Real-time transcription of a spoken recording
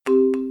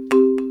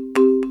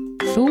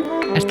Þú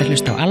ert að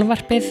hlusta á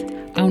alvarpið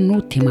á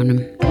nútímanum.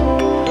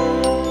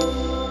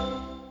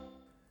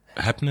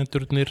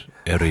 Hefnendurnir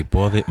eru í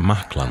boði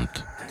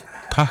Makkland.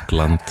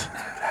 Takkland.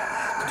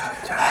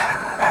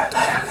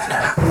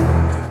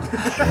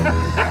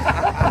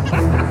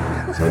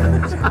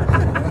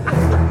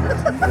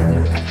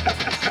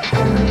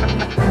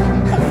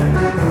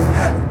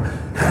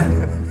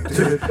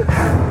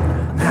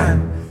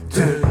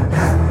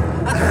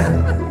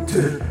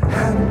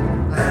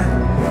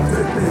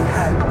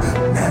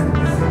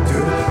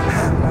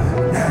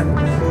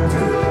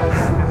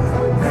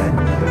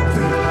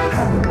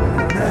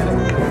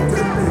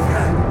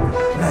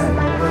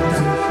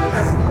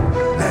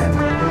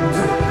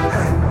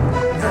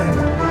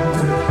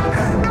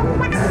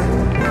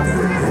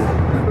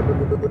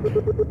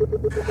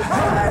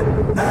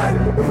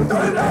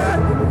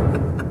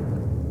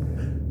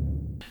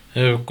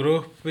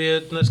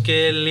 Grúppirnar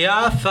skilja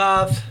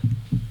það,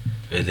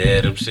 við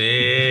erum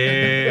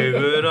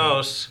sigur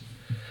ás,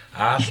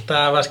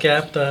 alltaf að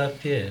skemmta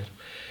þér.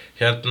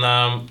 Hérna,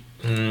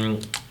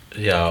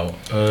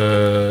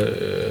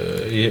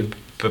 ég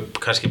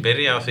kannski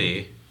byrja á því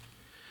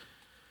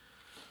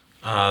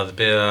að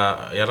biðja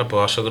Jarnabó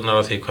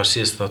afsökunar á því hvað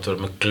síðast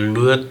þáttur með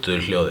glötu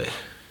hljóði.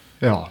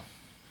 Já.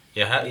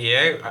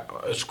 Ég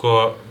sko,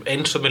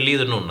 eins og mér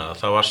líður núna,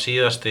 það var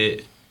síðasti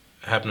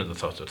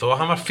hefnendaþáttur, þó að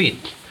hann var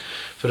fín.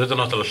 Fyrir þetta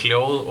náttúrulega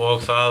hljóð og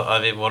það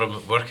að við vorum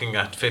working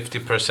at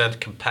 50%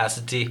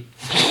 capacity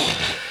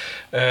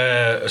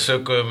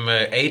sögum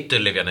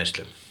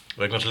eiturlyfjaneyslu.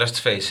 Vegna þess, let's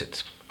face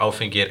it,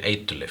 áfengi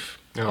eiturlyf.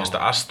 Mér finnst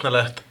það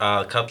astnalegt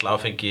að kalla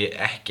áfengi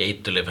ekki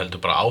eiturlyf,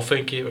 heldur bara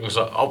áfengi, vegna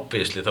þess að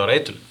obviously þá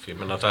eiturlyf. Ég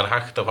meina það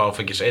hægt að fá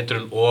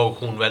áfengiseitrun og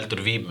hún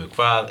veldur vímu.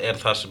 Hvað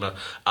það sem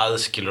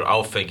aðskilur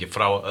áfengi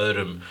frá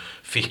öðrum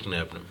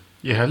fíkniefnum?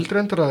 Ég held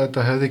reyndar að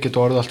þetta hefði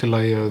getið orðið allt í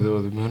lagi ef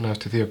þú muna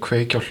eftir því að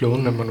kveikja á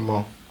hljóðnemunum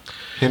á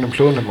hinum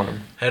hljóðnemunum.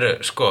 Herru,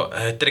 sko,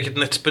 þetta ekkert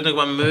neitt spurning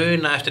að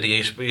muna eftir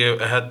því.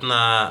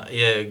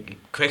 Ég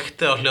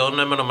kveikti á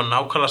hljóðnemunum á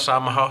nákvæmlega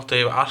sama hátt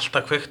og ég hef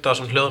alltaf kveikt á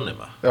þessum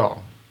hljóðnema. Já,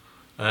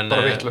 en,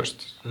 bara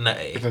vitlaust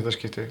nei, í þetta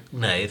skipti.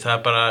 Nei, það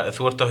bara,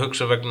 þú ert að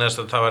hugsa vegna þess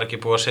að það var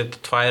ekki búið að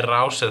setja 2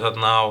 rásir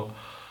þarna á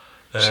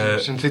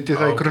sem þýddi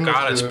það í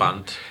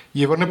GarageBand.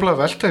 Ég var nefnilega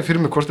að veltaði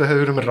fyrir mig hvort það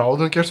hefði verið með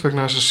ráðum gert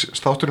vegna þess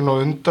að þátturinn á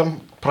undan,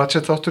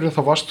 Pratchett þátturinn,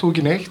 þá varst þú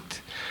ekki neitt.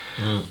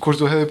 Hvort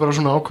þú hefði bara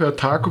svona ákveð að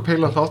taka upp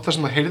heila þáttar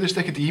sem það heyrðist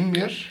ekkert í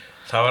mér.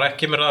 Það var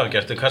ekki með ráðum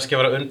gert, en kannski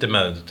var það undir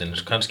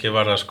meðvitundin, kannski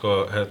var það sko,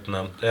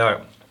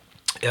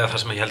 eða það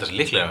sem ég held að sé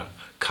líklega,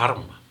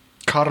 karma.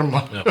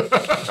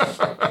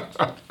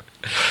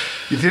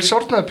 Þér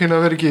sárnaði pínu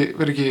að vera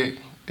ekki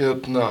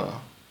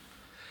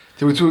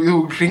þegar þú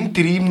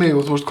hringdir í mig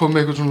og þú veist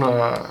komið eitthvað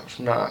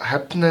svona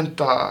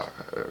hefnenda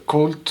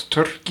cold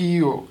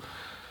turkey og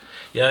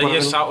já,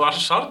 ég var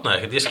sárnaði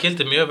ekkert, ég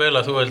skildi mjög vel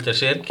að þú vildir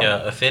sérkja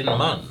þinn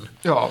mann.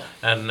 Já.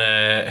 En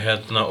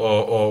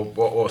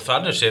og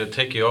þannig séu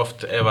tek ég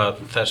oft ef að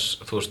þess,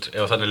 þú veist,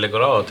 ef þannig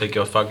leikur á tek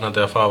ég oft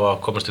fagnandi að fá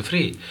að komast til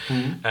frí.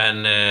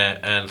 En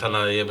þannig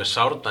að ég með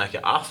sárnaði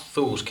ekki að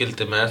þú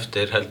skildi mig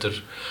eftir heldur.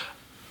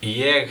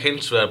 Ég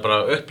hins vegar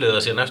bara upplifði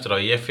það síðan eftir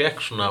að ég fekk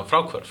svona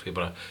frákvörf. Ég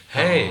bara,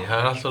 hei,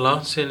 það alltaf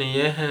langt sinni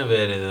ég hef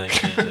verið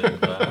ekki.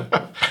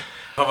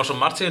 Það var svo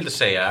margt sem ég vildi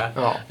segja,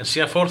 en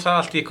síðan fór það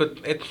allt í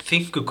einn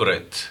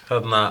þingugraut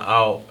þarna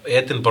á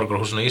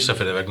Edinborgarhúsinu á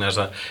Ísafirði vegna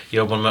þess að ég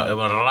var búin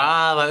að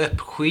raða upp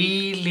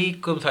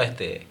hvílíkum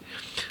þætti.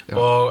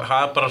 Og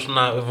það bara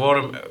svona,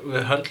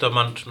 við höndluðum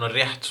hann svona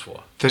rétt svo.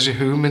 Þessi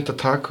hugmynd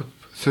að taka upp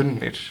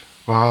þunnir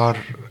var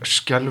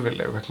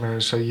skelfileg vegna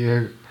þess að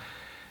ég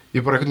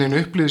bara einhvern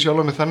veginn upplýði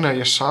sjálf mig þannig að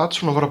ég sat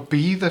svona og var að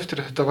bíða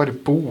eftir að þetta væri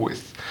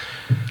búið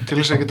til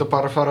þess að geta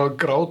bara að fara að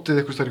grátið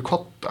eitthvað þar í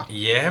kotta.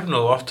 Ég hef nú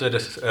oft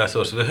verið,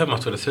 þú veist, við höfum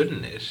oft verið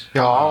þunnir.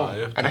 Já,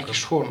 en ekki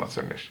svona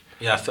þunnir.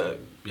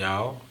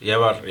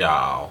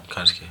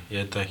 Kannski, ég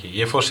veit ekki.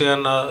 Ég fór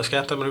síðan að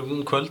skemmta mér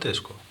kvöldið,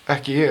 sko.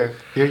 Ekki ég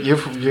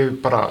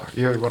var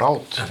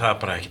átt. En það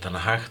er bara ekkert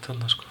annað hægt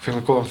þannig, sko.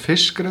 Fengið góðan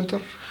fisk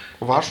reyndar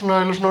og var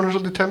svona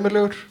svolítið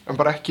temmilegur, en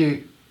bara ekki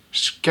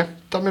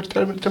skemmta mér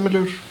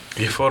temmilegur.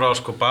 Ég fór á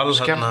sko ball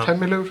skemmt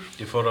temmilegur.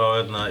 Ég fór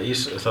á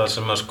það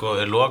sem að sko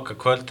loka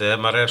kvöldi,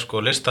 ef maður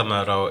sko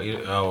listamaður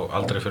á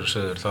Aldrei fyrir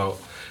suður, þá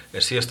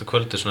síðasta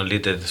kvöldi svona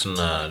lítið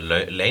svona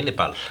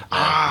leyniball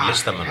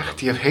listamannum.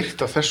 Ég hef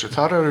heyrt af þessu,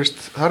 þar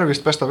er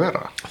vist best að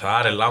vera.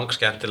 Það er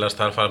langskemmtilegast,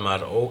 þar fær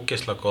maður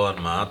ógeðslega góðan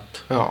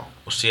mat. Já.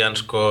 Og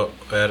síðan sko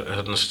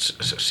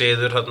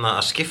siður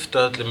að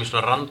skipta öllum í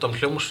svona random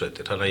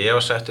hljómsveitir. Þannig að ég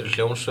var settur í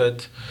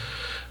hljómsveit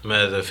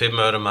með 5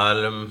 öðrum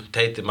aðlum,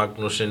 Teiti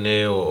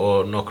Magnúsinni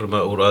og nokkrum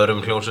úr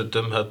öðrum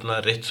hljómsveitum,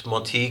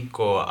 Ritmotík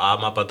og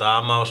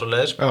Amabadama og svo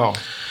leiðis. Já.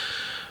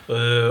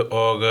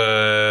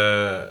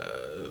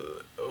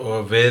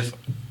 Og við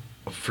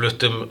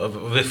fluttum,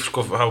 við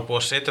sko hafa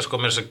búið að setja sko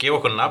með þess að gefa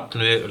okkur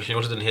nafn, við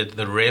hljómsveitin hétt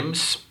The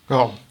Rims.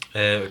 Já.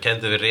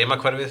 Kenndum við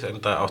Rimakverfið en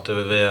það áttum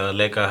við að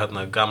leika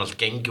hérna gamalt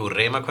gengi úr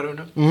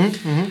Rimakverfinu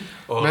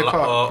og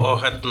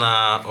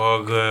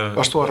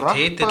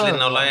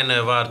titillinn á laginu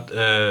var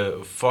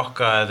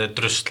Fokka eða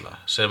drusla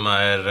sem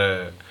að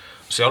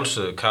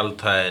sjálfsögðu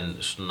kaldhæðin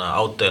svona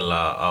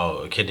ádela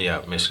á kynja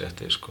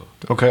misrétti sko.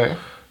 Okay.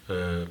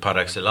 Par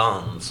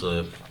excellence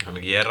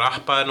þannig ég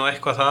rappaði nú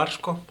eitthvað þar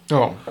sko.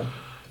 Já.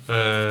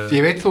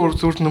 Ég veit þú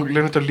ert nú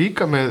þetta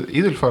líka með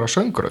íðulfæra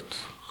söngrödd.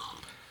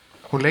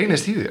 Hún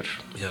leynist í þér.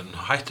 Já,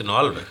 hætti nú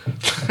alveg.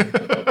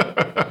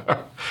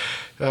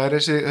 Það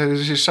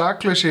þessi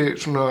saklausi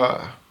svona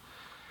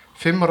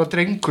 5 ára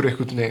drengur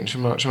einhvern veginn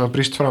sem að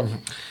brýst fram.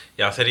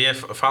 Já, þegar ég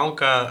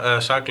fanga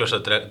saklausa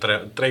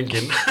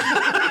drenginn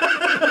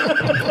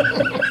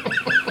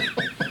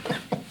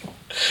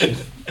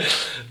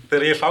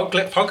þegar ég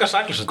fanga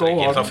saklausa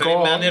drenginn þá fyrir ég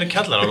með hann í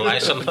kjallara og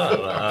læsa hann þar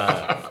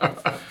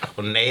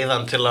og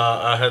neyðan til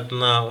að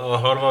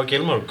horfa á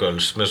Gilmore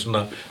Girls með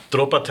svona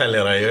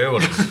dropateljara í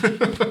augunum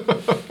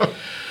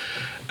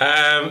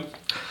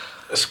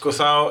sko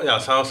þá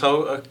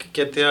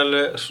get ég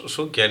alveg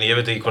sungið en ég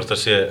veit ekki hvort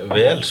það sé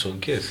vel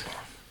sungið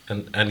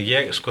en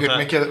ég sko við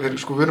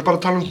erum bara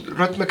að tala um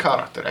rödd með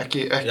karakter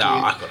ekki já,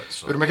 akkurat,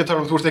 við erum ekki að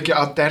tala um þú ert ekki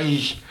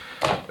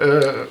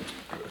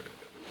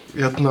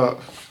Adele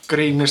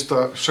grínista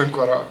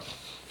söngvara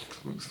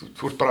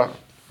þú ert bara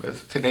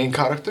þinn eigin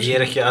karakter ég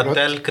ekki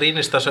Adele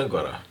grínista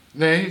söngvara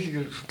nei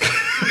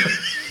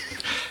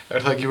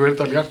það ekki Weird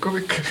Al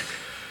Yankovic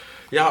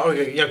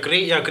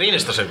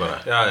grínista söngvara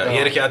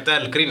ég ekki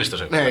Adele grínista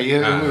söngvara nei,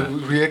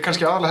 ég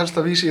kannski aðalega helst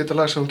að vísi í þetta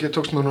lag sem hún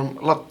tókst með honum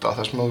Ladda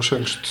þar sem þú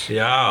söngst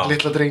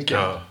litla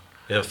drengja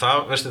það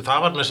var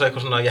með þess að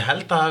eitthvað svona ég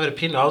held að það hafi verið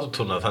pínu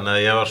autotúnað þannig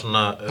að ég var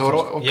svona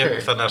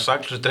þannig að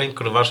saklausi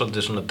drengurinn var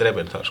svolítið svona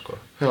drefinn þar sko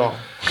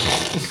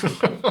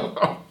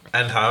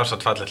en það var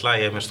satt fallegt lag,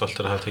 ég er mjög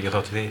stoltur að það tekið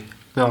þátt í því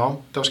já,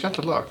 það var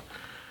skemmtilegt lag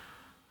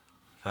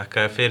þakka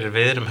fyrir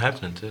við erum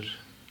hefnendur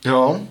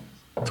já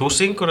þú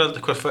syngur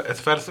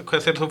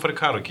þegar þú farið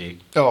karaoke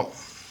já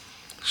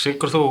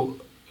syngur þú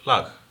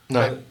lag?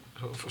 Nei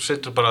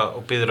sittur bara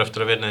og býður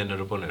eftir að vinna þín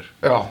eru búnir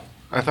já,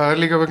 en það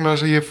líka vegna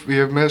þess að ég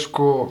hef með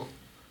sko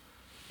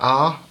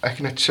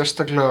ekki neitt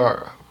sérstaklega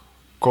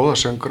góða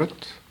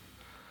söngrödd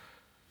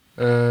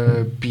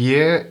B,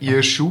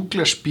 ég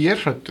sjúklega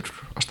spérhræddur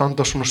að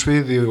standa svona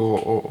sviði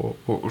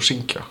og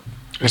syngja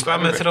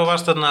hvað með þegar þú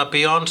varst þarna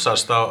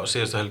Beyoncéast á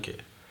síðustu helgi?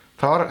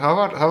 Það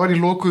var í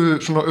lokuðu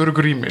svona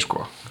öruggu rými sko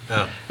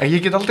já. En ég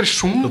get aldrei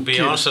sungið þú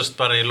Beyoncéast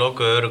bara í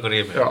lokuðu öruggu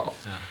rými já.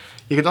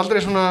 Ég get aldrei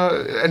svona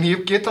en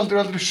ég get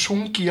aldrei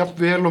sungið jafn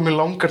vel og mig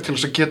langar til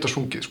þess að geta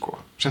sungið sko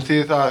sem því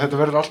það að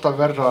þetta verður alltaf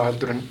verra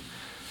heldur en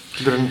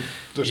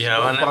já,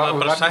 en ef maður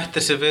bara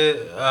sættir sig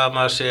við að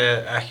maður sé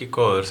ekki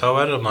góður þá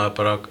verður maður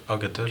bara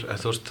ágætur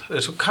þú veist,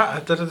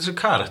 þetta er þessi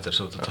karakter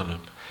sem þú tala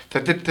um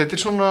þetta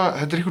er svona,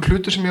 þetta er einhver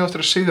hluti sem ég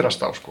áttur að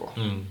sigrast á sko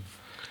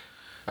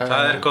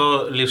það er góð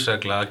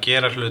lífsregla að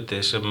gera hluti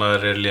sem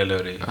maður er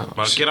lélegur í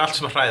maður gera allt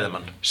sem hræðir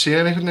mann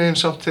síðan einhvern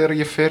veginn samt þegar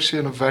ég fer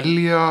síðan að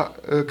velja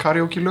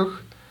karaoke lög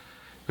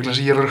vegna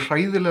þess að ég er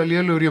hræðilega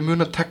lélegur í að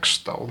muna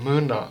texta og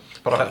muna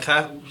bara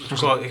það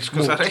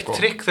er eitt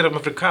trikk þegar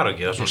maður fyrir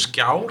karaoke það er svona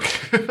skjár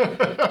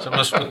sem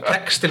að sko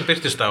textin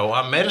birtist á og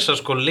að meira þess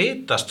að sko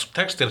litast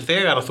textin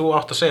þegar að þú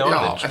átt að segja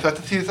orðin já, en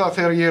þetta þýðir það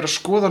þegar ég er að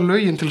skoða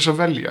lögin til þess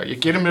að velja ég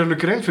gerir mér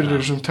alveg grein fyrir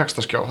þessum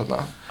textaskjá þarna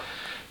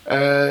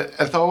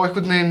en þá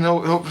einhvern veginn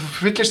þá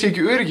fyllist ég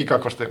ekki öryggi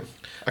gagnvart þeim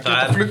að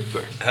geta flutt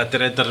þau þetta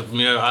er eitthvað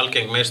mjög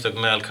algeng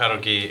mistök meðal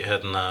karaoke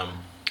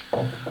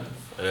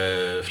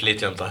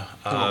flytjanda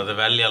að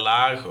velja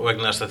lag og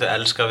vegna þess að þau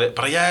elska við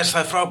bara yes,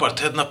 það er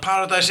frábært,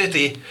 Paradise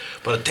City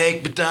bara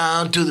take me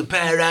down to the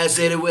Paradise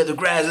City where the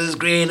grass is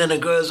green and the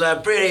girls are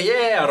pretty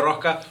yeah,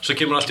 rocka, svo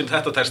kemur allt í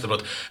þetta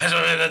textabrót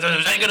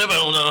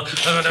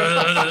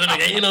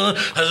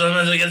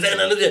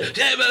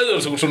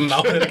og svo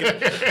náður ekki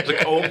svo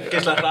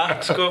ógeðslega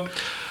hratt sko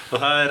og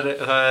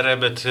það er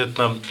einmitt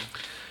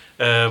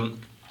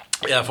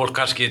fólk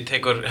kannski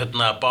tekur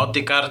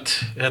bodyguard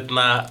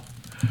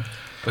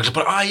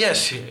bara,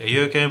 yes,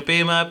 you can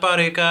be my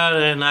bodyguard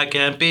and I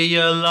can be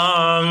your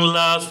long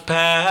lost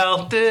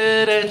pal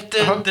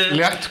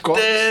létt gott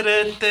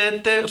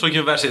svo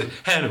kemur versið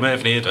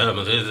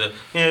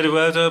ég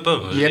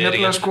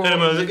nefnilega sko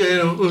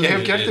ég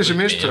hef gert þessi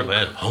mistök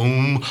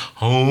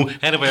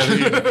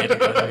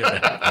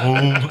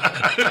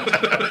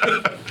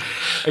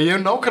ég hef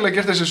nákvæmlega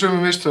gert þessi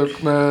sömu mistök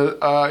með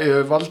að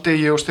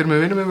ég og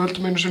Styrmi vinur mig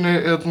völdum einu sinni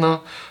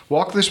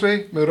Walk This Way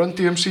með Run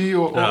DMC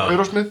og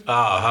Aerosmith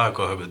það er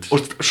góð hugmynd og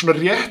svona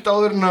rétt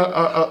áður en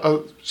að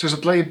sem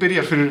sagt lagið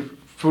byrjar fyrir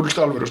fullt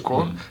alvöru sko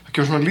það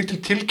kemur svona lítil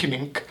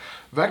tilkynning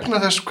vegna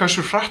þess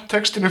hversu hratt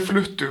textin er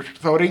fluttur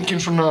þá er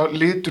engin svona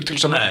litur til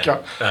þess að merkja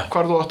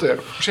hvar þú áttu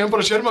og síðan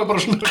bara sér maður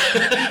bara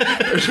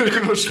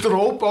svona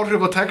stróp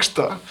áhrif að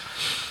texta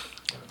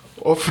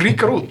og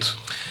fríkar út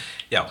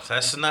já,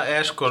 þessna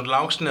er sko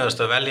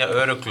langsniðast að velja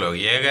öruglög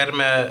ég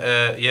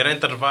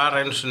reyndar var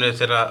einu sinni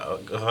þegar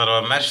það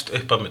var mest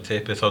upp að mig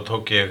tippi þá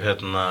tók ég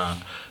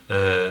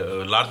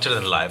Larger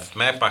Than Life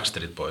með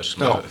Backstreet Boys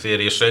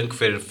þegar ég söng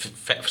fyrir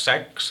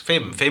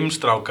 5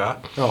 stráka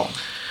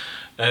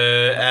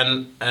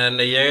en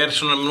ég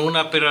svona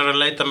núna byrjar að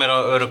leita mér á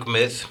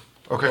örugmið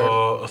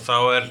og þá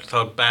er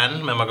Ben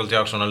með Michael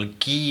Jackson alveg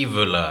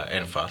gífulega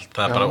einfalt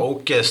það bara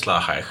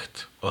ógeðslega hægt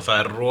og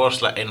það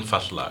rosalega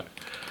einfalt lag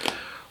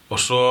og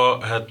svo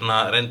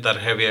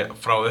reyndar hef ég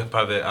frá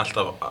upphafi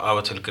alltaf af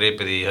og til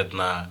gripið í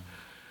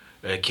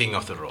King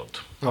of the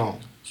Road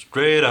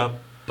Straight Up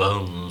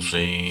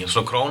Bouncing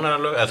svona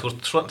krónaralög eða þú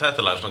veist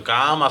þetta lag svona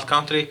gamalt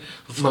country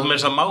þú með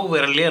þess að má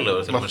vera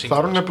lélegur maður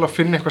þarf nefnilega að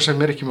finna eitthvað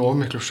sem ekki með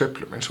ómiklu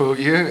sveiflum eins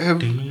og ég hef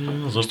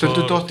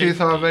stundu dottið í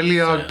það að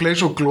velja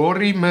Blaze of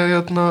Glory með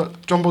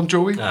John Bon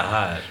Jovi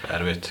það er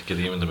erfitt,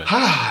 get ég myndað mér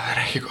það er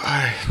ekki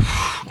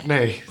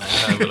nei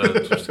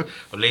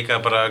og líka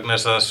bara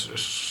þess að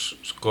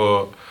sko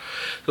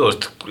þú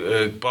veist,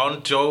 Bon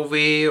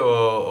Jovi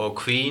og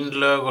Queen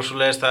lög og svo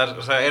leiðist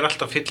það er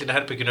alltaf fyllin í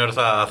herbygginu og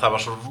það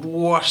var svo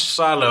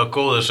rosalega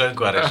góðu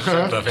söngvari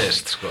sem það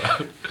fyrst sko.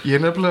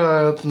 Ég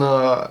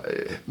nefnilega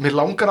mér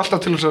langar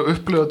alltaf til þess að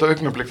upplifa þetta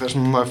augnablik þar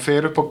sem maður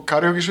fer upp á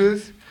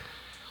karaoke-sviðið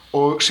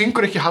og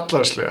syngur ekki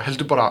hallærislega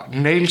heldur bara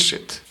nails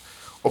it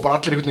og bara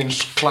allir einhvern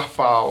veginn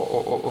klappa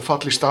og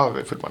falla í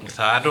stafi fyrir manni.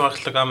 Það er nú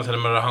alltaf gaman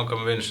þegar maður er að hanga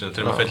með vinnu sinni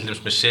þegar maður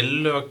fyrir með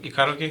Sillu í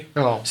karaoke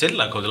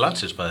Silla kom til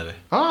landsins bæði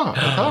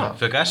við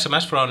fekk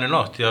SMS frá hann í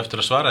nótt ég eftir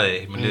að svara því,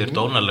 mér líður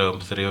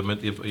dónalegum þegar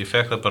ég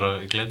fekk það bara,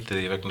 ég glemdi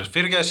því vegna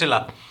fyrirgeðu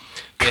Silla,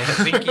 ég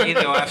hringi í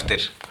því á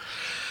eftir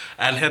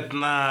en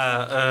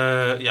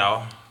já,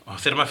 og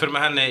þegar maður fyrir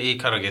með henni í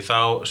karaoke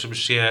þá sem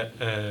sé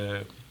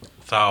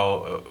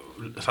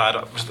það er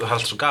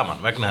allt svo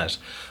gaman vegna þess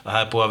að það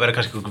er búið að vera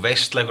kannski einhver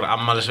veisla, einhver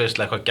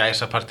ammælisveisla, eitthvað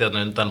gæsapartí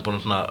þarna undan búin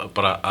svona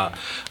bara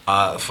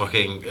að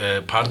fucking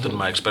pardon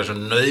my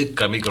expression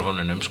nauðga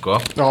mikrofóninum sko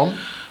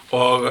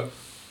og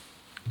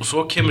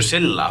svo kemur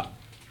Silla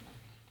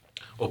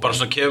og bara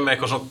svona kemur með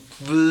eitthvað svona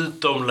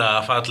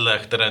guðdómlega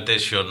fallegt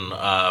rendition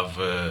af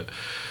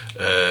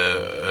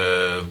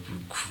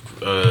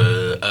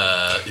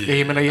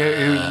ég meina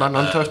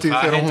mann antæfti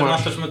þegar hún var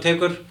alltaf sem hún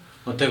tekur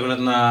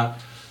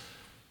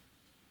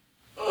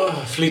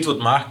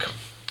Fleetwood Mac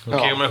hún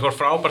kemur með eitthvað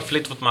frábært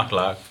Fleetwood Mac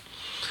lag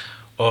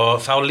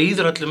og þá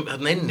líður öllum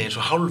þarna inni eins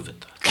og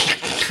hálfvita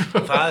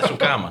það er svo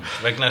gaman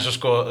vegna þess að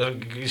sko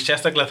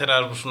sérstaklega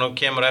þegar svona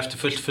kemur eftir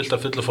fullt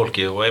af fullu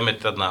fólki og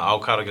einmitt þarna á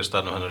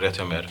karaoke-staðnum hann rétt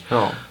hjá mér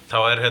þá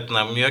er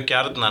mjög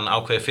gjarnan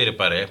ákveðið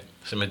fyrirbæri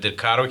sem heitir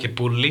Karaoke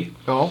Bully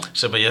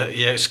sem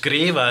ég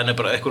skrifaði henni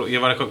bara eitthvað,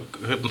 ég var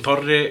eitthvað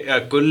Þorri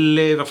eða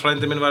Gulli eða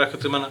frændi minn var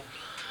eitthvað til manna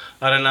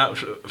að reyna að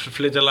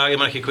flytja lag, ég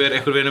man ekki hver,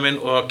 einhver vinur minn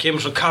og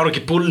kemur svona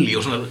Karaoke Bully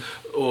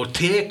og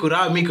tekur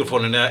af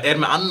mikrofónin eða er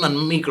með annan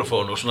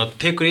mikrofón og svona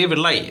tekur yfir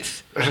lagið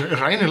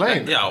rænir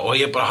lagið? Já, og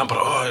hann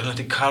bara, ég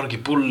lenti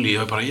Karaoke Bully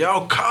og ég bara, já,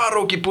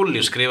 Karaoke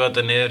Bully og skrifa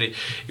þetta niður í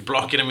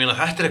blokkinu mín og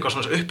þetta er eitthvað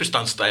svona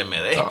uppistandstæmi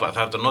eða eitthvað,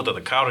 það er að nota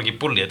þetta Karaoke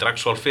Bully, þetta er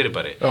actual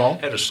fyrirbæri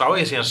sá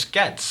ég síðan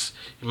skets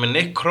með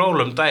Nick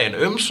Kroll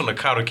daginn svona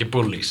Karaoke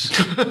Bullies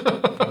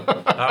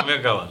það var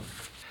mjög gaman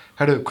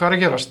Herðu, hvað er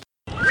að gerast?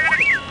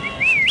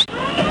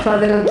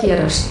 Hvað er að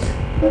gerast?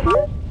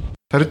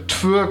 Það eru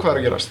 2 hvað er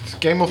að gerast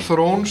Game of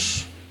Thrones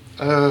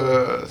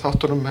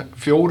þáttunum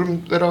 4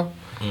 þeirra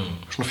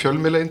svona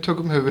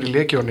fjölmiðlaeintökum hefur verið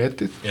lekið á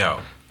netið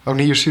á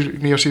nýja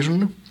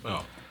sísoninu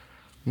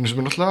sem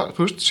er náttúrulega,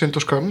 þú veist,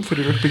 synd og skömm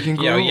fyrir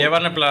uppbyggingu Já, ég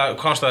var nefnilega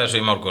komst að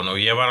þessu í morgun og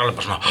ég var alveg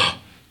bara svona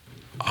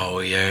á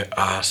ég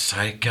að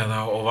sækja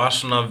það og var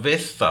svona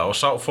við það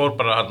og fór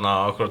bara hérna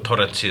á okkur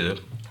torrent síðu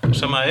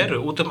sem að eru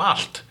út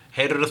allt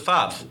heyrðu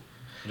það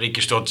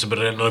ríkisstjórn sem er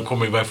reynað að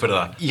koma í veg fyrir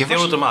það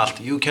þegar út allt,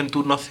 you can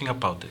do nothing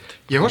about it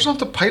Ég var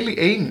samt að pæla í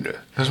einu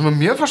það sem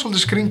að mér var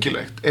svolítið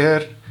skringilegt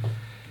er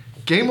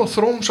Game of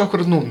Thrones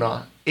okkur núna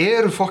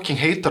eru fucking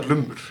heitar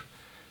lumur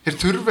þeir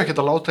þurfa ekkert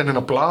að láta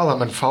einhverja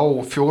blaðamenn fá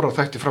 4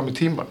 þætti fram í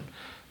tíman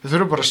þeir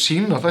þurfa bara að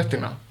sína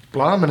þættina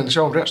blaðamenninni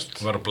sjá rest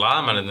það var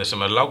blaðamenninni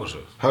sem er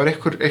lágusu það var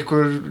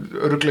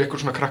örugglega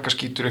einhver svona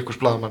krakkaskítur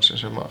einhvers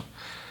blaðamannsins sem að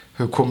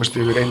hefur komist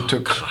yfir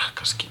eintök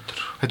krakkaskítur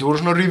þetta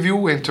voru svona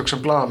review eintök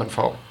sem blaðamenn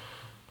fá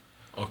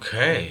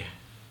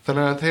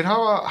Þannig að þeir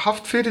hafa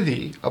haft fyrir því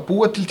að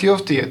búa til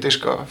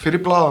TFD-diska fyrir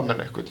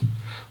blaðamenn eitthvað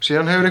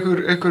síðan hefur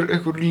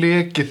einhver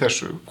lekið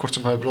þessu hvort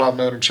sem hafi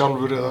blaðamennurinn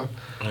sjálfur eða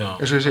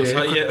eins og ég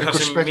segi,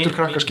 einhver spektur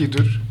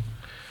krakkaskítur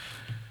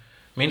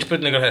Mín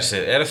spurning er þessi,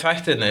 eru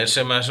þættirnir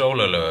sem er þessi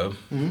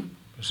ólöglegu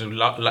sem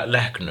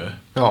leknu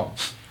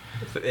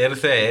eru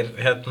þeir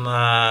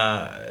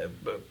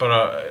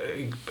bara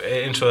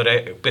eins og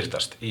þeir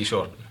byrtast í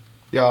sjónvarpinu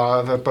Já,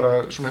 það er bara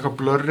svona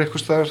eitthvað blurr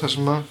eitthvað staðar þar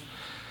sem að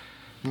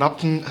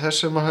nafn þess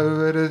sem að hefur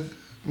verið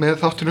með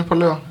þáttinn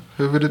uppalega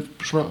hefur verið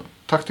svona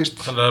taktíst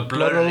þannig að það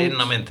blurr inn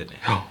á myndinni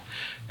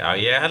Já,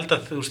 ég held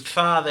að þú veist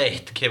það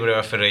eitt kemur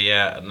yfir fyrir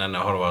ég nenni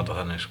að horfa á þetta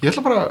þannig sko. Ég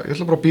ætla bara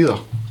að bíða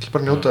ég ætla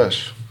bara að njóta þess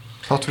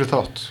þátt fyrir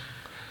þátt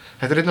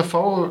Þetta er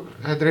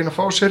einn að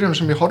fá seríunum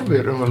sem ég horfi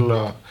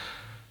umverulega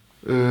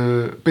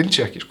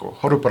binge ekki sko,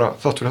 horfum bara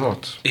þátt fyrir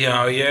þátt. Já,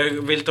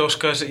 ég vildi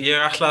óska þess, ég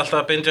ætlaði alltaf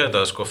að bingea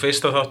þetta sko,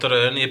 fyrsta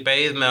þáttaröðin, ég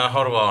beið með að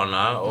horfa á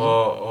hana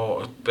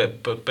og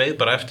beið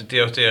bara eftir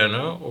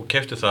D.O.T.-inu og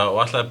keypti það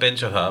og ætlaði að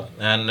bingea það,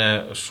 en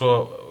svo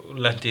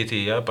lenti ég í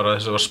því að bara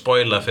þess að var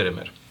spoilað fyrir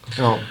mér.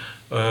 Já.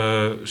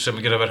 Sem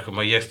ég gera verkum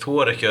að ég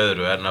þor ekki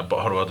öðru en að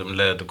horfa á þetta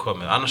leið þetta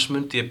komið, annars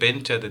myndi ég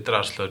bingea þetta í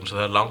drastlögum, svo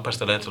það er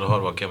langbesta leið til að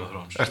horfa á Game of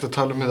Thrones. Ertu að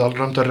tala um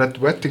allræmda Red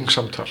Wedding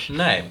samtal?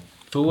 Nei,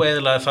 þú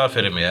eyðilaði það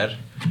fyrir mér.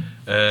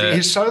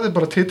 Ég sagði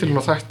bara titilinn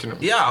á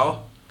þættinum. Já,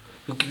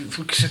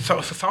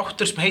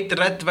 þáttur sem heitir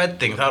Red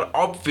Wedding, það er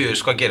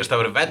obvious hvað gerist,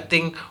 það verður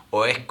wedding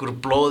og einhver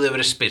blóði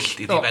verið spilt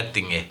í því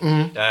weddingi.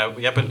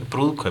 Jafnvel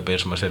brúðkaupi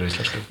sem að segja í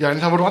íslensku. Já,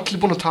 en það voru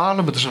allir búin að tala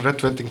um þetta sem Red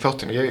Wedding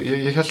þáttinu.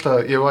 Ég held að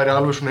ég væri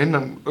alveg svona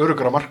innan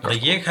öruggara marka.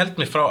 Ég held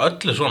mig frá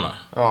öllu svona.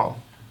 Já.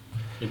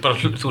 Ég bara,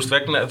 þú veist,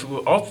 vegna,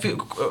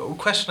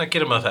 hvers vegna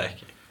gerir maður það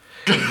ekki?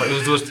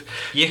 Þú veist,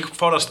 ég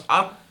forðast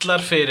allar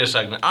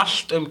fyrirsagnir,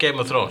 allt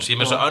Game of Thrones. Ég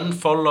með þess að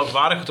unfollow,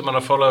 var einhvern veginn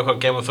að follow eitthvað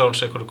Game of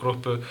Thrones, einhverju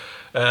grúppu,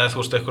 þú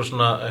veist,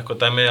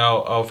 eitthvað dæmi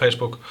á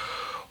Facebook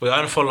og ég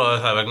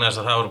unfollowaði það vegna þess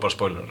að það voru bara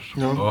spoilerar.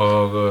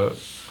 Og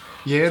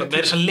það er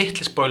þess að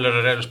litli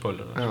spoilerar eru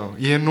spoilerar. Já,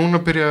 ég er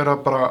núna byrjaður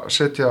að bara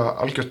setja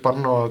algjört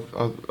bann á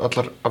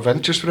allar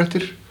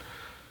Avengers-fréttir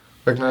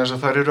vegna þess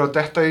að þær eru að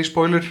detta í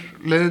spoiler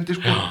leiðindi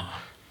sko.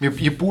 Ég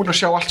er búin að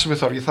sjá allt sem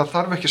ég þarf, það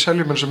þarf ekki að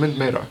selja mér þessa mynd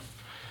meira.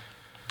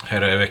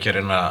 Heyrðu, ef ekki að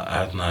reyna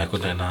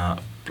einhvern veginn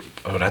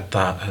að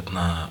redda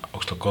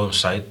ógeðslega góðum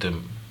sætum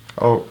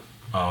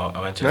á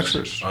Avengers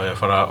Nexus. Á ég að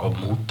fara og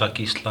múta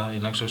Gísla í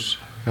Nexus.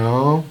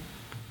 Já.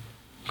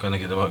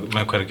 Hvernig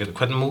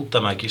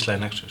múta maður Gísla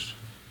í Nexus?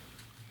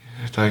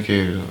 Þetta ekki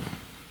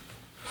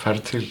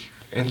ferð til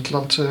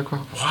Indlands eða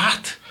eitthvað?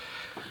 What?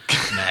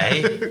 Nei,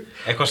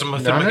 eitthvað sem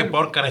maður þurfum ekki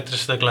borgar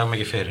eitthvað stöðglega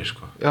mikið fyrir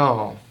sko. Já.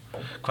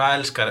 Hvað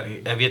elskar,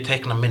 ef ég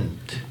teikna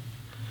mynd?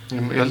 Ég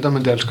held að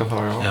myndi elska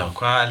það, já. Já,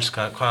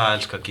 hvað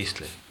elskar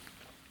Gísli?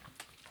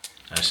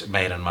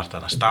 Meira en margt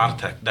annað. Star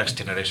Trek, Next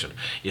Generation.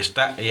 Ég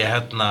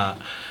ætla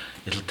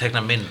að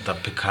teikna mynd af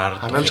Picard.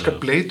 Hann elskar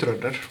Blade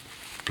Runner.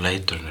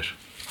 Blade Runner.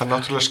 Hann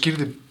náttúrulega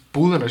skýrði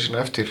búðina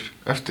sína eftir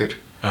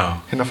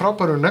hérna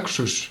frábæru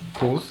Nexus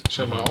búð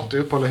sem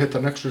átti uppálega að hitta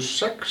Nexus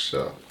 6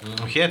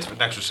 Hét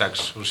Nexus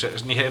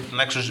 6 hét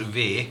Nexus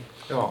V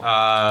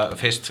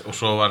fyrst og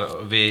svo var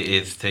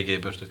V-ið tekið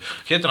í burtu.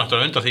 Hétu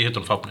náttúrulega undan því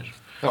hétu hún Fáfnir.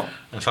 Já.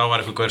 En þá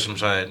var einhver gaur sem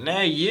sagði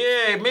nei,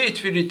 mitt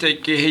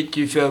fyrirtæki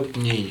heiti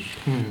Fáfnir.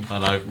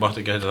 Þannig að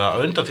mátti ekki heita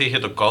það. Undan því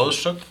hétu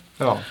Góðsögn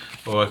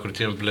og einhverju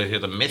tímabilið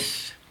hétu Myth.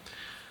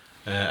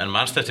 En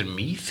manst eftir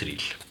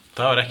Mýþríl.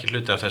 Það var ekki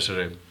hluti af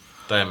þessari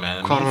dæmi.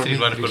 Mýþríl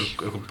var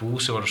einhver búð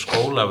sem var á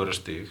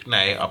Skólavörðustíg.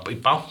 Nei, í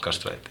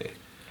Bankastræti.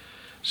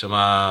 Sem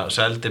að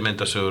seldi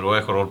myndasögur og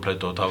eitthvað roleplay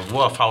og það var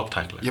voða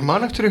fátæklega. Ég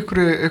man eftir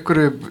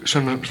einhverju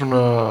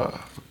svona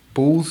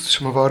búð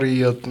sem var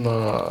í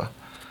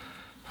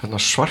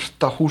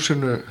svarta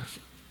húsinu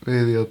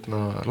við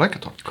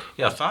Lækjartorg.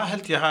 Já, það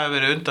held ég hafi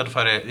verið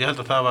undanfari, ég held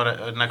að það var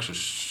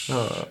Nexus.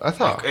 Já,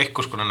 það?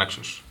 Einhvers konar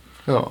Nexus.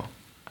 Já.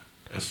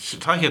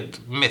 Það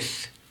hét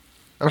Myth.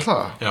 Er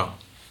það? Já.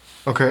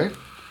 Ok.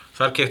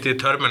 Þar keypti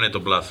ég Terminator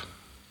blað.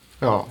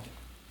 Já.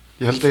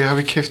 Ég held að ég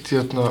hafi keypt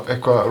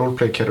eitthvað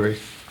roleplay kerfi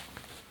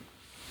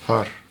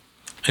þar.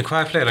 En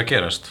hvað er fleira að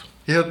gerast?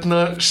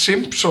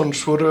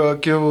 Simpsons voru að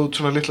gefa út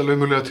svona litla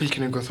laumulega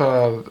tilkynningu það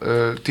að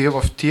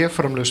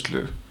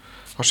DFD-framleiðslu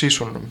á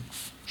sísonum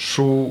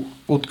svo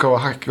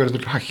útgáfa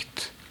verður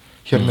hægt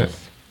hér með.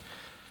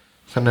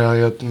 Þannig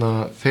að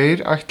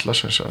þeir ætla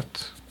sem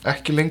sagt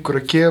ekki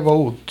lengur að gefa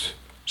út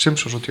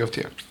Simpsons og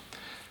DFD.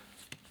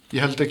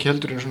 Ég held ekki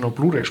heldur einu svona á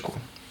Blu-ray sko.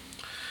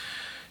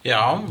 Já,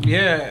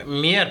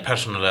 mér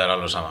persónulega er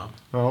alveg sama.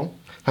 Já.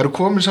 Það eru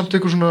komin samt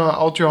eitthvað svona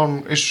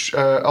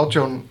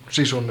 18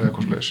 season eða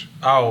eitthvað slags.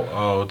 Á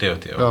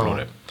DVD og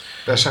Blu-ray.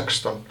 Eða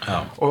 16. Já.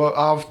 Og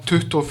af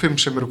 25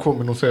 sem eru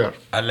komin nú þegar.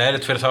 Það er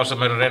leiðilegt fyrir þá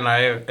sem eru að reyna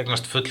að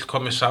eignast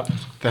fullkomið safn.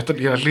 Það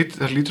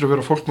lítur að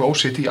vera fólk með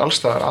OCD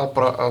allstaðar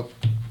að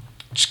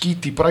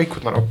skíti í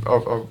brækurnar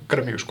af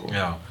gremju sko.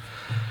 Já.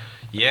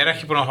 Ég er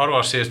ekki búin að horfa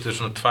á síðustu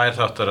svona 2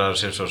 þáttarar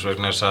Simpsons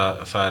vegna þess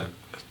að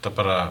það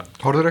bara...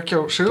 Horfður ekki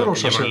á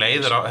Sigurrósar? Ég var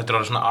leiður á, þetta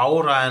er svona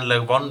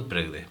áræðinleg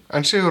vonbrigði.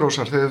 En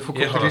Sigurrósar, þegar þið fór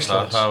til Íslands? Ég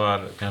horfði það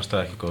var kannski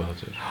ekki góð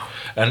þáttur.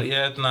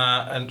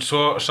 En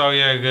svo sá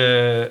ég,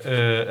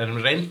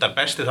 reyndar,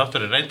 bestið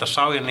þáttur, reyndar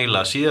sá ég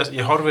nýlega, síðast,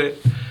 ég horfi,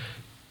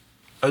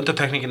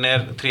 undantekningin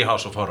er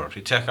Treehouse of Horror.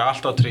 Ég tekka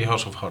alltaf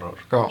Treehouse of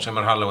Horror, sem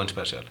er Halloween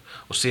special.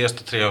 Og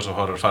síðasta Treehouse of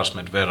Horror fannst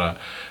mér vera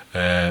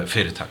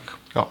fyrirtak.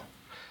 Já,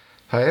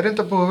 það er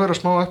enda búið að vera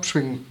smá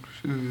upsving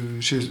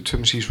síðustu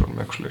 2 sísonum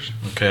eitthvað slags.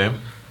 Ok.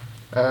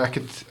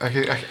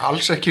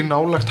 Alls ekki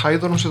nálagt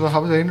hæðunum sem það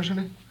hafið einu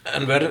sinni.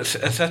 En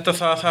þetta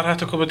það er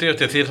hægt að koma til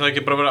því það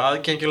ekki bara vera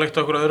aðgengilegt á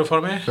okkur öðru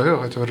formi? Já,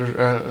 þetta verður,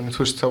 en þú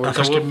veist, það voru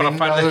kannski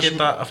minna að þessu...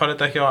 Það færði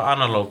þetta ekki á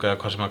analóg eða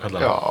hvað sem að kalla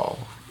það? Já,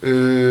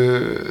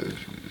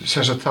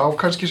 sem sagt þá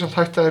kannski samt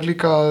hægt að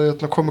líka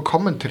að komi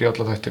kommentir í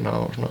alla þættina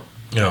og svona.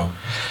 Já.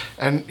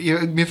 En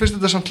mér finnst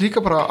þetta samt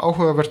líka bara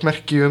áhugavert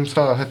merki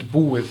það að þetta er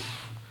búið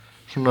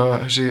svona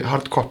þessi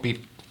hardcopy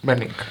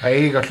menning að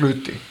eiga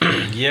hluti?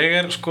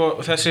 Ég sko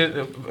þessi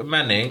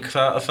menning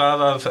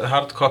það að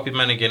hardcopy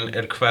menningin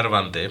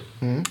hverfandi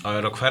og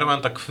að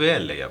hverfanda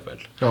hveli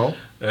jafnvel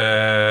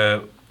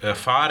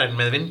farin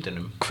með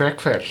vindinum hver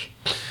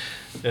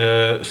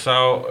þá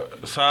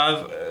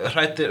það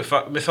hrættir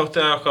mér þótti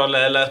það okkur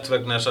leiðilegt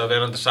vegna þess að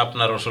verandi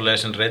safnar og svo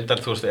lesin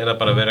reyndar þú veist það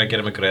bara að vera að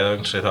gera mig greiða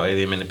vegna þess að þá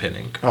eyði ég minni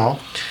pening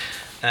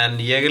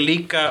en ég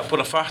líka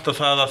búin að fatta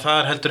það að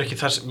það heldur ekki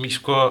það sem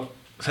sko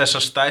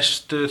þessar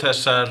stærstu,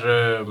 þessar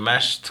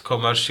mest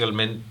commercial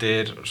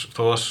myndir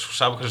þó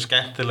saman hversu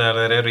skemmtilegar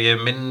þeir eru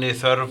ég minni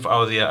þörf á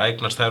því að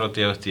eignast þær á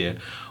DFD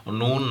og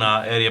núna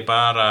ég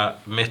bara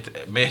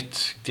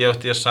mitt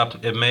DFD-safn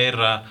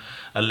meira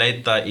að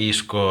leita í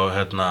sko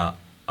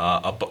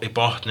í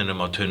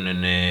botninum á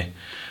tunnunni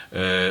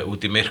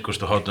út í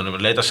myrkustu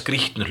hornunum leita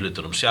skrýtnu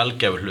hlutunum,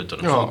 sjaldgæfu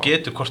hlutunum sem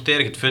getur hvort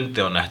ekkert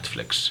fundið á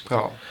Netflix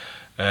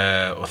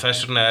og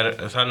þess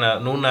vegna þannig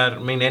að núna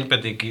mín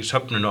einbending í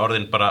söfnunu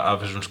orðin bara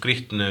af þessum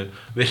skrýtnu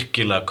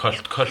virkilega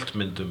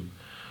kvöldmyndum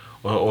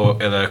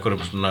og eða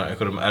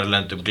einhverjum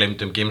erlendum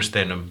gleymdum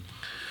gimsteinum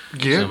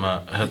sem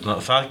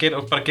að það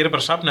gerir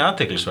bara safnið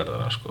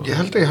athyglisverðara sko. Ég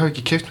held að ég hafi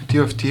ekki keypt með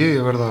DFD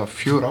ég verða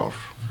 4 ár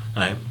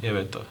Nei, ég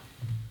veit það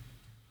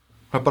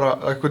Það bara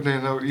einhvern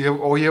veginn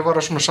og ég var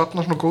að svona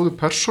safna svona góðu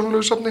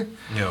persónulegu safni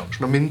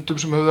svona myndum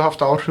sem höfðu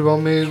haft áhrif á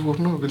mig og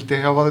svona, vildi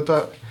hafa þetta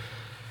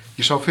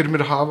ég sá fyrir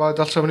mér að hafa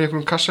þetta allt saman í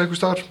einhverjum kassa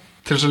einhvers staðar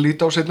til þess að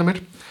líta á seinna mér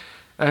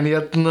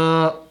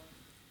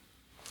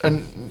en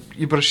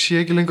ég bara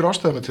sé ekki lengur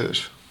ástæðuna til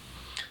þess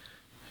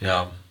Já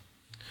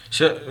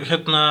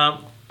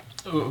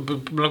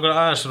langar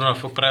aðeins svona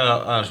að bregða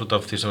aðeins út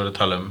af því sem við erum að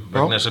tala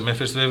vegna þess að mér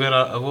finnst við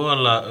vera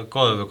voðalega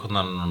góðir við hvernig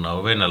annan núna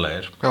og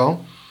vinalegir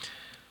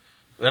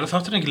verður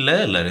þátturinn ekki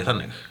leiðilegri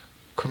þannig?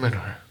 Hvað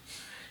meinar þau?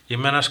 Ég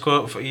meina sko,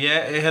 ég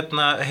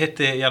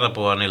hitti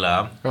jarðarbúa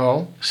nýlega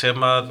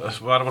sem að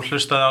var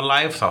hlustaði á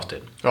live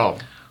þáttinn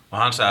og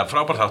hann sagði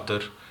frábær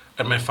þáttur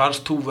en mér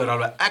fannst þú vera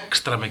alveg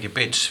ekstra mikið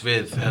bitch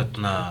við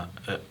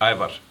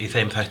Ævar í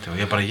þeim þætti og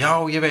ég bara já,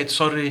 ég veit,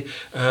 sorry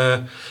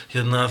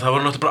það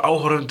voru náttúrulega bara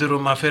áhorfendur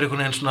og maður fyrir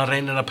einhvern veginn svona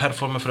reynir að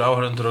performa fyrir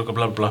áhorfendur og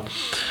bla bla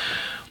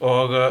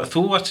og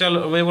þú varst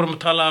sjálf, við vorum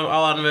að tala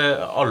áðan við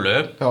Ollu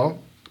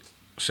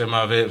sem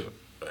að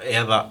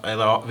eða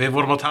við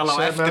vorum að tala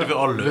á eftir við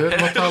Ollu við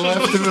vorum að tala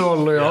eftir við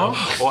Ollu, já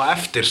og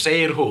eftir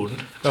segir hún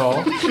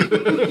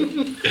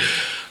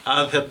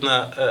að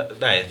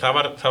nei, það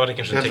var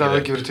ekki eins og tekið upp. Ég held að það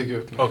ekki verið tekið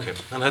upp. Ok,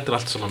 þannig þetta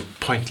allt saman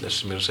pointless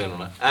sem ég að segja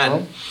núna. En,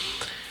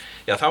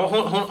 já, það var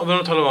hún við vorum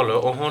að tala um Ollu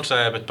og hún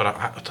sagði bara,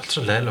 þetta er allt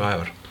svo leiðilega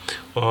Ævar.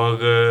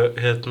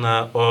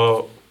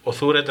 Og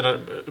þú reyndar að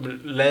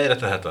leiðir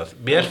þetta.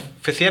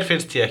 Fyrir þér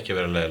finnst ég ekki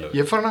að vera leiðilega.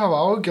 Ég fann að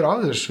hafa áhyggjur af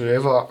þessu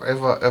ef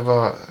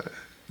að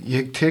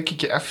ég tek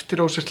ekki eftir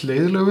á sért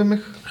leiðilega við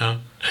mig. Já.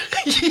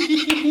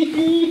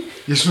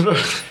 Ég svona...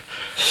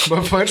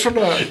 maður fær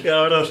svona já,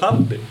 það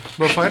þannig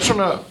maður fær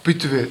svona,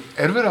 býtu við,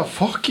 verið að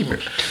fokk í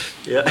mig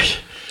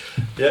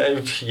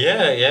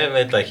ég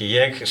veit ekki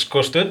ég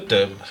sko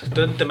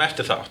stundum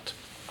eftir þátt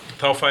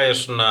þá fæ ég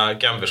svona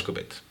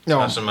gjamviskubit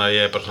þar sem að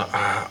ég bara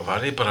svona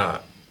var ég bara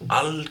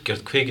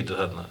algjört kvikindu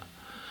þarna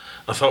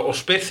og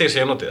spyr þig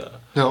sem ég notið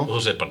það og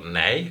þú segir bara,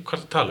 nei, hvað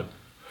er það að tala um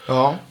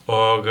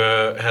og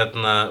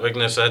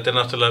vegna þess að þetta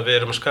náttúrulega við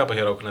erum að skapa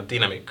hér ákveðna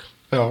dýnamík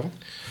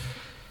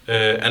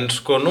en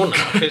sko núna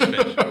finnst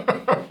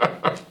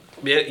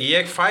mér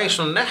ég fæ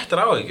svona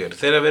nettar áhyggjur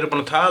þegar við erum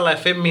búin að tala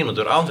í 5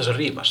 mínútur án þess að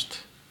rífast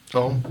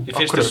ég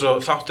finnst þess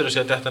að þátturinn sé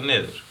að detta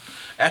niður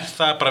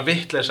það bara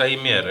vitleysa í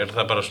mér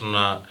það bara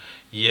svona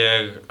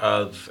ég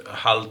að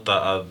halda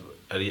að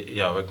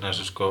já, vegna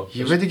þess að sko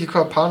ég veit ekki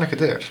hvað panik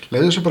þetta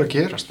leiðu þessu bara að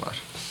gerast maður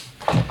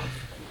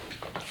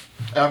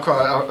eða hvað,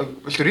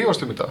 viltu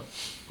rífast um þetta?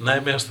 Nei,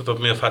 mér finnst þetta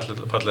mjög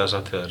fallega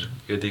sagt þér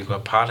ég veit ekki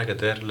hvað panik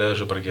þetta leiðu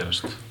þessu bara að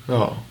gerast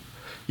já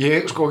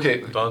ég, sko, ok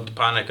Don't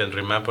panic and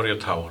remember your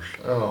towel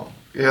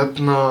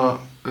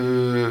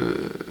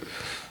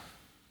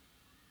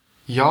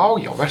já,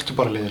 vertu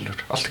bara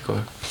leiðilegur allt er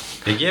góð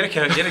ég er ekki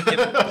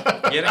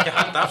að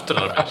halda aftur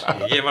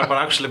ég var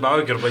bara actually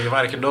áhyggjur og ég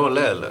var ekki nógu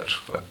leiðilegur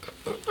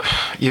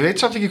ég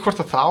veit samt ekki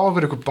hvort að það á að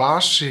vera eitthvað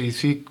basi í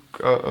því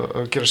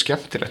að gera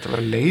skemmtilegt að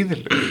vera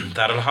leiðilegur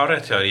það er alveg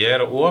hárrétt hjá þér, ég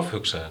er að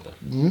ofhugsa þetta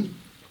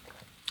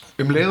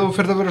leið og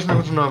ferð að vera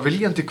svona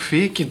viljandi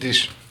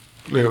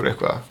kvikindislegur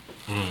eitthvað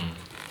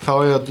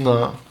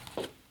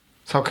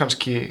þá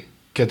kannski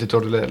geti þetta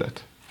orðið leiðilegt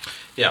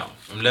já,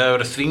 leið að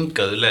vera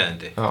þvingaðu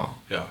leiðindi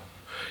já.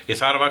 Það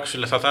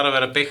þarf að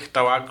vera byggt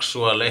á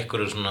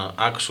einhverjum svona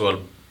actual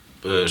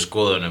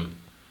skoðunum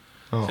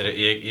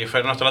ég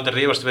fær náttúrulega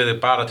aldrei rífast við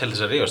þig bara til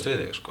þess að rífast við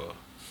þig sko.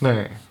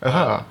 Nei,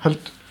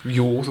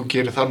 jú, þú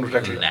gerir það nú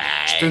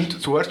reglulega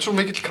þú ert svo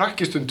mikill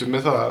krakki stundum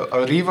með það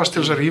að rífast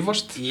til þess að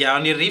rífast já,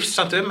 en ég rífst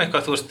samt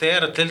eitthvað þú veist,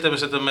 þegar til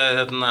dæmis þetta með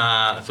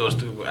þú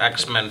veist,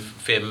 X-Men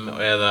 5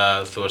 eða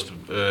þú veist,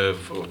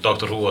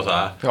 Dr. Who og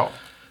það já.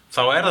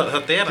 Þá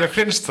þetta ég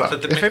finnst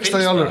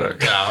það í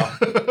alveg já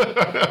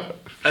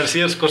en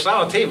síðan sko sá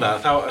tíma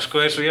þá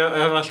sko eins og ég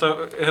hef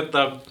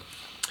alltaf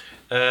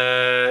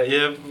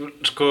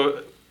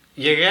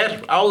Ég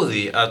á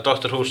því að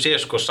Doctor Who sé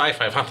sko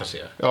sci-fi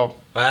fantasía. Já.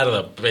 Það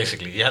það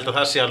basically. Ég held að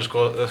það sé alveg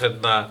sko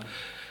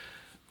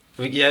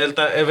ég held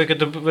að ef við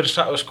getum verið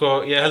sko,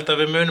 ég held að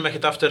við munum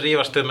ekkert aftur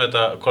rífast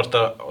þetta hvort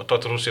að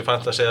Doctor Who sé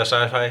fantasy eða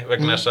sci-fi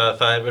vegna þess að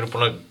það við erum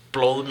búin að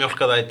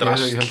blóðmjólka það í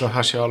drast. Ég held að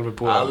það sé alveg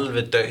búið.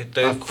 Alveg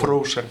döð.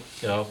 Frozen.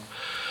 Já.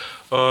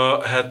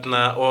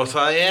 Og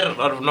það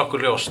alveg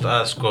nokkuð ljóst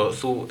að sko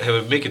þú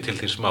hefur mikið til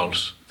þíns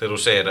máls þegar þú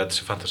segir að þetta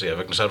sé fantasía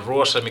vegna þess að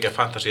rosa mikið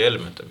fantasy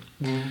elementum.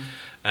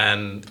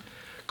 En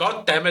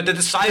goddammit,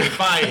 þetta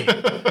sci-fi.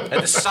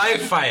 Þetta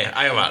sci-fi,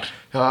 Ævar.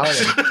 Já.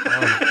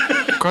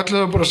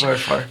 Kalluðu bara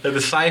sci-fi.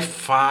 Þetta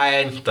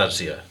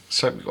sci-fantasía.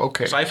 Ok.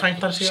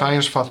 Sci-fantasía?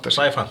 Science fantasy.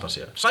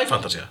 Sci-fantasía.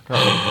 Sci-fantasía.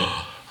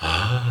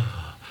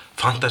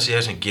 Fantasía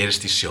sem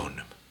gerist í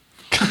sjónum.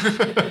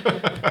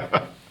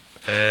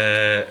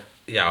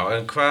 Já,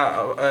 en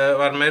hvað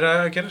var meira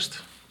að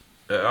gerast?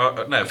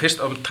 Nei,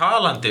 fyrst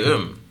talandi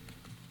um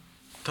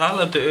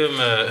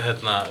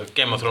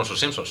Game of Thrones og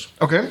Simpsons.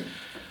 Ok.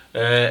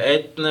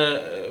 Einn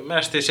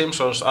mesti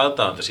Simpsons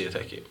aðdáandi síðu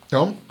þekki.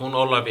 Já. Hún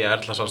Ólafía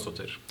Erla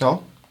Svansdóttir. Já.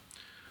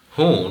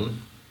 Hún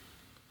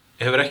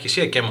hefur ekki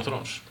séð Game of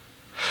Thrones.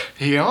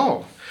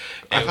 Já.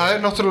 En það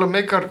náttúrulega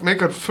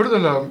meikar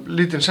furðulega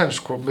lítinn sens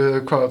sko,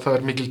 með hvað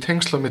það mikil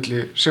tengsl á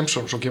milli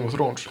Simpsons og Game of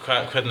Thrones.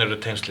 Hvernig eru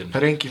tengslin?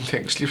 Það engin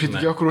tengsl, ég fyrir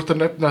ekki okkur út að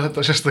nefna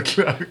þetta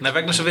sérstaklega. Nei,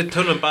 vegna þess að við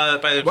tölum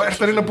bæði Hvað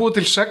það reyna að búa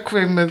til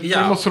segway með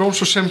Game of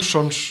Thrones og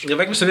Simpsons? Já,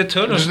 vegna þess að við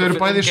tölum Game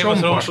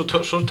of Thrones og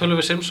svo tölum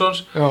við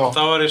Simpsons.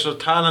 Þá var ég svo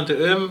talandi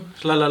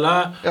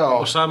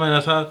og saman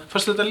að það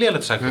fannst þetta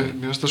lélegt segway.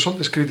 Mér finnst það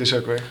svolítið skrítið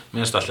segway.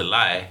 Mér finnst allir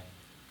lagi.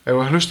 Ef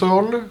við hlustaðu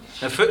Ollu?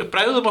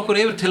 Bræðum okkur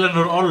yfir til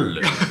hennar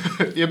Ollu.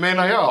 Ég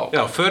meina já.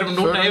 Já, förum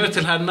núna yfir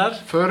til hennar.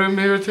 Förum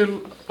yfir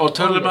til og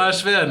tölum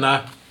aðeins við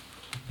hennar.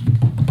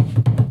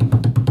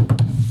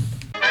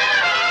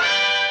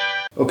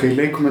 Ok,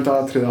 leikum þetta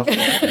aðtrið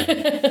aftur.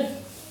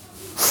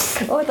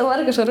 Ó, þetta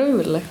var eitthvað svo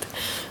raunverulegt.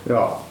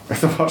 Já,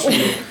 þetta var svo.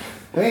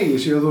 Hei, ég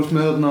sé að þú ert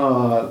með þarna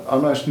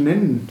Annaðis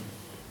Ninn.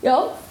 Já,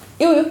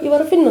 jú, ég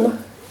var að finna hana.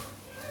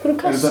 Hún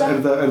kassa.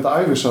 Er þetta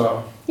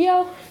ævisaga?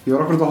 Já. Ég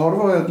var akkurat að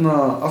horfa hérna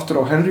aftur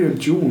á Henry and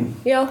June.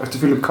 Já.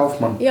 Eftir Philip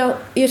Kaufman. Já,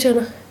 ég sé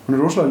hana. Hún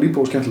rosalega líbó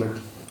og skemmtileg.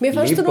 Mér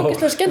fannst hún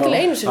ógeðslega skemmtileg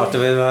einu sinni. Áttu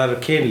við að það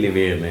kynlíf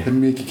í henni? Það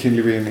mikið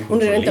kynlíf í henni.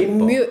 Hún enda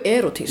mjög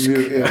erotísk.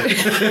 Mjög Mér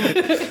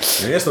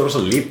finnst það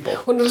rosalega líbó.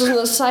 Hún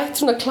svona sætt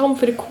svona klám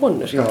fyrir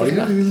konur. Já, ég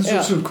held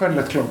svona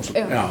kvenlegt klám.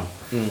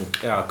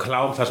 Já,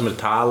 klám þar sem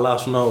talað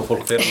svona og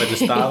fólk fyrir með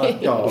staða.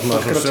 Já, og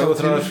svona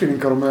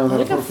tilfinningar og meðan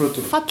það bara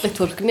fötur. Fallegt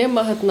fólk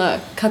nema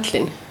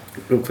kallinn.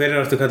 Hver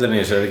eftir kallinn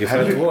í þessu? Er ekki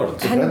Fred Ward?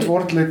 Fred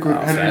Ward leikur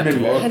Henry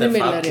Miller. Fred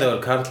Ward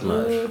fallegur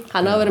karlmaður.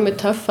 Hann á að vera með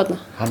töff þarna.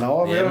 Hann á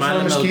að vera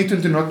svona með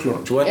skítundi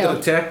nöglunum. Þú ættir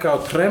að tjekka á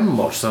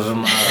Tremors þar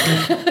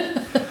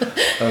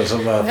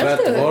sem að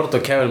Fred Ward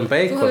og Kevin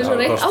Bacon Þú hefði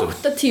svona reynt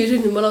 8-10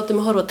 sinnum að láta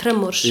mig horfa á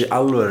Tremors. Í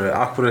alvöru,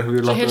 akkur hefur við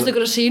látið. Svo heyrstu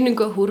ykkur að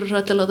sýningu og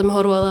húrrætt að láta mig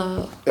horfa á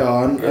það. Já,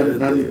 en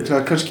það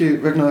er kannski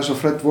vegna þess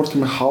að Fred Ward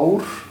er með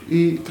hár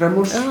í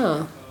Tremors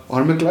og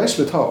hann er með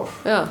glæslegt hár.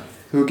 Já.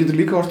 Þú getur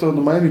líka horft á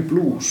þetta Miami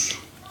Blues.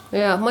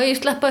 Já, má ég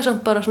sleppa þess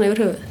samt bara svona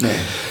yfir höfuð? Nei.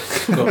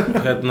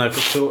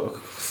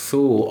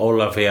 Þú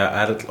Ólafía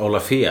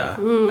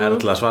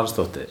Erla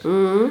Svansdóttir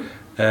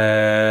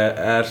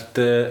ert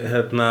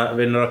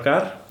vinnur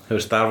okkar,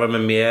 hefur starfað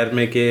með mér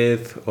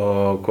mikið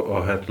og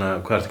hvað ertu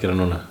að gera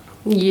núna?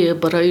 Ég er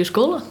bara í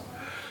skóla.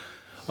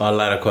 Og að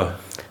læra hvað?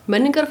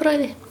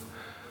 Menningarfræði.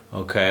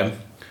 Ok,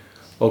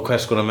 og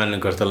hvers konar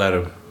menningu ertu að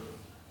læra um?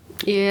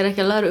 Ég er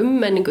ekki að læra um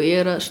menningu, ég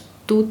er að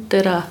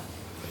stúdera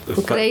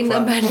og greina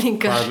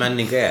menningar. Hvað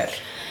menning er?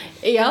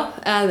 Já,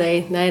 nei.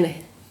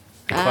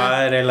 Hvað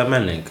er eiginlega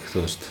menning,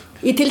 þú veist?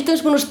 Ég til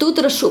dæmis búin að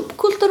stúdera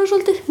subkultúra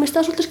svolítið, mér finnst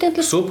það svolítið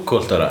skemmtilegt.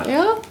 Subkultúra?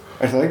 Já.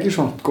 Er það ekki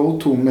svona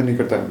go-to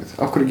menningardæmið?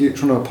 Af hverju ekki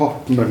svona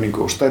pop-menningu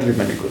og stærri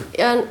menningu?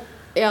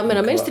 Já,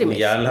 meina mainstreamið.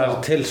 Já, en það er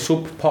til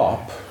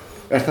sub-pop.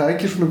 Er það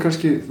ekki svona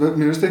kannski,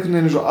 mér finnst einhvern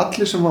veginn eins og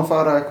allir sem að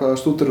fara eitthvað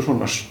að stúdera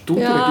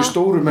ekki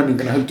stóru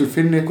menningina, heldur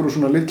finni einhverju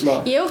svona lilla...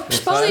 Ég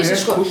spáði þessu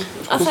sko,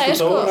 að það er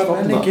sko... Stóra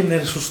menningin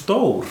er svo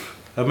stór.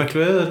 Það er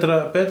miklu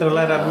betra að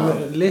læra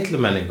litlu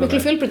menningu. Miklu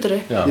fjölbreyttari.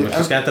 Já,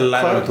 miklu skemmtilega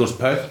að læra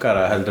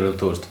pönkara heldur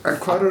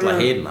alla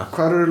hina.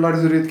 Hvar eru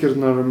lærðu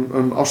ritgerðnar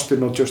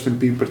Austin og Justin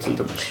Bieber til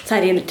dæmis? Það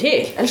er einu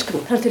til, elskum.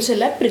 Það er til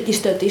celebrity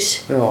studies.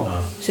 Já.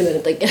 Sem er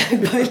þetta ekki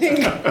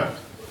pæling.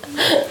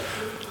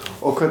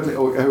 Og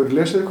hefur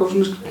lesið eitthvað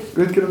svona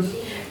ritgerðum?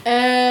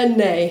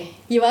 Nei,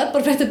 ég var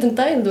bara frétt um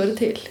daginn að vera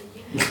til.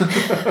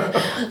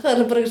 Það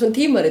er bara eitthvað svona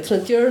tímarit,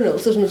 svona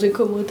journals og svona sem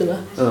kom út um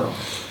það. Já.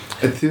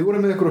 En þið voru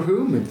með einhverju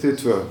hugmynd, þið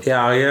tvö?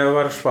 Já, ég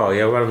var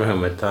með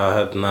hugmynd að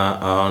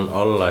hann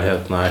Olla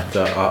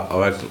ætti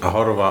að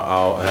horfa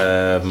á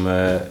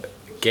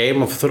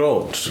Game of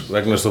Thrones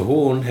vegna þess að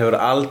hún hefur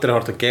aldrei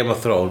hort á Game of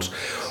Thrones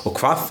og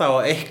hvað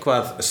þá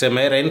eitthvað sem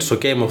er eins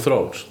og Game of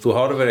Thrones. Þú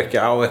horfir ekki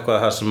á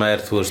eitthvað það sem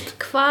er, þú veist.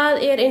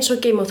 Hvað er eins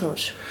og Game of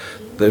Thrones?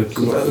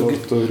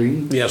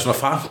 Já, svona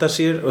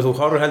fantasíur og þú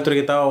horfir heldur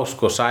ekki á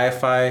sko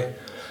sci-fi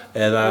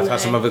eða það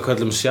sem við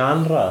köllum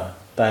genre.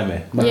 dæmi?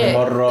 Ég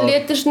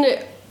leti svona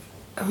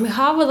mig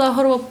hafa það að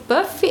horfa á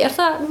Buffy,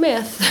 það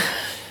með?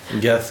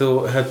 Já,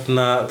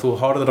 þú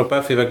horfður á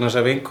Buffy vegna þess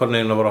að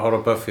vinkoninu voru að horfa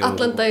á Buffy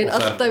allan daginn,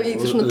 alltaf í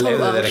svona 12 ár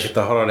leiðir þér ekkert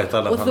að horfa neitt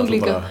annað og þú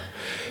líka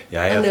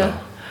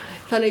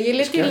þannig ég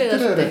leti leiða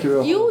þetta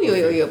jú,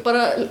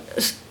 bara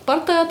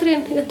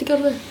bardagatriðin, ég veit ekki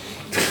orðið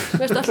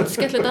veist allt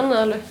skemmtilegt annað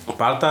alveg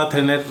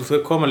bardagatriðin þau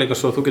koma líka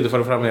svo þú getur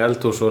farið fram í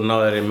eldhús og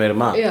náður þér í meiri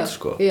mat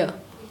sko.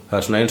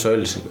 Það svona eins og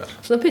auðlýsingar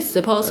svona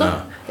pissupása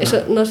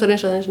náttúrulega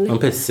eins og það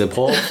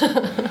pissupása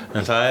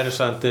en það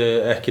samt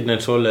ekki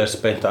neins svoleiðis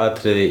beint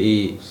atriði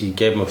í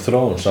Game of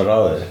Thrones að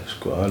ráði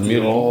sko. Það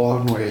mjög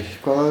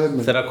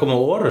þegar koma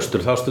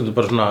orrustur þá stundum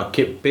bara svona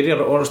byrjar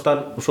orrustan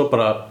og svo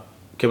bara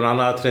kemur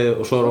annað atriði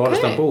og svo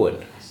orrustan búin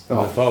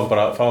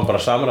fáum bara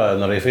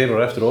samræðunar í fyrir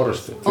og eftir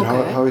orrustu Þeir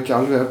hafa ekki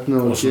alveg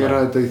efnið að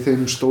gera þetta í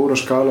þeim stóra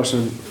skala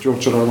sem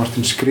George R. R.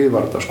 Martin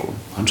skrifar þetta sko.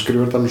 Hann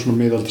skrifar þetta alveg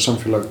svona miðalda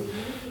samfélag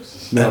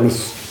með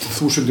alveg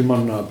 1000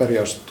 manna að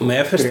berjast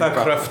Mér finnst það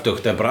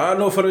kröftugt en bara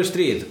nú fyrir við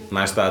stríð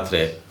næsta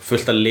atrið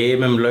fullt af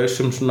limum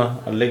lausum svona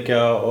að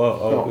liggja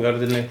á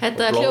jörðinni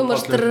Þetta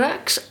hljómar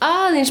strax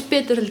aðeins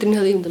betur heldur en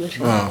ég hafði ímyndað mér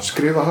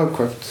Skrifa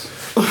hagkvæmt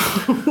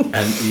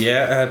En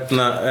ég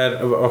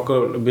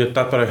mér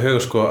datt bara í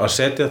hug sko að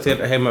setja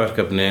þér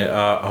heimaverkefni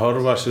að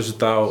horfa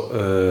sérst á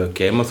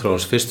Game of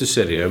Thrones fyrstu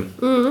seríu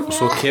og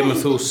svo kemur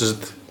þú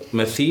sérst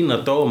með þína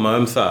dóma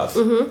það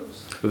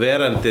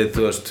verandi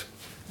þú veist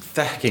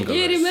þekkingalaus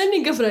Ég í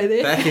menningafræði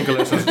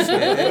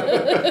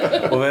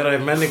og vera í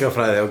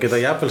menningafræði og geta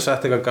jafnvel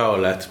sagt eitthvað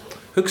gáfulegt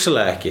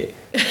hugsalega ekki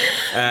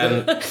en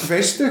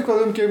veistu eitthvað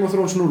Game of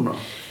Thrones núna?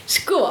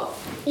 Sko,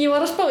 ég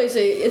var að spá í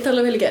þessu, ég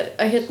talaði vel í gær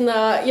að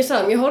ég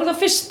sagði ég horfði á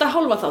fyrsta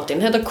hálfa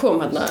þáttinn þetta kom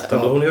þannig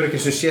að hún hefur ekki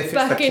séð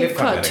fyrsta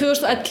kliffhanger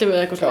 2011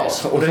 eða eitthvað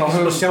og hún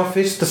hefur ekki sjá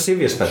fyrsta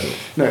Sivjaspellu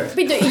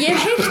Býtu, ég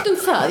hef heyrt um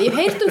það og ég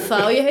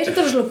hef heyrt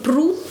þetta svona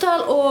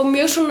brútal og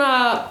mjög svona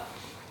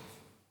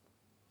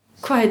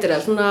hvað heitir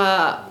það, svona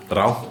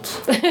ránt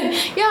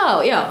já,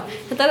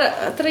 þetta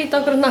er eitt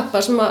ákveðið nappa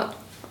sem að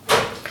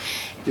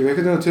Ég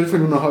veit ekki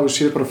tilfellinu að hafa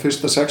séð bara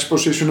fyrsta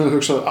sex-positionu og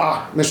hugsað,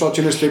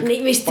 misogynistic,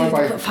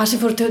 bye-bye það sem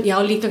fór já,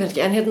 líka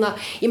kannski, en ég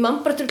man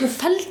bara til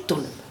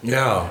feldunum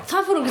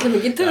það fór okkur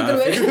mikið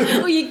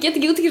og ég get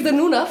ekki útskýrt það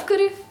núna af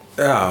hverju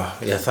Já,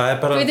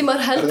 það bara Þú veit,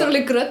 maður heldur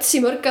alveg gröts í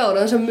mörg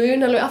ára þess að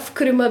mun alveg af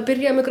hverju maður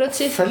byrjaði með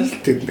grötsi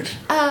Feldinir,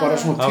 bara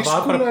svona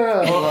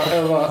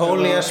tískulega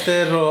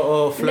Polyester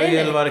og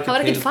flauel var ekki Það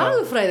var ekkert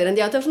fagurfræðir, en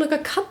það var svona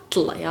eitthvað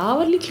kalla Já, það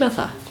var líklega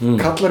það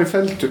Kallar í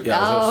feldum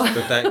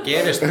Þetta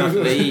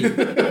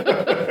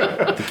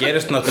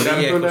gerist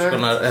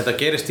náttúrulega Þetta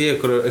gerist í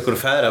einhverju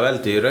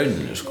feðraveldi í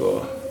rauninu, sko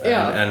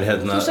En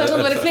Þú sagði að það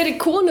væri fleiri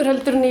konur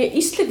heldur en í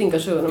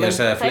Íslendingasögunum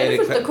Það er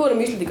fullt af konum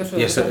í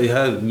Íslendingasögunum Ég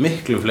hafði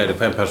miklu fleiri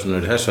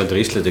penpersonur í þessu heldur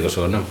í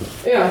Íslendingasögunum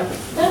Já,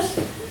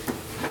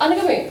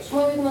 Annika mín, smá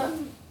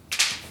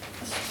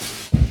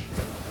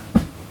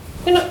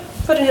hérna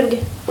farin hér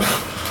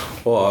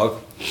Og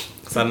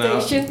þannig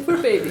Station for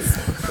babies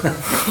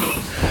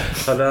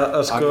Þannig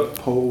að sko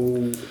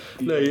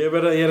Nei, ég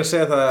er að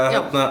segja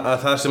það að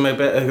það sem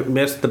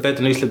mér þetta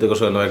betur en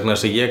Íslendingasöguna vegna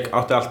þess að ég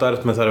átti alltaf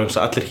erfitt með það að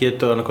allir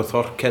hétu eitthvað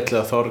Þorkell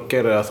eða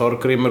Þorgeir eða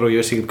Þorgrímur og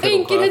ég veist ekki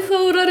Enginn heit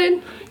Þórarinn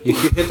Ég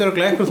hétu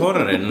örugglega einhver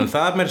Þórarinn en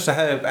það mér þess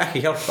að hefði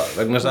ekki hjálpað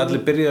vegna þess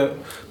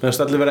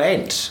að allir vera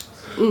eins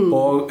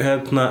og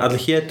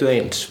allir hétu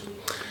eins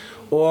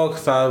og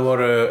það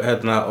voru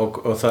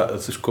og það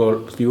sko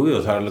jú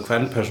það alveg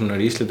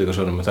kvenpersónur í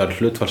Íslendingasögunum það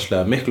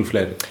hlutfallslega miklu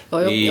fleiri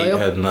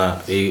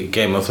í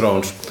Game of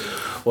Thrones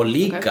og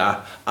líka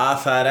að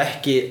það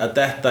ekki að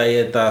detta í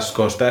þetta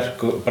sko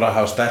bara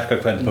hafa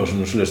sterkar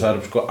kvenpersónur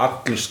það sko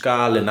allur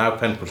skalinn af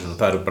kvenpersónur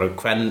það eru bara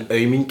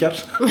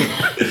kvenaumingjar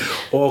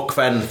og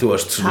kven þú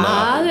veist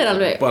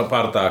svona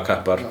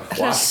bardagakappar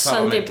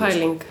hressandi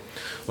pæling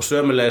og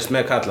sömulegis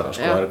með kallana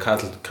sko það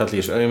eru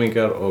kallís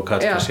aumingjar og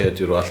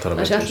kallsetjur og allt þar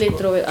að það sé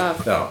litrófið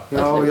af Já,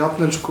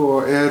 jafnvel sko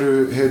eru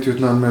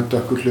hetjurnar með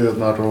dökkur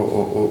hliðarnar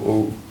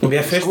og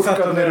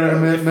skurkarnir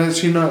eru með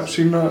sína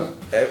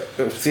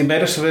því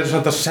meira sem við erum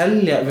svona að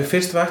selja við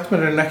fyrst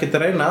vaktmennurinn ekki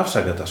að reyna að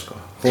afsaka þetta sko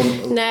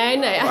Nei,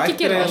 ekki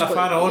gera það sko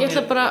Ég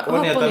ætla bara að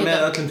hoppa með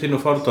öllum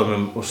þínum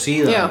fordómum og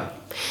síðan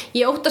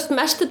Ég óttast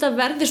mest þetta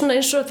verði svona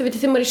eins og þið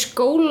veitir þegar maður er í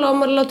skóla og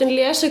maður er látin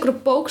lesa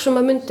einhverju bók sem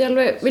maður myndi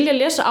alveg vilja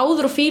lesa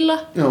áður og fíla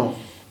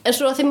en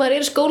svo að því maður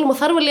er í skólum og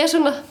þarf að lesa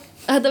hana að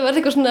þetta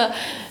verði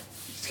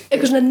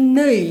eitthvað svona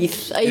nöyð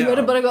að ég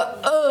verði bara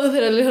eitthvað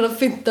þegar ég er að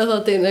finna það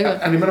til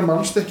En ég meira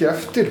manst ekki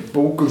eftir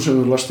bókum sem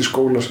þú last í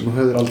skóla sem þú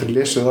hefur aldrei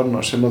lesið þarna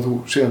sem að þú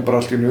síðan bara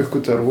allt í einu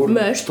uppgötar og voru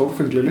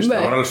stórfengli listar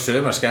Það var alveg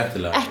sögumar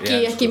skemmtilega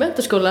Ekki í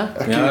menntaskóla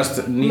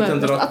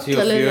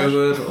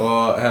 1984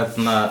 og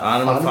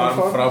Animal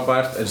Farm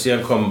frábært en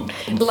síðan kom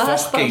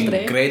fucking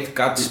Great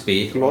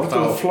Gatsby Lord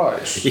of the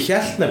Flies Ég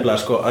hélt nefnilega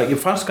sko að ég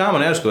fannst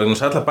gaman sko en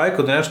allar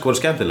bækurnar voru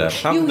skemmtilega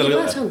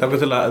þangað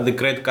til að The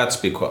Great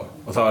Gatsby kom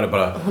og þá var ég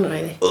bara Hún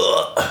ræði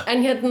En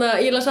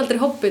ég las aldrei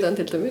Hobbitan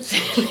til dæmis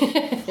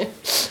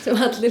sem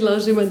allir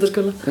las í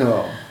menntaskóla Já,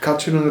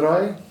 Catcher in the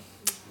Rye?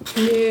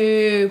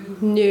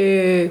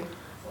 Nö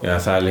Já,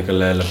 það líka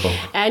leiðileg bók.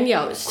 En já,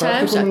 hvað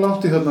er komin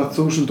langt í þarna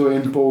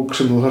 1001 bók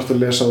sem þú þarft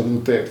að lesa á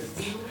þennu deg?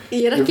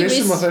 Ég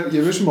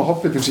vissum að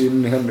Hobbitin sé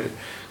inn í henni.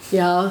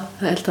 Já,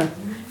 það held það.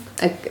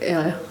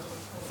 Já.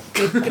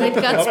 Great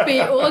Gatsby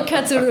og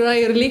Catcher in the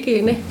Rye eru líka í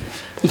henni.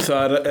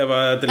 Það ef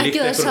þetta er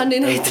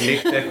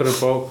líkt einhverju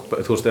bók,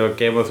 þú veist, ef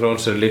Game of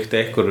Thrones er líkt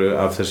einhverju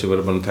af þessi við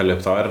erum búin að tella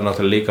upp, þá er það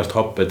náttúrulega líkast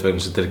Hobbit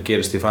vegna sem þetta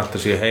gerist í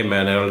fantasíu heimi,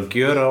 en er alveg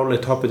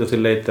gjörólíkt Hobbit af því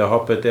leyti að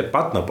Hobbit er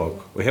barnabók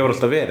og hefur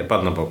alltaf verið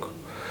barnabók.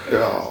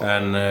 Já,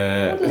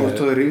 Lord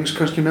of the Rings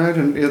kannski nær,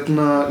 en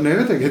nei,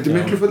 veit ekki, þetta er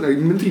miklu full,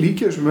 ég myndi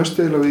líka þessu mest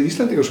eða við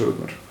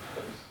Íslendingasögurnar.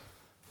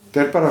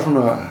 Það er bara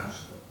svona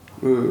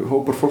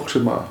hópar fólk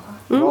sem að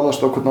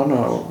ráðast á hvern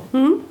annan og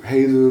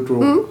heiður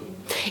og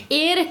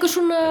eitthvað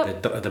svona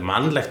þetta er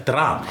mannlegt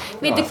drama.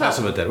 Veitu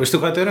hvað? Veistu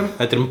hvað þetta er um?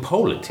 Þetta er um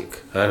pólitík.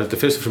 Þetta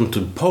er fyrst og fremst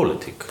um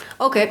pólitík.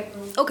 Ok,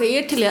 ég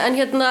er til í það, en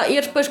ég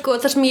er spæð sko,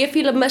 það sem ég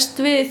fíla mest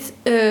við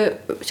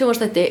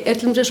sjónvarpsþætti er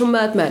til dæmis eins og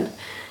Mad Men,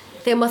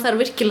 þegar maður þarf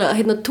virkilega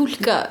að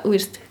túlka,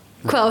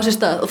 hvað á sér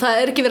stað, og það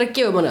er ekki verið að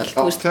gefa manni allt.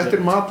 Þetta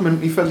er Mad Men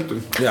í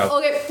feldum. Já,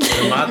 þetta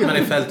er Mad Men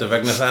í feldum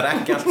vegna það er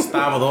ekki allt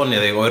stafað onni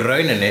þig og í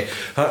rauninni,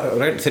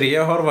 þegar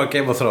ég horfa á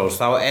Game of Thrones,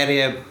 þá er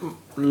ég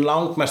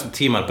langmestu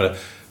tíman bara,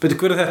 veitu,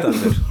 hver er þetta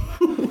allir?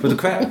 Veitu,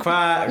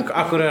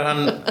 akkur er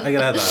hann að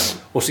gera þetta?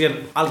 Og síðan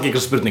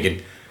algengur spurningin,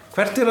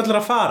 hvert er allir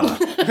að fara?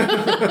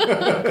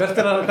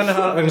 Vegna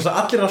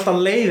allir er alltaf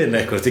leiðin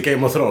eitthvað í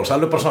Game of Thrones,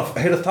 alveg bara svona,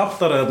 heyrðu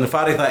þáttaröðunni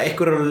fari í það,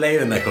 einhver eru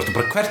leiðin eitthvað,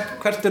 bara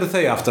hvert eru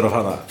þau aftur að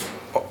fara?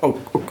 Og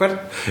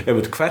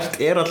hvert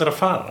er allir að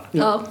fara?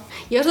 Já,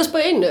 ég var að spá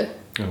í einu.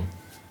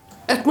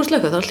 Ertu múið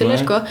slöka það alltaf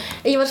leið, sko?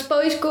 Ég var að spá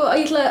í, sko, að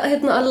ég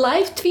ætla að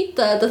live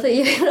tweeta þetta þegar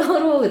ég er að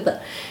horfa á þetta.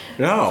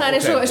 Já, það er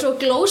eins og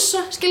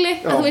glósa, skilji,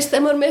 að þú veist,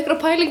 ef maður er með ykkur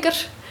pælingar.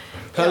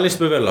 Það líst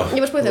mér vel á.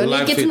 Ég var að spá í það, og ég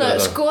get svona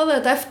að skoða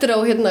þetta eftir á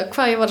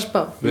hvað ég var að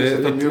spá. Við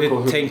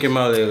tengjum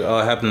á þig á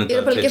hefnundar. Ég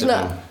er bara líka svona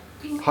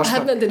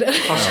hefnundinu.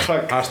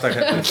 Hashtag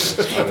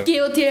hefnundinu.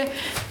 G.O.T.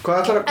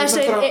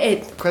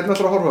 Hvernig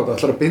ætlar að horfa á þetta?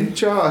 Ætlar að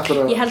bingja?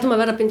 Ég held að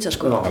vera að bingja,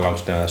 sko. Það er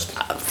langsneðast.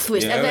 Þú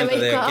veist, ef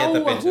eitthvað á að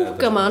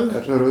húka mann.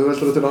 Það er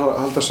auðveldara til að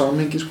halda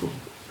samhengi, sko.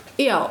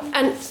 Já,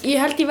 en ég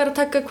held ég verið að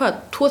taka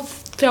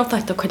 2-3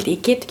 þætti á kvöldi,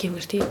 ég get ekki,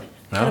 ég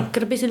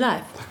gonna busy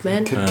life,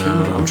 man. Það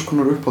kemur alls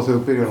konar upp á þegar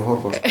þú byrjar að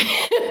horfa.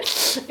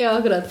 Já,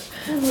 akkurat.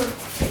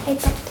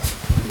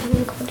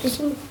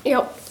 Já,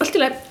 allt í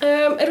lagi.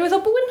 Erum við þá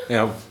búin?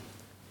 Já,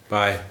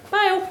 bye.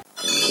 Bye.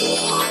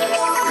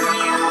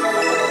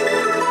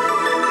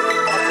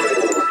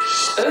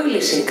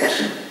 Auglýsingar.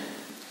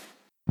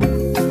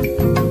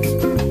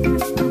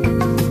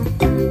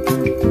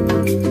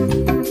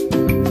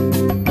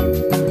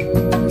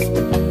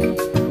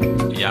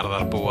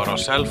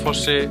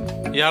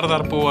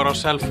 Jarðarbúar á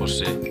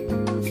Selfossi.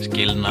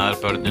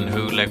 Skilnaðarbörnin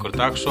Hugleikur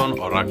Dagsson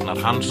og Ragnar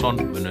Hansson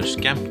munu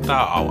skemmta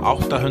á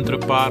 800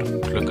 bar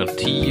klukkan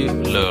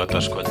 10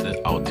 laugardagskvöldið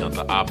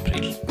 18.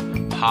 apríl.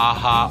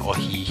 Ha og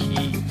hí.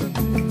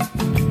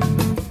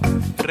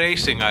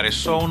 Racing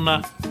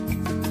Arizona.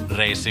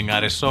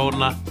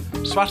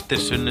 Svartir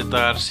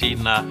sunnudagar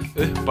sína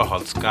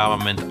uppáhalds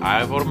gafamynd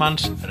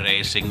Ævormanns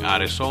Racing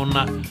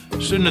Arizona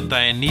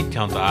sunnudaginn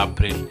 19.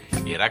 apríl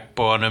í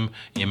regnboganum,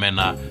 ég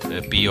meina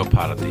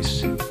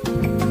Bíóparadís.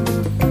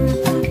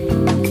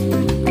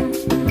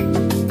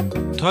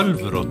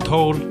 Tölvur og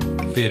tól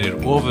fyrir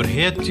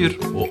ofurhetjur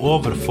og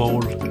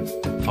ofurfól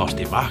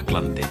fást í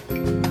Maklandi.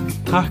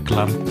 Takk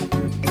land.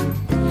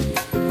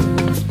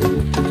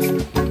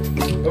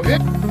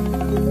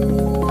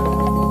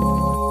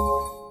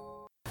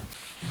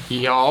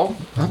 Já,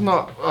 þarna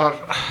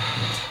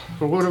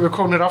vorum við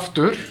komnir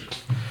aftur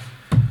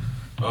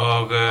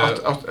og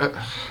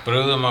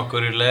brugðum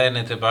okkur í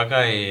leiðinni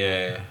tilbaka í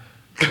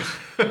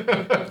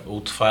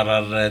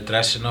útfarar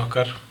dressin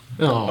okkar.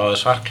 Báðu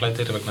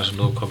svartklæddir vegna sem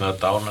nú komið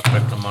að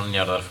dánarfregnum og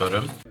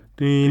njarðarförum.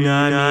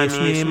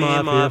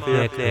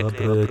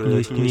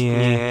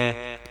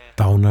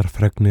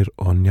 Dánarfregnir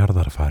og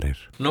njarðarfarir.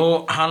 Nú,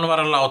 hann var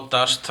að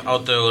látast á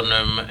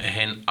dögunum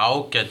hinn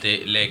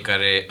ágæti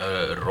leikari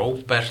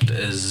Robert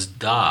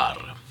Zdar.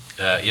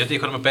 Ég veit ekki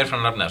hvað maður ber frá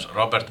nafnið þess.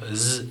 Robert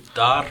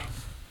Zdar.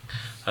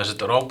 Það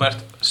er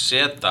Robert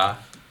Zeta,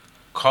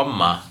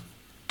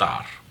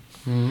 Dar.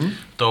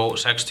 Dó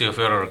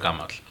 64 ára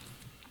gamall.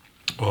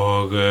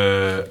 Og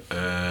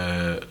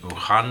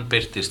hann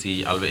birtist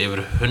í alveg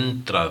yfir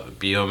 100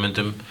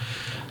 bíómyndum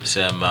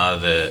sem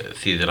að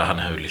þýðir að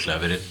hann hefur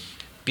líklega verið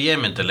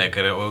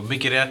B-myndaleikari og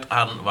mikið rétt,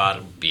 hann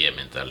var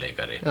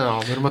B-myndaleikari. Já,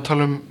 við erum að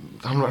tala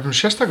hann var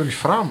sérstakur í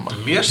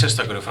framan. Mjög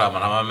sérstakur í framan,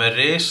 hann var með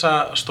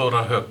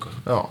risastóra höku.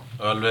 Já.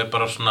 Og alveg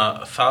bara svona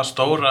það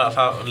stóra,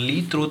 það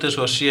lítur út eins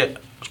og að sé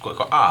sko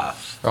eitthvað að.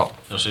 Já.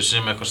 Þess að sé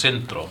með eitthvað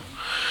syndróm.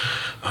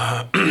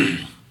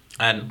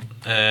 En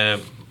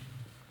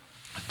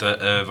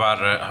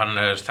hann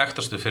er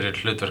þekktastu fyrir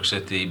hlutverk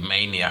sitt í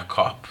Maniac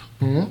Cop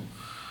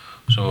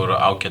sem voru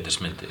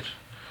ágætismyndir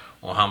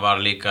og hann var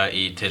líka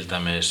í til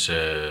dæmis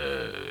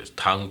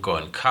Tango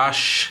and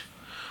Cash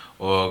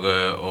og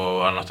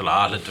hann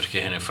náttúrulega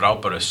aðhlutverki henni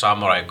frábæru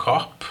Samurai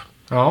Cop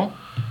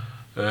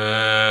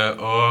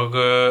og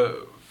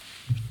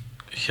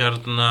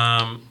hérna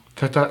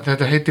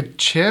þetta heitir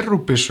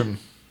cherubism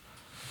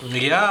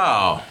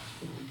já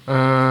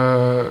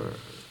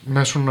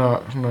með svona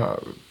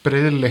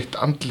breiðleitt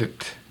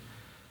andlit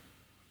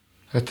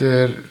þetta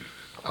er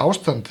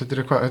ástand þetta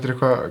er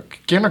eitthvað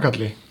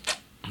genagalli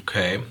ok,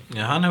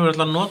 já, hann hefur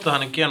alltaf notað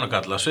hann í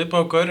genagalla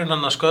svipað á gaurinn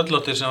hann að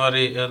sköllótti sem var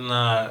í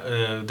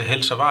The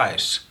Hills of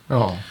Ice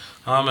já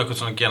hann var með eitthvað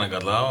svona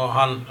genagalla og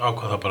hann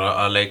ákvað það bara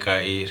að leika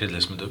í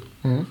hryllingsmyndum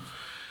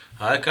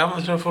það er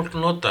gaman þegar fólk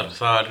notar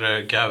þar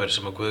gjafir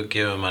sem að Guð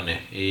gefur manni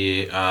í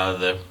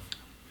að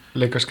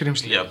leika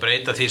skrímsli já,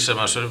 breyta því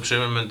sem að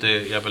sumir myndi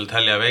jafnvel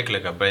telja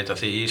veikleika, breyta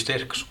því í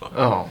styrk sko.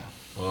 já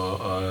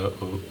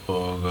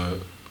og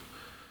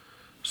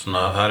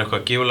svona það er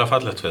eitthvað gífulega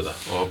fallegt við það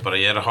og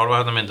bara ég að horfa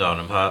hérna myndið á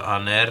honum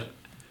hann er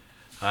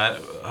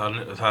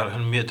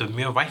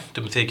mjög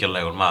væntum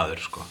þykjanlegur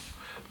maður sko.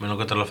 Mér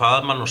langar til að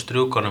faðma hann og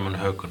strjúka honum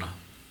hökuna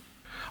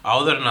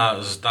áður en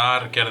að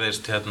Star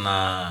gerðist hérna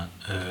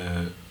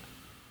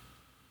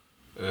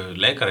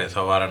leikari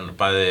þá var hann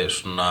bæði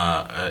svona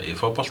í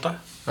fótbolta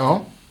já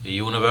í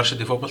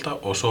University fótbolta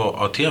og svo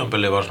á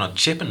tímabili var svona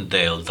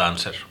Chippendale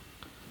dancer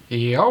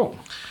já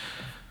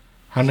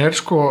hann er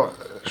sko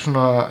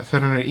svona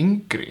þegar hann er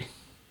yngri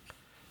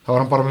þá var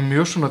hann bara með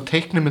mjög svona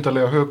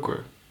teiknimyndalega höku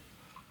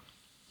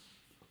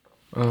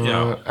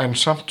en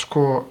samt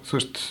sko þú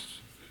veist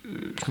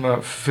svona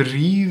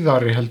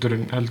fríðari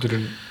heldurinn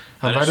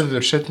hann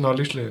verður setna á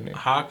lífsleiðinni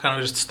hakan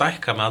virðist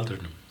stækka með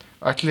aldrinum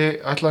ætli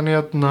hann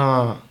hérna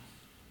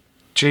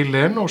Jay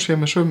Leno sé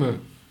með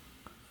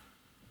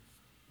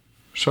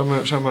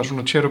sama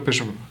svona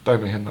cherubism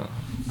dæmi hérna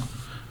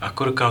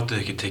akkur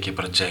gátuð ekki tekið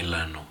bara Jay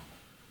Leno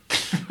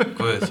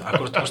Guð,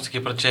 akkur tókst ekki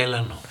bara Jay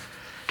Leno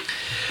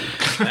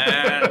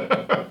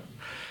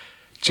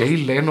Jay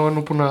Leno er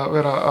nú búin að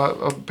vera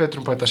að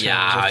betrum bæta sig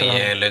já,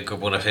 ég er löngu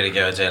búin að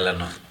fyrirgefa Jay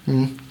Leno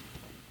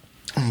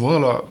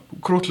voðalega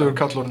krútlegur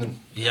kallorðin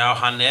já,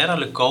 hann er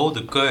alveg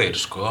góður gaur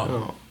sko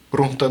já,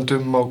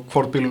 rúndandum á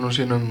kvorbílunum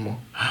sínum og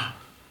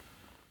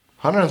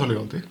hann er ennþá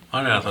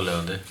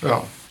lifandi já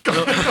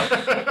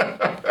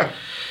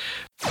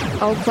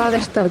á hvað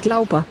ertu að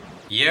glápa?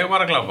 Ég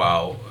var að glápa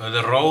á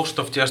The Roast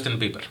of Justin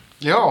Bieber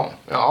já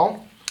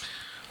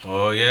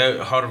og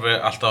ég horfi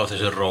alltaf á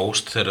þessi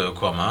roast þegar þau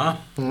koma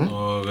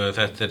og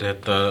þetta er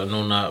þetta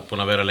núna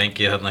búin að vera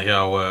lengi þarna hjá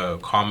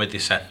Comedy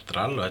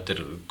Central og þetta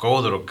er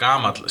góður og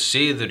gamall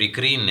siður í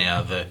gríni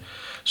að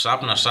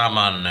safna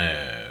saman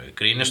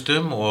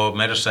grínistum og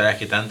meira að segja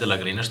ekkit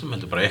endilega grínistum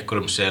heldur bara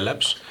einhverjum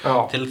celebs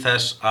til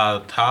þess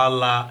að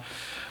tala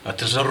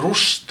til þess að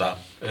rústa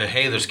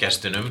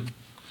heiðursgestinum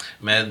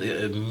með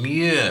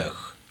mjög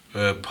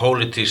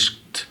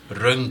pólitískt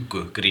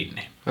röngu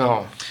gríni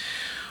já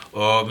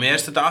og mér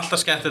finnst þetta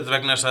alltaf skemmtilegt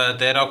vegna þess að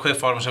þetta er ákveðið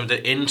form sem þetta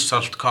er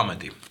insult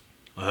comedy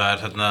og það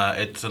er þarna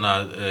eitt svona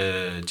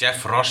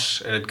Jeff Ross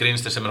er eitt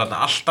grínisti sem er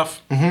þarna alltaf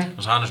þannig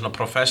að hann er svona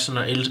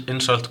professional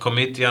insult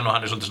comedian og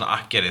hann er svolítið svona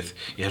akkerið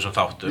í þessum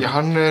þáttum já,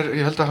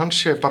 ég held að hann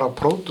sé bara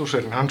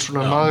pródúserinn hann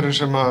svona maðurinn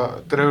sem að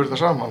dregur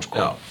það saman sko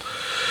já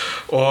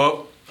og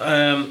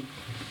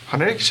hann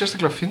er ekki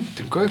sérstaklega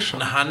fyndinn gaur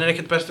saman. Hann er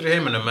ekkert bestur í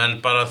heiminum en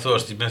bara þú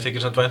veist, mér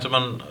þykir samt vænt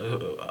hann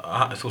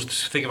þú veist,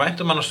 þykir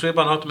vænt hann á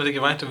svipaðan hátt mér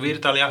þykir vænt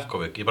Vírdal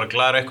Jafkovic ég bara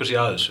glaður eitthvað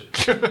sér að þessu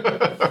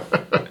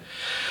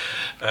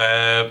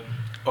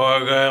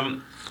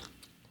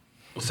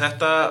og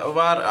þetta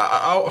var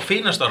á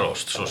fínasta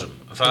roast svo sem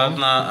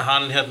þarna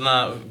hann hérna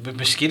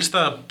mér skilst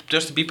að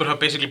Justin Bieber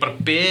hafa basically bara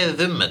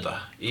beðið þetta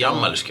í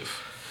afmælisgjöf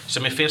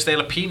sem ég finnst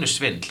eiginlega pínu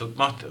svindl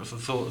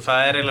það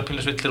er eiginlega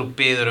pínu svindl þegar þú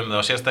biður það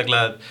og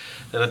sérstaklega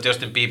þegar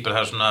Justin Bieber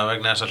það er svona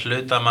vegna þess að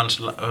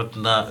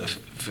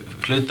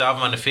hluta af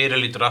manni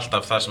fyrirlítur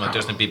alltaf það sem að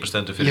Justin Bieber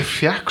stendur fyrir ég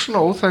fekk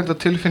svona óþæginda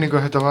tilfinningu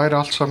að þetta væri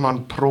allt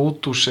saman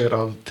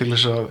pródúserað til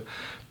þess að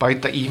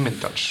bæta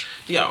ímyndans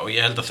já,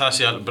 ég held að það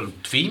sé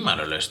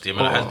tvímælalaust ég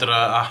meina heldur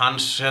að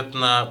hans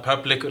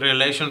public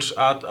relations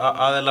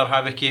aðilar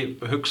hafi ekki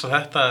hugsað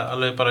þetta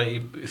alveg bara í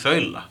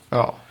þaula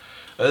já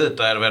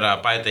auðvitað er að vera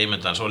að bæta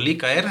ímyndans og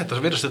líka er þetta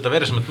virðist þetta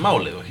verið sem eitt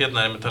málið og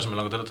hérna er það sem ég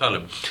langar til að tala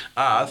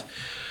að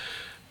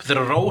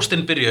þegar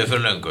roastin byrjuði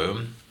fyrir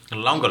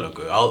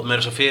langalöngu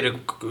með þess að fyrir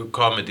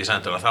Comedy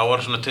Central þá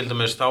var svona til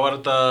dæmis þá var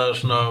þetta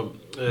svona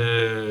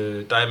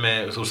dæmi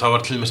þú veist þá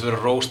var til dæmis verið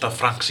að roasta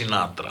Frank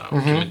Sinatra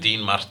og kemur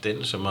Dean Martin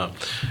sem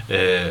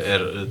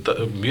er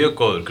mjög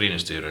góður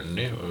grínisti í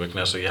rauninni og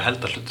vegna þess að ég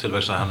held að hlut til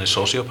vegna að hann er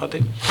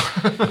sociopati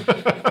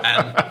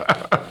en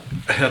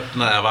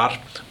hérna var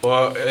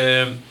og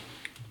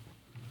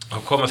þá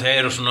koma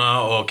þeir og svona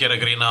og gera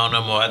grína á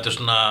honum og þetta er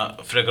svona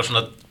frekar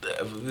svona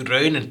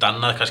raunin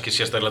dannað, kannski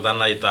sérstaklega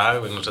dannað í dag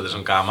vegna þess að þetta er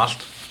svona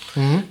gamalt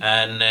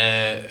en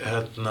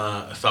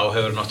þá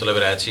hefur náttúrulega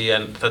verið edgy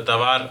en þetta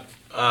var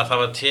að það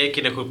var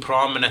tekin einhver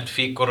prominent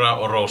fígúra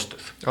og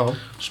roastuð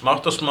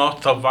smátt og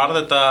smátt þá var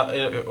þetta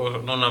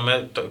og núna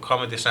með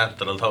Comedy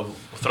Central þá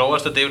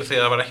þróast þetta yfir því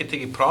að það var ekki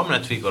tekið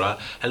prominent fígúra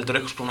heldur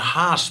eitthvað svona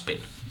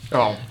haspin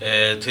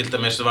Til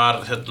dæmis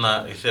var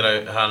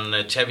þegar hann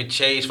Chevy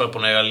Chase var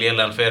búinn að eiga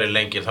lélegan feril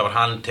lengi, þá var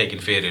hann tekinn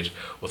fyrir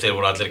og þeir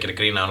voru allir að gera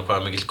grín að hann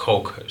hvað mikill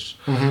kókhaus.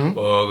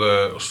 Og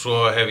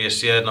svo hef ég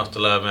séð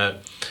náttúrulega með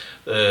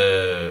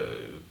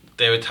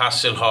David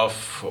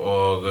Hasselhoff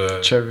og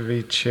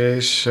Chevy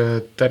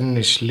Chase,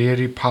 Dennis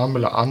Leary,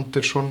 Pamela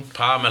Anderson,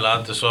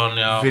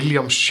 já.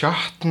 William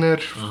Shatner,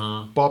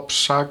 Bob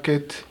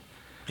Saget.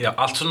 Já,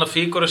 allt svona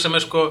fígúrur sem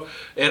sem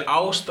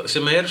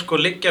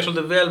liggja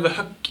svolítið vel við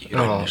höggi í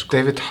rauninni,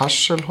 David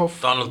Hasselhoff,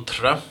 Donald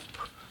Trump,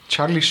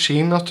 Charlie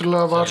Sheen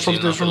náttúrulega var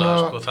svolítið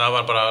svona það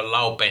var bara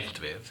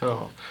lágbeint við.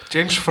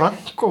 James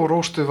Franco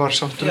róstið var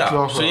samt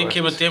svo ég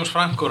kemur James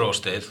Franco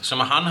róstið sem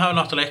að hann hafi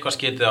náttúrulega eitthvað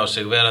skitið á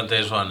sig verandi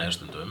eins og hann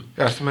stundum.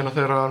 Þú meina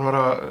þegar hann var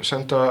að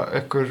senda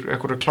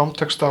einhverju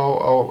klámteksta á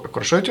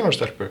einhverju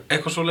 17-ára-stelpu?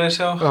 Eitthvað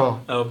svoleiðis, já.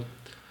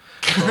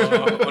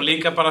 og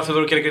líka bara þú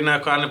verður að gera grín að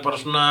hvað hann bara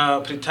svona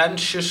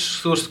pretentious,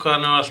 þú veist hvað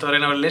hann alltaf að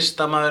reyna að vera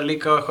listamaður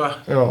líka og eitthvað.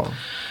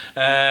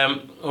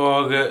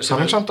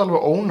 Það er samt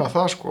alveg óna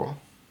það sko.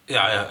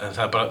 Já, en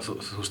það bara, þú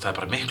veist, það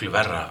bara miklu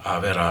verra að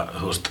vera,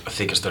 þú veist,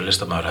 þykjastur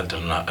listamaður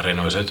heldur en að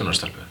reyna við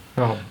 17-ára-stelpu.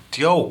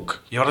 Djók,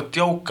 ég var að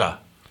djóka.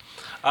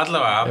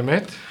 Allavega. Ég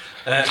meit.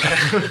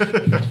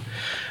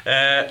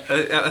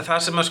 Það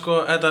sem að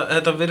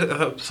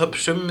það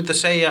sum myndi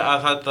segja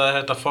að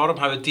þetta form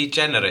hafi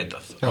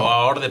degeneratað og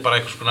að orðið bara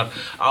einhvers konar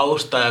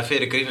ástæða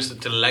fyrir grínistu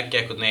til að leggja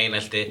einhvern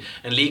einelti,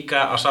 en líka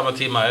á sama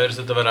tíma hefur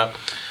þetta vera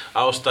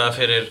ástæða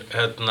fyrir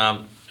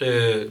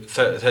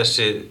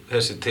þessi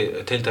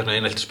tiltekna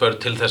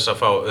eineltisbörn til þess að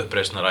fá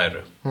uppreisnar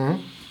æru.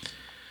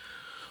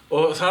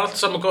 Og það allt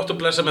saman gott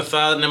að blessa með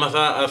það nema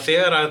það að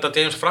þegar að þetta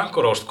James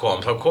Franco róst kom,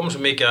 þá kom svo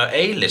mikið að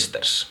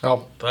A-listers.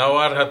 Það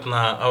var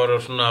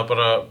svona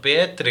bara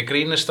betri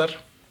grínistar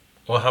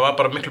og það var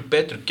bara miklu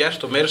betur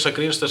gert og meira þess að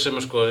grínistar sem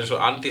eins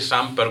og Andy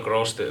Samberg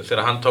rósti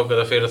þegar hann tók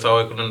þetta fyrir þá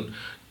einhvern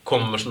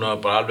komum með svona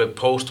bara alveg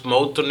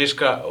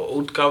postmoderníska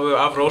útgáfu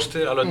af rósti,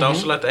 alveg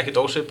dásalegt, ekkert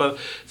ósvipað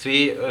því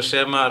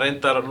sem að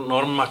reyndar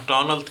Norm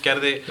Macdonald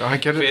gerði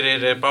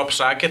fyrir Bob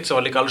Saget sem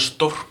var líka alveg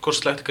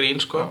stórkostlegt grín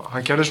sko.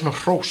 Hann gerði svona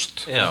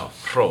róst. Já,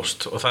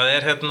 róst og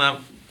það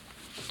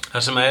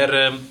það sem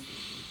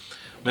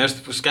mér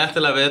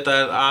skemmtilega við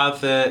þetta að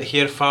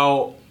hér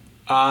fá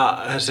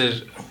að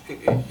það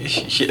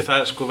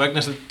vegna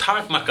þess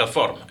takmarkað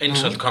form,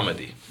 einsöld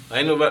comedy.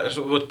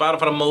 Þú ert bara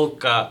að fara að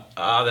móðga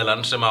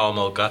aðilann sem á að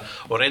móðga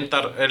og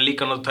reyndar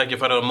líka náttúrulega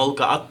tækifæri að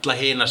móðga alla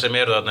hina sem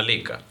eru þarna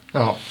líka.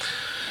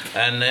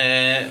 En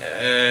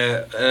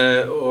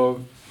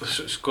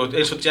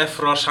eins og Jeff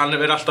Ross, hann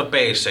er alltaf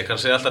basic, hann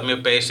segir alltaf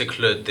mjög basic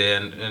hluti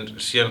en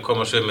síðan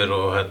koma sumir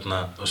og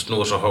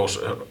snúa svo haus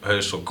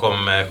og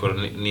koma með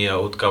eitthvað nýja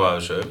útgáfa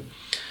af þessu.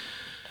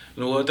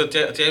 Nú,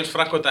 þetta James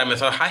Franco dæmi,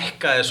 það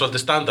hækkaði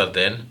svolítið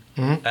standardinn,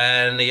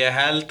 en ég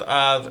held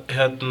að,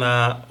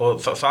 og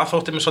það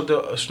þótti mér svolítið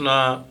svona,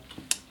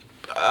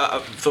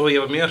 þó ég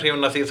var mjög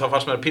hrifinn af því, þá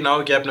fannst mér pínu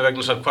áhyggjuefni vegna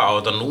þess að hvað á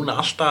þetta núna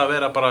alltaf að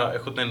vera bara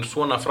einhvern veginn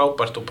svona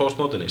frábært og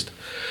postmodernist.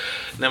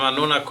 Nema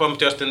núna kom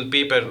Justin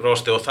Bieber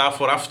rósti og það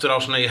fór aftur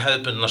á svona í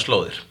hefðbundna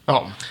slóðir.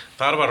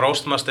 Þar var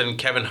róstmasterinn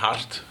Kevin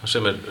Hart,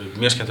 sem er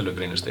mjög skemmtilegur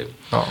grínisti.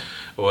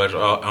 Og er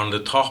on the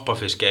top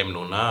of his game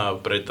núna að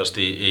breytast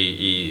í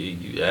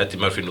Eddie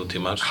Murphy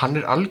nútímans. Hann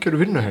er algjör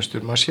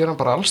vinnuhestur, maður sér hann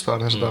bara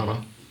allstaðar þess dagana.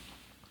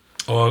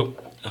 Og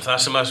það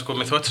sem að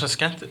mér þótti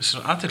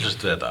svona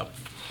athyglisvert við þetta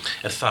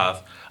er það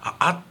að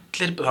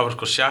allir, það var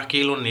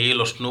Shaquille O'Neal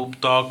og Snoop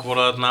Dogg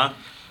voru þarna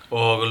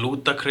og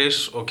Ludacris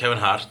og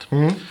Kevin Hart.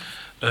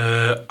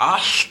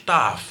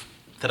 Alltaf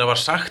þegar var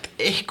sagt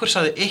einhver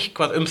sagði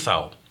eitthvað þá,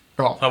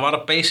 það var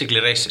það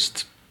basically racist.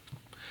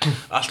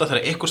 Alltaf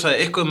þegar einhver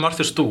sagði eitthvað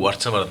Martha Stewart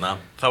sem var þarna,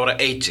 það var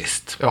það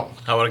ageist.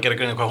 Það var að gera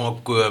grein hvað hún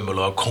var gömul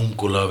og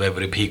kóngula og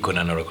vefur í píkun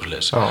hennar og eitthvað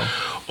sliðis.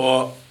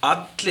 Og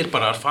allir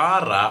bara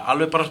fara,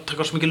 alveg bara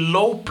taka svo mikið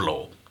low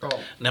blow.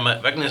 Nema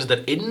vegna þess að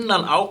þetta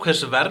innan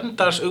ákveðs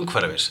verndars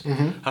umhverfis.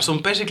 Það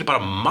sem basically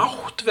bara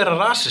mátt vera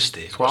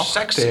rasisti og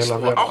sexist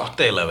og átt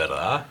eiginlega vera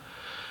það.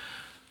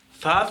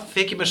 Það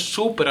þykir mér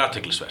súper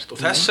athyglisvert og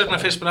þess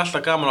vegna finnst mér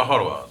alltaf gaman að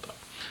horfa á þetta.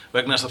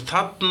 Vegna þess að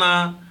þarna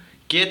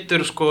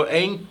getur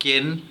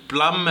enginn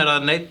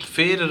blammerað neitt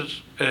fyrir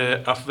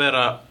að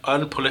vera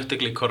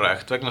unpolitically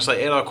correct vegna þess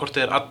að það hvort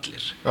þeir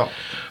allir.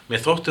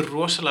 Mér þótti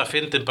rosalega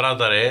fyndin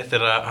brandari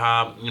þegar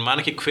ég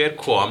man ekki hver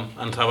kom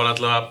en það var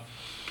allavega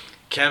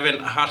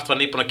Kevin Hart var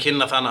nýbúinn að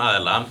kynna þann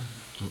aðila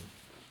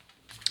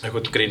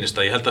eitthvað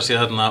grínista, ég held að sé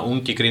þarna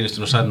ungi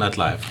grínistinn og Saturday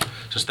Night Live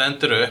sem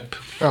stendur upp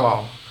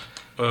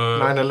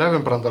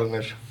 9/11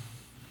 brandararnir.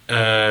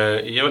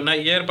 Ég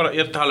er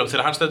að tala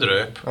þegar hann stendur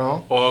upp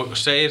og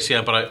segir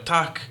síðan bara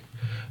takk,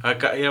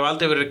 ég hef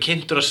aldrei verið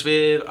kynntur að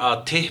svið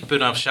að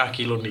tippun af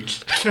Shaquille O'Neal.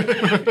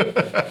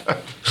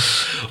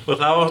 Og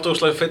það var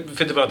ótrúlega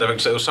fyndið bara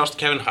þetta, þú sást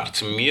Kevin Hart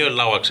sem mjög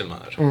lágvaxinn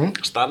maður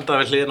standað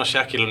við hliðina á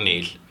Shaquille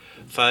O'Neal.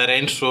 Það er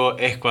eins og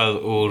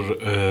eitthvað úr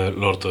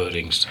Lord of the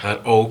Rings. Það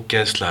er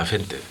ógeðslega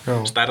fyndið.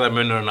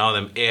 Stærðarmunurinn á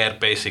þeim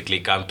er basically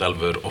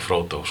Gandalfur og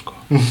Frodo sko.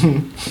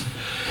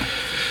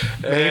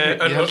 Ég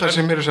held að það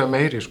sé mér að segja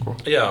meiri sko.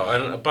 Já,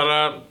 en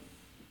bara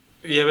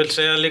Ég vil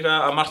segja líka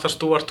að Martha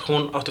Stewart,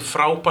 hún átti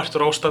frábært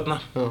róst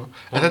þarna.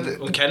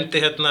 Hún kendi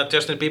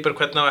Justin Bieber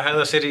hvernig að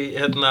hegða sér í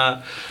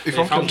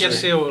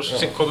fangelsi og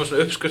komið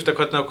svona uppskrifta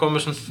hvernig að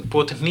komið svona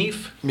búið til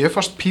hníf. Mér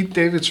fannst Pete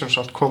Davidson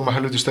samt koma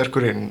helviti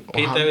sterkur inn.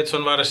 Pete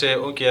Davidson var þessi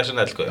ungi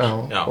SNL-guður.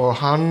 Já, og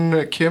hann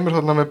kemur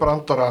þarna með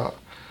brandara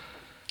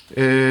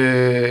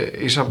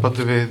í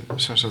sambandi við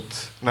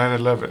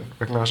 9/11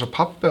 vegna þess að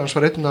pabbi hans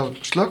var einn af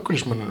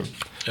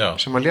slökkviliðsmönnunum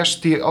sem að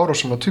lést í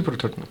árásum á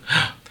Tvíburutörnum.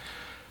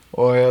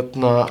 Og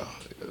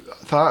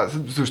það,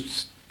 þú veist,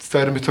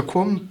 það mitt að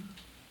kom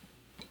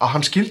að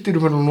hann skildi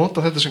að nota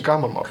þetta sem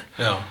gamanmál.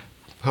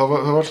 Það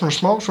var svona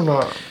smá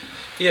svona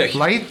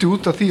læti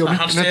út af því á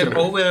netinu. Hann segir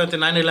óviðandi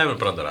 9/11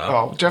 brandara.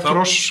 Já, Jeff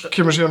Ross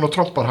kemur síðan og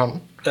trompar hann.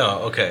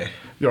 Já, ok.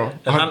 Já,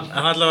 en hann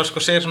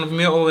allavega segir svona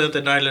mjög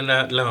óviðandi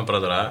 9/11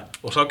 brandara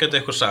og þá getur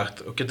eitthvað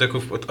sagt og getur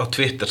eitthvað á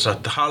Twitter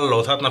sagt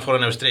halló, þarna fór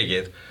hann yfir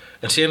strikið.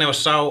 En síðan ef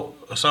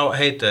sá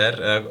heitir,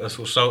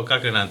 þú sá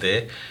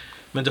gagnrýnandi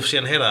myndi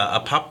síðan heyra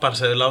að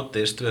pappans hefði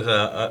látist við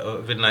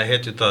að vinna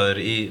hetjudagur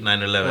í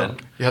 9/11.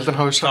 Ég held að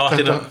hann hafi sagt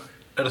þetta.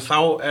 Er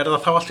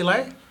það þá allt í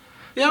lagi?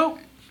 Já.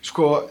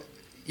 Sko,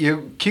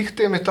 ég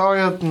kíkti mitt á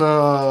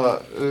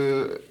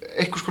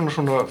einhvers konar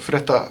svona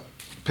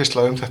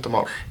fréttapistla þetta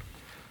mál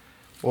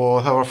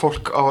og það var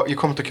fólk í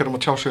kommentakerfum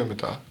að tjá sig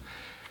þetta.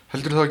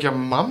 Heldur þá ekki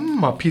að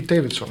mamma Pete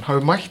Davidson hafi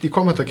mætt í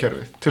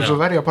kommentakerfið til þess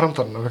að verja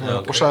brandarana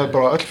og sagði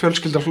bara öll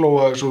fjölskyldan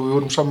hlóa þessu og við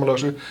vorum sammála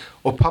þessu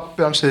og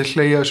pabbi hans hefði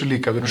hlegið þessu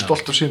líka, við erum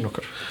stolt af sín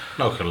okkar.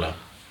 Nákvæmlega.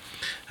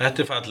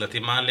 Þetta fallegt.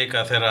 Ég man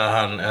líka þegar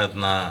hann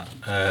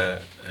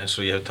eins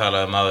og ég hef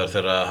talað áður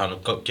þegar hann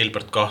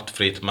Gilbert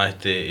Gottfried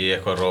mætti í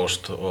eitthvað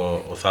róst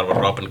og þar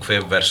var Robin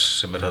Quivers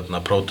sem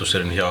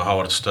pródúserinn hjá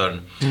Howard Stern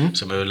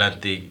sem hefur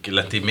lent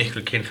í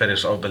miklu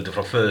kynferðisofbeldi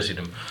frá föður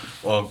sínum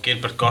og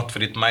Gilbert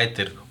Gottfried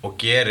mætir og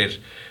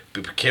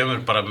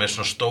kemur bara með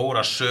svona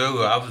stóra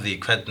sögu af því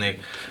hvernig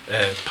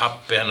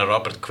pabbi hennar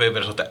Robert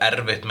Quivers átti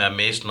erfitt með að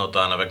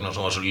misnota hana vegna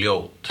hún var svo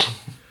ljót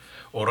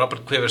og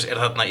Robert Quivers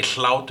þarna í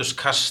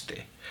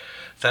hláturskasti.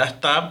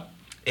 Þetta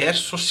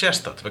svo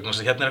sérstakt vegna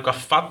þess að hérna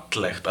eitthvað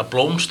fallegt að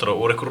blómstra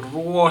úr eitthvað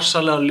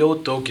rosalega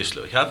ljótu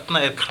ógislu.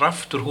 Hérna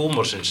kraftur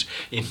húmorsins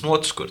í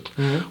hnotskurn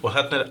og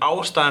þarna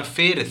ástæðan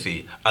fyrir því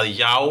að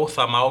já,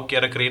 það má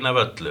gera grín af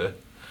öllu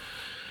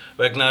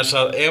vegna þess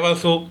að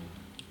ef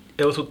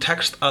þú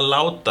tekst að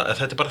láta,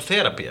 þetta bara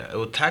þerapía, ef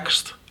þú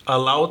tekst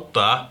að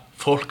láta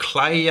fólk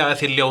hlæja að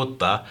því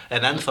ljóta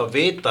en ennþá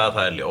vita að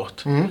það ljótt,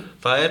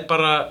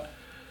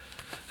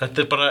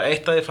 þetta bara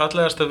eitt af því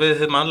fallegasta við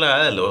þið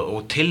mannlega eðli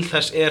og til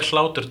þess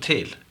hlátur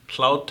til.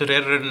 Hlátur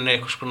rauninni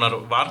einhvers konar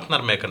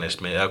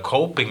varnarmekanismi eða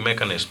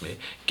coping-mekanismi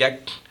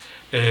gegn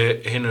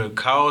hinu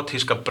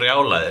kaotíska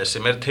brjálæði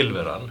sem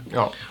tilveran.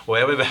 Já. Og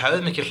ef við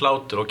hefðum ekki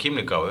hlátur og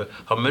kímnigáfu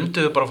þá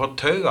myndum við bara fá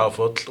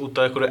taugaáfall út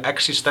af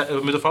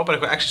við myndum fá bara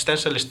eitthvað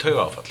existentialist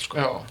taugaáfall. Sko.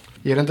 Já,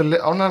 ég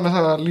ánægður með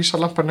það að Lisa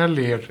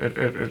Lampanelli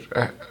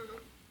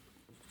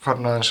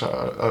farin aðeins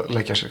að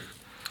leikja sig.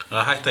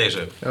 Það hætta í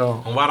þessu. Já.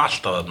 Hún var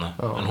alltaf þarna.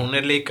 Já. En hún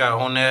líka,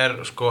 hún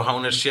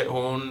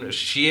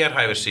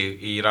sérhæfir sig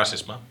í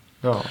rasisma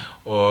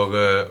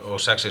og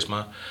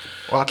sexisma.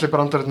 Og allir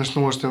brandararnir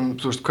snúast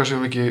þú veist,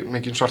 hversu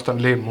mikið svartan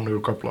lim hún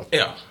hefur göflað.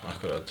 Já,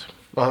 akkurat.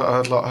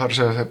 Það að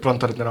segja þeir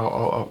brandararnir á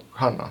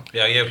hana.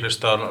 Já, ég hef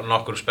hlustað á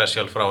nokkur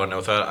spesial frá henni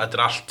og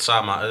þetta allt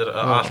sama,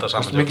 alltaf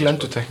sama. Mikil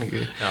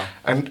endurtekningi.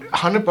 En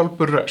Hannibal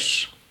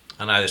Buress,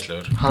 hann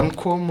æðislegur. Hann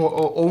kom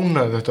og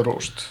ónaði þetta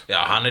róst.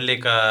 Já, hann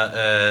líka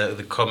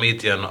the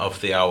comedian of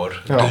the hour,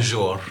 du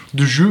jour.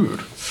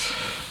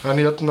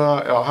 Þannig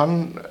hann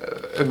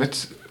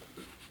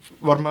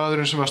var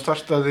maðurinn sem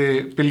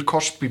startaði Bill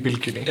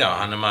Cosby-bylgjunni. Já,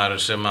 hann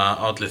maðurinn sem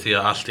olli því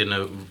að allt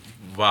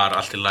var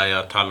allt í lagi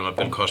að tala að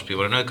Bill Cosby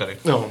var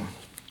nauðgari. Já,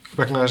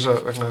 vegna þess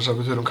að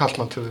við þurfum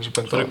kallmann til þess að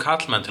benda. Við þurfum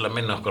kallmann til að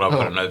minna okkur á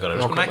hverju nauðgari.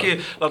 Við skulum ekki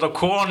láta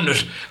konur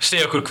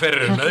segja okkur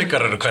hverju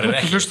nauðgarar og hverju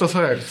ekki. Hlusta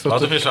þær.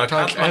 Látum við svo að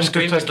kallmann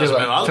skrýmista sem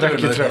hefur aldrei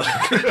verið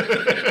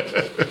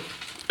nauðgari.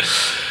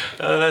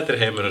 Þetta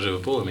heimurinn sem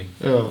við búum í.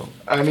 Já,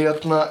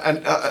 en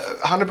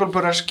Hannibal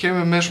Buress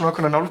kemur með svona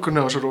ákveðna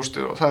nálgunni á þessu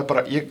róstu og það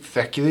bara, ég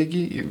þekki þig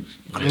ekki,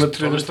 ég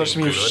trefist það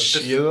sem ég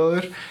séð á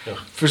þér,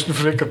 fyrst og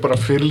frekar bara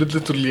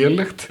fyrirlitligt og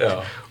lélegt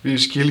og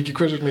ég skil ekki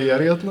hversu sem ég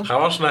í þarna.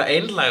 Það var svona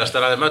einlægast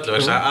að ræði möllu,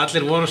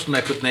 allir voru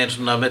svona einhvern veginn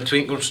svona með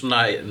tvingul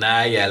svona,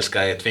 nei, ég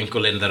elska þig,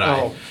 twinkle in the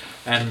eye,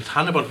 en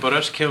Hannibal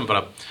Buress kemur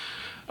bara,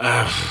 I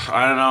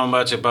don't know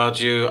much about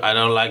you. I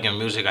don't like your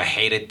music. I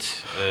hate it.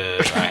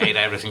 I hate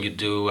everything you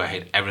do. I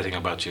hate everything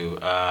about you.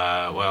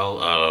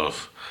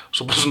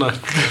 Svo bara svona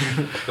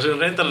og svo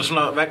reyndar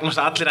svona vegna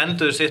þess að allir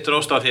enduðu sitt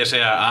róst á því að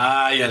segja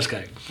ég elska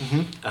þig.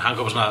 En hann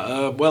kom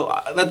svona well,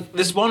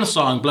 this one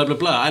song, blah blah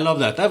blah, I love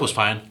that. That was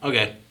fine.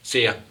 Okay,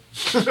 see ya.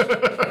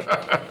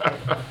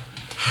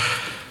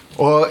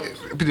 Og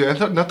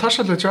en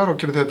Natasha Leggero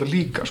gerði þetta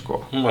líka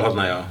sko. Hún var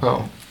þarna, já.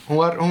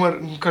 Hún var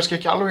kannski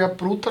ekki alveg jafn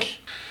brútal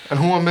en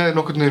hún var með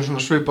nokkurn veginn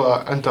svona svipaða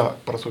enda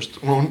bara þú veist,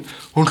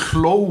 hún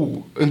hló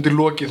undir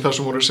lokin þar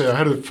sem voru að segja,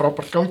 herðu,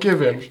 frábært gangið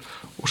vel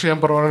og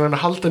síðan bara var hann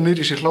að halda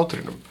niður í sér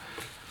hlátrinum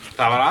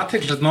Það var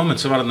athyglisvert moment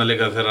sem var þarna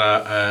líka þegar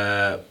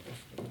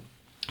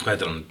hvað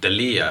heitir hún?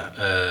 D'Elia,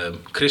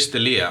 Chris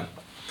D'Elia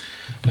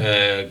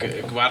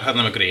var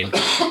hérna með grín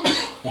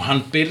og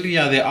hann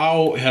byrjaði á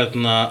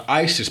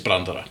ISIS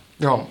brandara.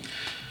 Já.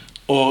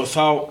 Og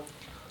þá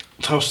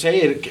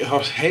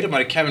heyrir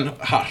maður í Kevin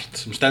Hart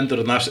sem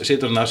situr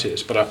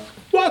afsíðis bara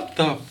what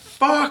the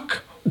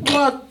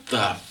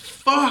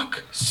fuck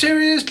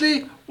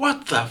seriously,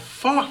 what the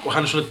fuck, og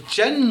hann svona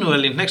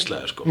genuinely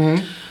hneykslaður sko.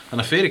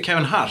 Þannig að fyrir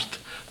Kevin Hart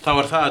þá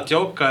var það að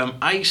djóka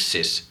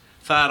ISIS,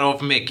 það of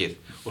mikið.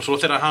 Og svo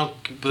þegar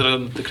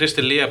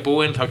Kristi Lea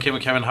búinn þá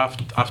kemur Kevin Hart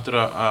aftur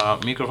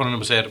að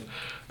mikrofónunum og segir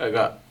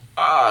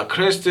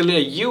Kristi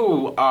Lea,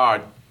 you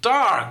are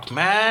dark,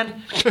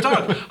 man,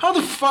 dark. How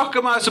the fuck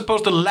am I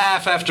supposed to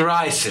laugh after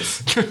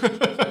ISIS?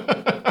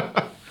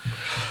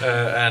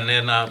 En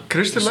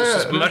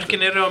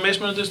mörkin eru á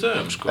mismunandi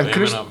stöðum sko. En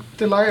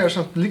Kristi Lea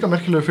samt líka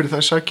merkilega fyrir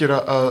það sækir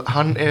að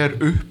hann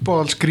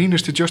uppáhalds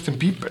grínisti Justin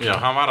Bieber. Já,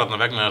 hann var þarna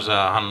vegna þess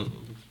að hann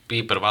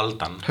Bieber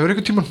valdan. Hefur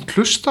einhvern tímann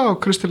hlusta á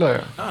Kristi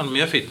Lea? Já, hann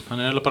mjög fín,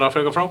 hann bara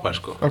frekar frábær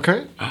sko. Ok,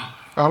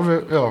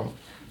 alveg, já.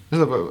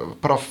 Þetta er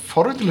bara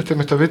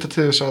forvitnilegt að vita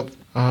til þess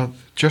að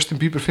Justin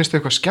Bieber finnst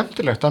eitthvað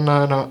skemmtilegt annað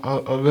en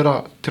að vera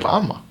til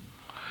ama.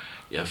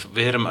 Já,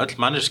 við erum öll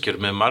manneskjur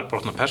með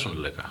margbrotna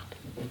persónuleika.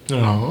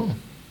 Já.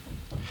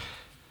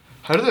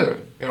 Herðu,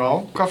 já,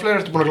 hvað fleiri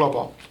ertu búin að glápa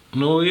á?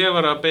 Nú, ég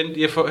var að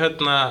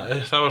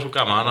það var svo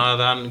gaman að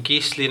hann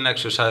Gísli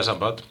Nexus hafði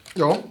samband.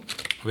 Já.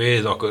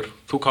 Við okkur,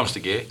 þú komst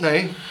ekki. Nei.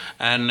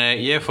 En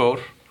ég fór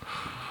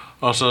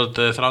og svo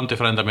þrándi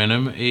frænda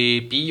mínum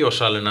í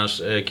bíósalinans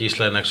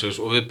Gísla Nexus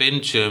og við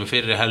bingeum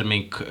fyrir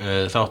helming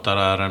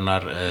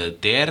þáttararinnar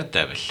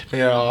Daredevil.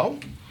 Já.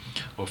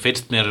 Og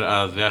finnst mér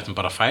að við ættum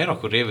bara að færa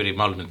okkur yfir í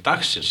málefni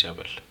dagsins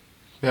jável.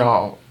 Já,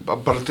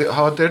 bara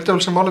hafa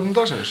Daredevil sem málefni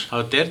dagsins?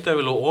 Hafa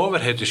Daredevil og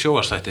ofurheitu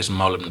sjónvarpsþætti sem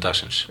málefni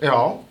dagsins. Já,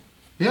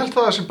 ég held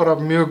það sé bara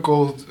mjög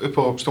góð upp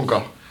á stunga.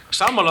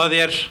 Sammála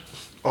þér.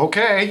 Ok.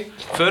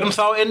 Förum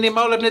þá inn í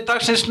málefni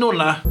dagsins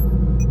núna.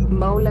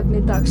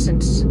 Málefni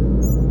dagsins.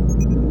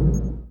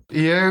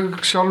 Ég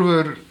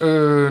sjálfur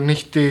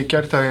nýtti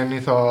gærdaginn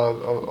í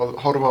það að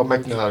horfa á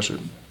megnið þessu.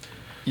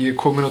 Ég er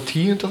komin á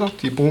 10.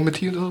 þátt, ég er búinn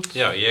með 10. þátt.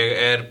 Já, ég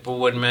er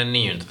búinn með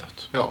 9.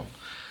 þátt. Já.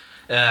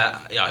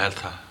 Já, ég held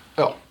það.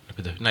 Já.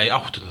 Nei,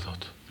 8.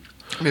 þátt.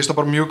 Mér finnst það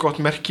bara mjög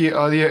gott merki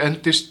að ég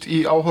endist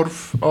í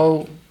áhorf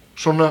á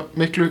svona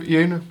miklu í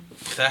einu.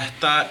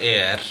 Þetta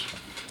er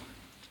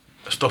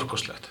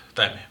stórkostlegt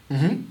dæmi.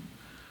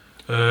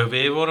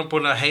 Við vorum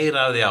búin að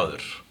heyra af því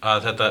áður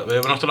að við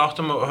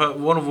náttúrulega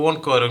vorum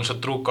vongóður að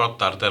Drew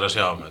Goddard að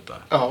sjá þetta.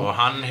 Já, og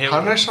hann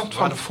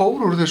fór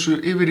úr þessu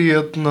yfir í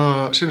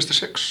Sinister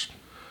Six.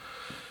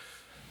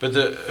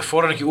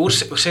 Fór hann ekki úr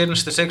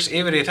Sinister Six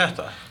yfir í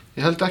þetta?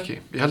 Ég held ekki,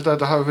 ég held að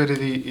þetta hafi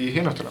verið í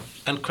hináttuna.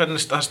 En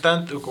hvernig það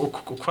stend og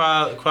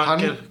hvað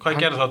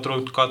gerði þá Drew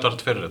Goddard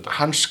fyrir þetta?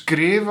 Hann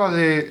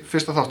skrifaði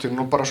fyrsta þáttinn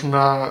og bara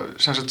svona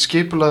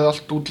skipulaði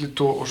allt útlit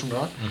og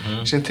svona.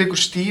 Síðan tekur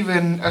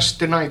Steven S.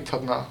 DeKnight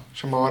þarna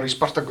sem var í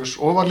Spartacus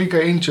og var líka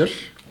Angel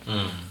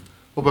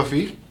og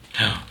Buffy.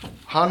 Já.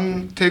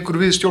 Hann tekur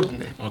við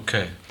stjórninni.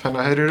 Okay. Þannig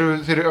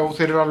að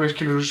þeir eru alveg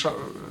skilur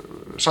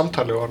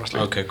samtali og annars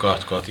líka. Ok,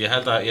 gott. Ég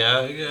held að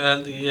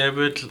ég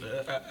vil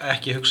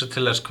ekki hugsa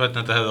til þess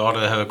hvernig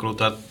þetta hefði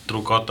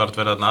Drew Goddard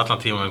verið þarna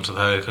allan tíma eins og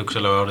það hefði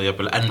hugsalega orðið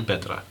jafnvel enn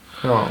betra.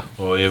 Já.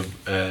 Og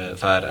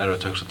það er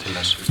erfitt að hugsa til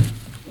þess.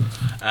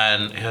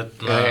 En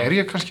er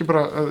ég kannski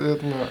bara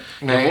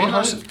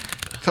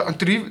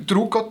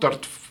Drew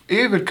Goddard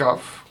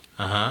yfirgaf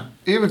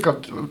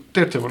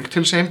Daredevil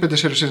til þess að einbeita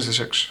sér í Sinister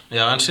Six.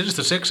 Já, en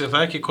Sinister Six er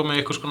það ekki komið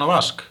einhvers konar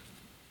vask?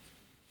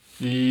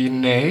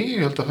 Nei,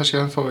 ég held að það sé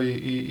ennþá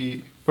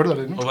í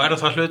börðarliðinu. Og væri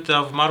það hluti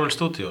af Marvel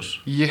Studios?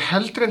 Ég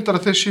held reyndar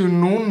að þeir séu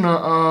núna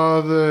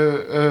að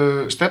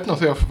stefna á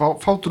því að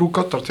fá Drew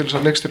Goddard til þess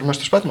að leikstýra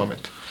mestu Spider-Man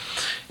mynd.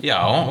 Já,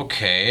 ok,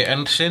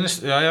 en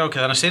þannig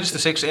að Sinister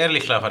Six er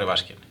líklega að fara í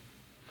vaskinn.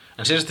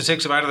 En Sinister Six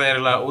væri það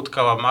eiginlega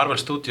útgáfa af Marvel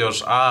Studios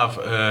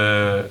af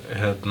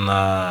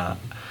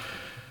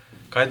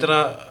hvað heitir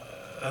það?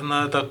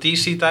 Þetta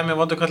DC dæmi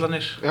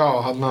vondukallanir? Já,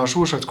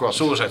 Suicide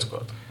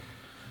Squad.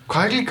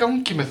 Hvað er í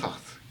gangi með það?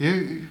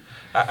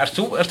 Ert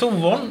þú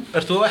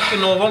ekki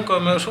nógu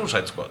vongaður með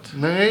Suicide Squad?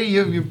 Nei,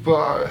 ég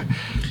bara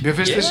mér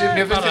finnst þessi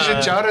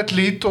Jared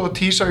Leto og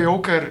Tisa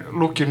Joker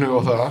lookinu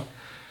og það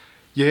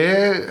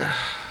ég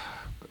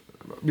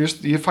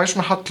fæ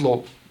svona Halló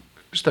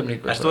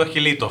stemning. Ert þú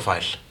ekki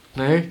Leto-fæl?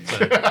 Nei.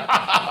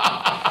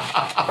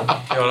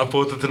 Ég var að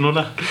búta til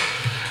núna.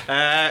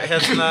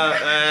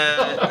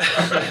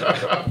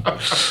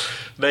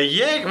 Nei,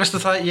 ég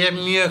er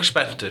mjög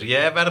spenntur.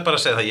 Ég verð bara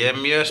að segja það, ég er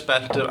mjög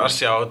spenntur að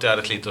sjá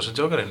Jared Leto sem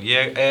Jokerinn.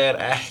 Ég er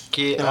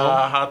ekki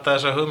að hata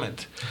þessa hugmynd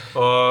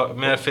og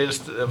mér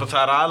finnst,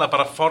 það er aðalega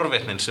bara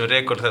forvitnin sem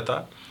rekur þetta,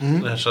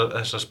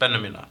 þessa spennu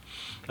mína.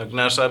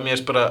 Þannig að mér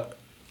er bara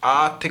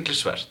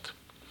athyglisvert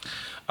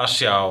að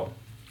sjá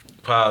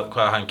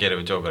hvað hann gerir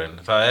við Jokerinn.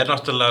 Það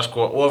náttúrulega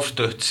sko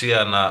ofstutt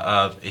síðan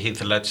að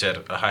Heath Ledger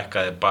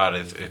hækkaði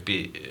barið upp í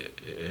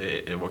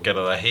og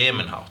gerði það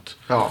himinhátt.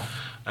 Já.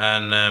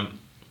 En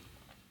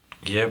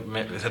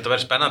þetta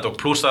verður spennandi og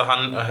pluss að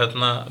hann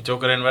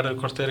Jokerinn verður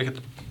hvort þeir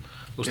ekkert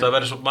það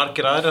verður svo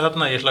margir aðrir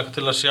þarna. Ég hlakka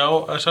til að sjá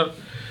þessar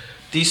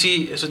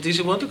DC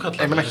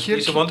vondurkallar.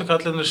 DC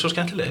vondurkallar svo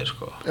skemmtilegir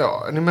sko. Já,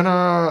 en ég meina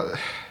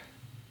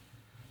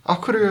af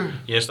hverju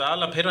ég veist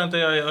alveg pirrandi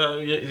að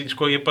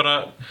ég bara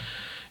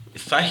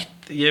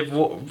ég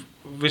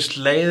viss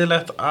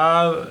leiðilegt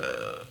að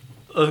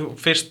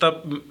fyrsta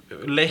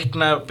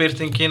leikna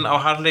birtingin á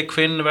Harley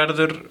Quinn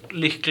verður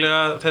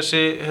líklega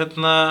þessi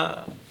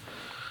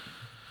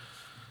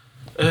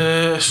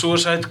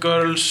Suicide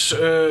Girls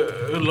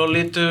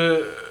Lolita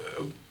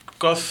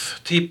goth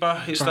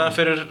típa í staðan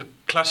fyrir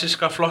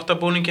klassíska flotta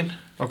búningin.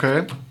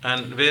 Okay.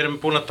 En við erum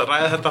búin að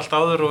ræða þetta allt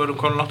áður og við erum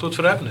komin langt út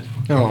fyrir efnið.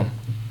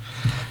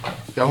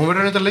 Já, hún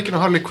verður reynda leikin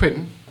á Harley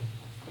Quinn.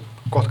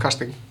 Gott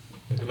casting.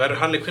 Verður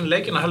Harley Quinn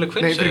leikin á Harley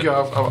Quinn? Nei, ekki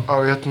af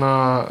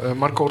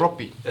Margot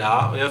Robbie.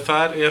 Já,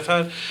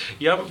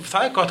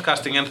 það er gott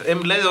casting,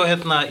 en leið og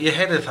ég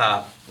heyrði það,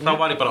 þá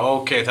var ég bara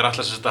ok, þeir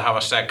ætla að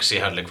hafa sex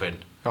í Harley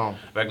Quinn. Já.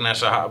 Vegna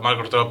þess að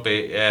Margot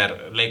Robbie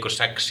leikur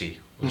sexy,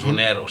 og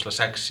hún er óslega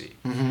sexy.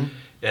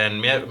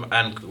 En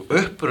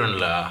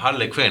upprunlega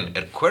Harley Quinn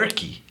er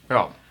quirky.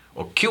 Já.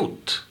 Og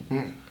cute.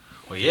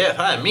 Og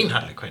það er mín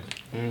Harley Quinn.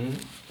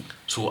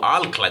 Svo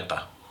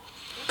alklædda.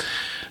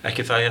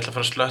 Ekki það að ég ætla að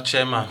fara að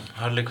slutshama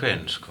Harley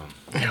Quinn sko.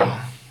 Já.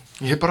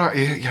 Ég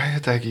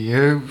þetta ekki.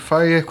 Ég fæ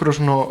eitthvað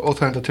svona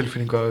óþæginda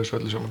tilfinningu að þessu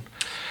öllu saman.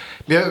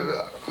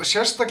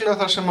 Sérstaklega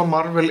það sem að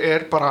Marvel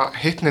er bara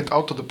hitting it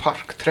out of the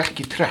park, trekk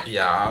í trekk.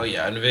 Já,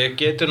 en við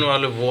getum nú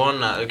alveg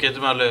við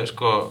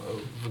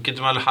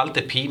getum alveg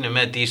haldið pínu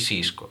með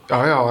DC sko.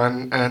 Já,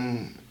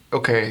 en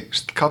ok,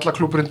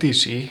 kallaklúburinn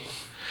DC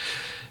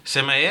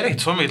sem er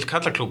ekkert svo mikill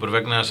kallaklúbur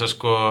vegna þess að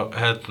sko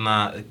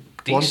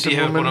DC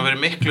hefur búin að vera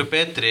miklu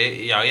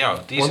betri. Já,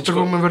 DC Wonder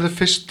Woman verður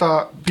fyrsta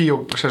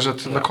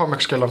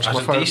comic-skelan sem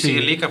að fara DC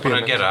er líka búin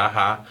að gera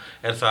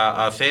er það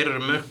að þeir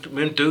eru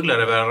mun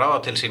duglegri að vera að ráða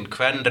til sín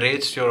hvern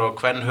ritstjóra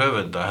og hvern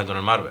höfunda heldur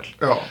en Marvel.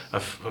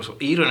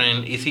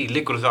 Írunin í því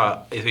liggur það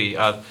í því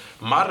að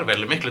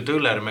Marvel er miklu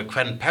duglegri með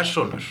hvern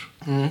persónur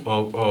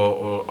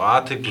og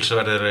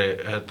athyglisverðari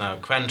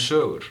hvern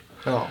sögur.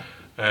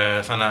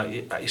 Þannig að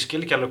ég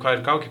skil ekki alveg hvað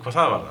er gangi hvað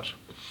það varðar.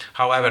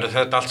 However,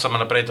 þetta allt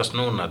saman að breytast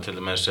núna, til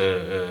dæmis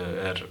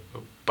er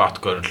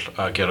Batgirl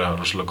að gera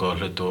rosalega góða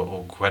hlut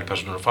og hver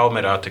persónur að fá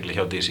meira athygli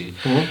hjá DC.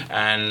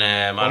 En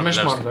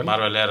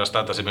Marvel er að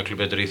standa sig miklu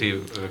betur í því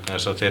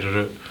þess að þeir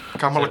eru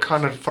Kamala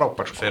Khan er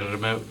frábær. Þeir eru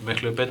með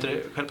miklu betri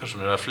hver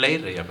persónur eða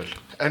fleiri jafnvel.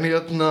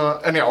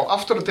 En já,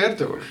 aftur að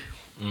Daredevil.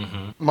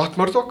 Matt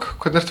Murdock,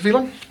 hvernig ertu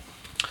fílan?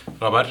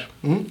 Frábær.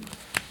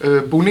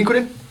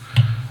 Búningurinn?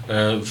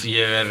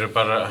 Ég er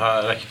bara, það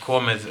er ekki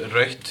komið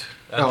rautt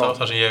ennþá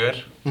þar sem ég er.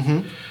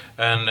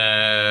 En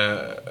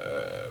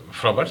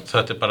frábært,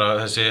 þetta er bara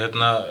þessi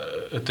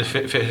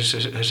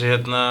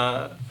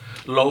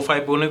lo-fi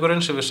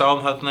búningurinn sem við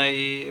sáum þarna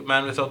í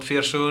Man Without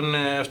Fear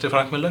sögunni eftir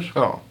Frank Miller.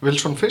 Já,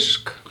 Wilson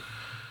Fisk.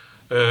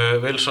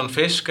 Wilson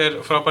Fisk er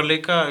frábær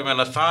líka. Ég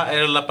meina það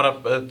er bara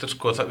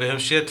sko, við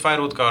höfum séð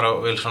 2 útgáfur á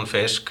Wilson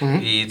Fisk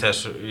í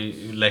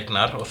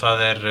leiknar og það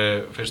er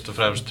fyrst og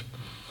fremst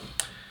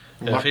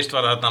fyrst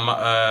var þarna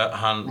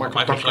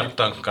Michael Clark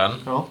Duncan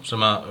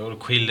sem að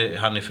hvíli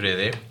hann í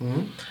friði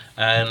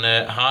en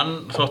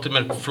hann þótti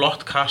mér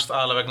flott kast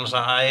aðalega vegna þess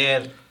að það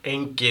er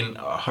engin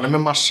hann er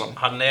með massan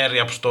hann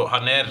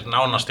er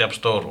nánast jafn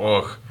stór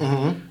og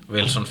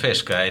Wilson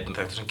Fisk eða einn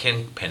þekktur sem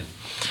Kingpin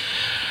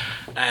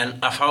en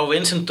að fá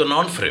Vincent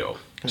D'Onofrio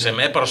sem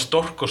er bara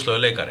stórkostlegu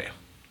leikari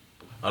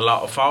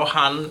að fá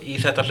hann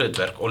í þetta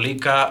hlutverk og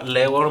líka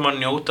leyfa honum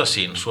að njóta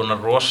sín svona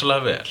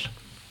rosalega vel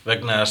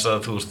vegna þess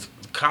að þú veist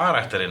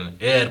karakterinn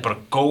er bara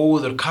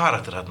góður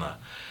karakter hérna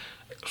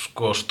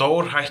sko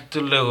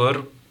stórhættulegur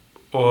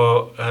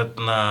og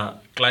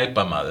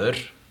glæpamaður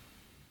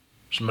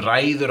sem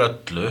ræður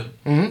öllu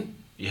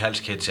í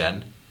Hell's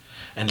Kitchen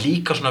en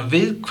líka svona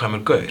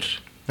viðkvæmur gaur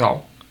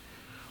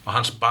og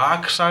hans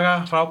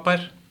baksaga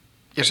frábær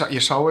ég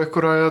sá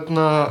ykkur að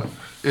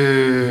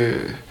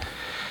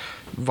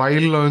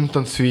væla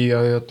undan því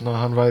að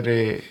hann væri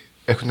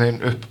einhvern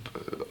veginn upp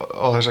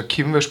á þessa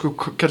kínversku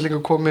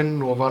kellinga kominn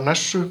og var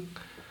nessu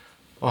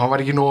og hann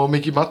var ekki nógu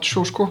mikið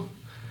macho sko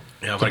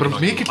Já, það er bara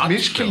mikill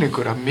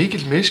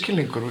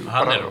misskilningur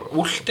hann er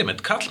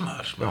ultimate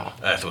kallmaður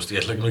þú veist,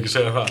 ég ætla ekki að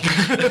segja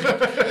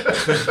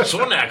það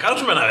svona er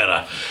kallmenn að vera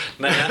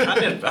nei,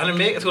 hann er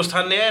þú veist,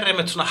 hann er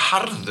einmitt svona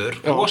harður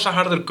rosa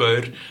harður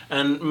gaur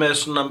en með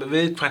svona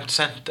viðkvæmt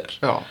sender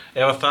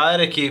ef það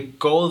er ekki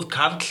góð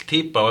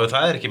karltýpa og ef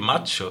það er ekki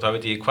macho, það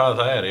veit ég hvað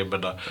það er ég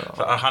meina,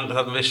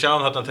 við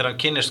sjáum þarna þegar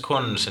hann kynnist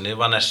konunni sinni,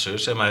 Vanessu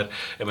sem er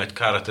einmitt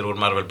karakter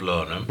úr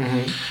Marvel-blöðunum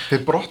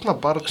þeir brotna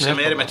barn sem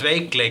er einmitt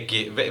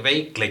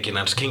veikleikin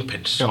hans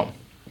Kingpins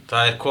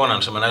það er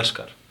konan sem hann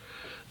elskar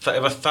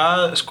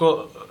það sko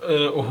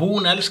og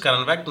hún elskar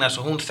hann vegna þess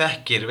að hún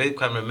þekkir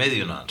viðkvæmur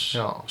miðjuna hans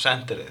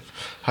sendirið,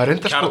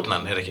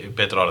 kjarnan ekki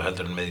betra orð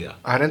heldur en miðja.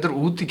 Það endur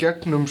út í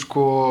gegnum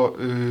sko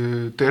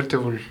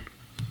Daredevil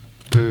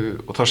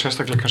og þá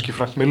sérstaklega kannski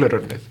Frank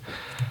Miller-örnið,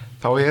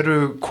 þá eru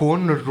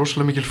konur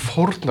rosalega mikil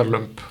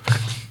fórnarlömb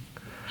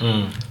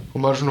og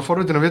maður er svona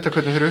forvitin að vita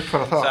hvernig þeir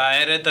uppfæra það.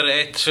 Það reyndar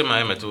eitt sem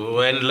og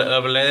ein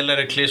af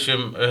leiðilegri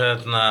klísjum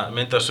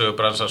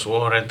myndasögubransans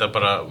og reyndar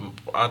bara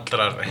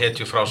allrar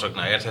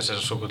hetjufrásagna þessar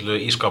svokölluðu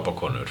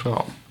ískápakonur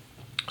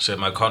sem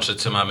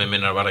koncept sem mér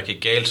minnar var ekki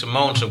Gail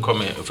Simone sem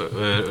kom í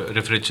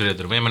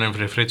Women in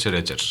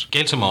Refrigerators.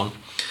 Gail Simone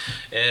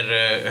er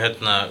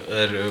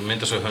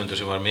myndasöguhöfundur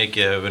sem var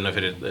mikið hefur vunnið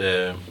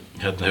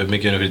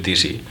fyrir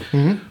DC.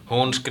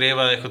 Hún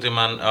skrifaði einhvern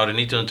tímann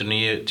árið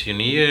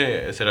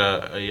 1999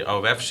 þegar á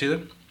vefsíðu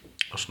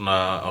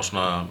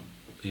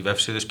í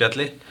vefsíðu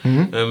spjalli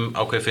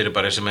ákveð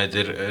fyrirbæri sem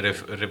heitir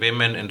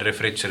Women in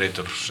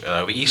Refrigerators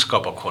eða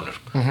ískápakonur.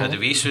 Þetta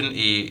vísun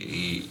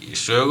í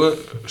sögu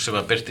sem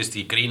birtist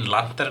í Green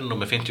Lantern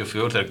númer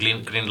 54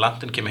 þegar Green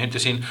Lantern kemur heim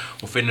til sín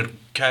og finnur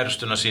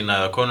kærustuna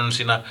sína eða konuna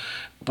sína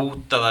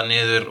bútaða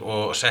niður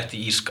og sett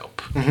í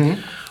ískáp.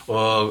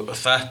 Og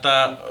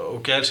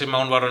Gail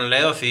Simone var hann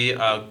leið á því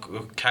að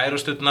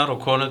kærusturnar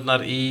og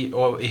konurnar í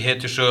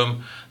hetjusögum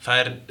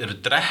þær eru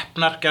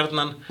drepnar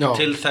gjarnan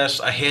til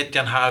þess að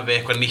hetjan hafi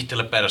eitthvað nýtt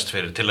til að berast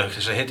fyrir, til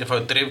þess að hetjan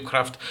fái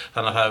drifkraft,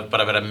 þannig að það er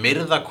bara verið að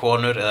myrða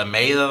konur eða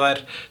meiða þær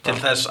til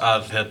þess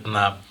að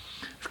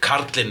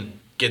karlinn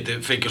geti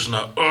fengið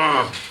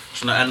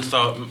svona ennþá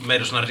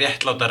meira svona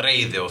réttláta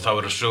reiði og þá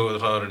er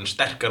hann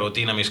sterkari og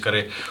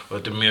dýnamískari og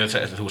þetta mjög,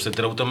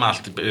 þetta út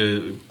allt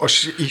og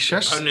í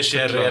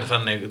Punisher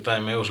þannig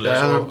dæmi og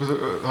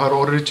það er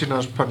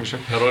Originals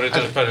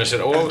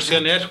Punisher og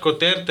síðan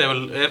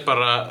Daredevil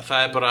það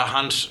er bara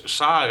hans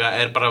saga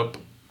er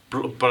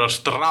bara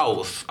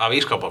stráð af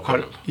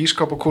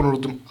ískápakonur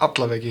út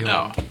alla veggi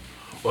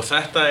og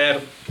þetta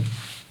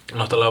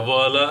náttúrulega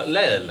voðalega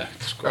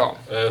leiðilegt sko.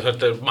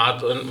 Þetta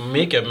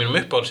mikið af mínum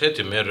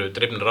uppáhaldshetjum eru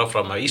drifnir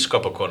áfram af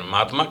ískápakonum.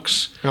 Mad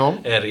Max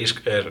er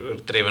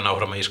drifin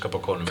áfram af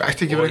ískápakonum.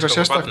 Ætti ekki verið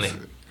eitthvað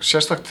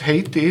sérstakt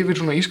heiti yfir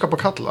svona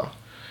ískápakalla?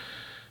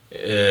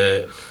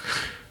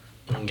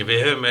 Við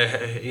höfum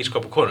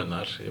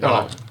ískápakonurnar.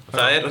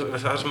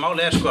 Það sem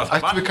máli sko að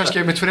ættum við kannski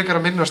einmitt frekar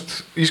að minnast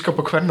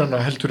ískápakvennana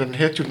heldur en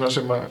hetjurna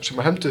sem að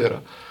hefndu þeirra?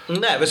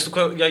 Nei, veistu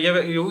hvað,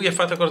 ég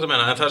fatt hvað það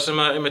meina, en það sem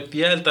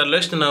ég held að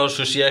lausnin á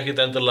þessu sé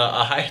ekkit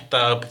endilega að hætta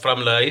að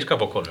framleiða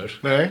ískápakonur.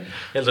 Nei.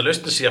 Ég held að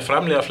lausnin sé að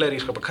framleiða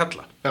fleiri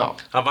ískápakalla.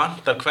 Það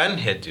vantar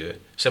kvenhetju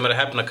sem að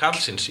hefna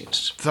kallsins síns.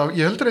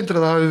 Ég heldur eindir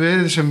að það hafi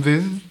verið sem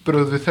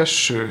viðbrögð við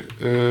þessu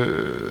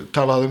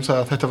talað það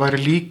að þetta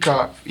væri líka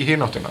í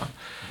hináttina.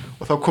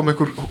 Og þá kom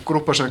einhver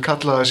grúpa sem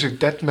kallaði sig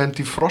Dead Men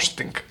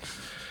Defrosting.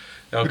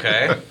 Ok.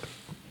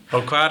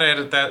 Og hvar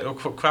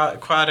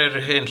er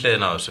hinn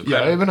hliðin á þessu? Já,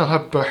 ég finna að það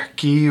er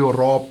Bucky og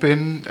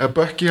Robin,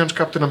 Bucky hans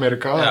Captain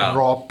America,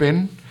 Robin.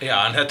 Já,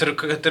 en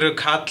þetta eru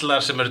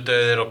kallar sem eru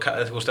döðir og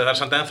það er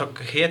samt ennþá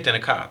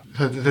hetjan kall.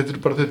 Þetta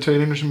eru bara þeir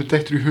tveir sem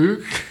dettur í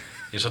hug.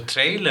 Ég svo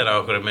trailer á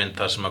okkur mynd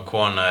þar sem að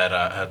kona er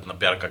að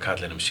bjarga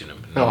kallinum sínum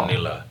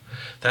nýlega.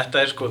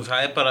 Þetta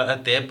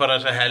er bara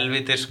þess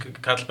helvítis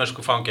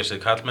kallmennsku fangelsið.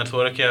 Kallmenn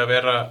þú ekki að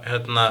vera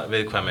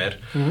viðkvæmir.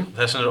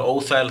 Þess vegna er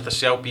óþægilegt að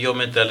sjá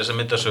bíómyndi eða þessa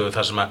myndasögu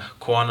þar sem að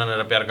konan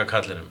er að bjarga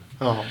kallinum.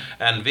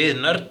 En við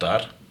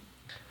nördar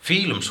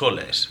fílum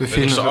svoleiðis. Við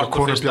fílum þegar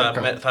konur bjarga.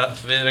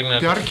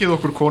 Bjargið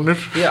okkur konur.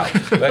 Já,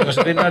 vegna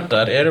þess að við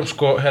nördar erum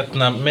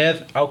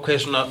með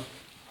ákveðið svona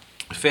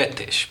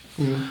fetish.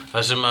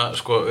 Það sem að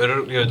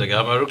ég veit ekki,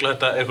 það maður örugglega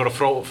þetta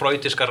einhverja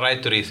freudiskar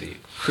rætur í því.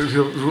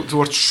 Þú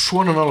ert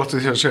svona nálægt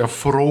því að segja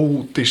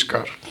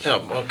freudiskar. Já,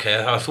 ok,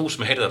 það var þú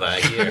sem heyrði það,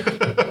 ekki ég.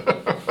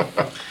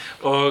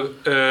 Og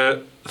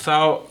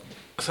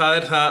það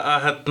er það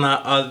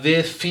að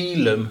við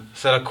fílum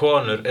þegar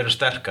konur eru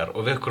sterkar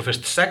og við okkur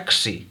fyrst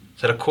sexy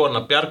þegar kona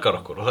bjargar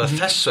okkur og það er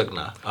þess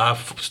vegna að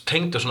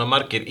tengdu svona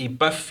margir í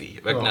Buffy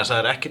vegna þess að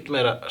það er ekkert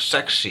meira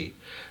sexy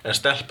en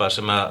stelpa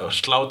sem að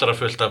slátara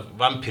fullt af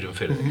vampýrum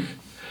fyrir þig.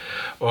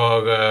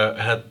 Og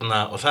þetta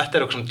er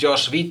eitthvað sem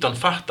Joss Whedon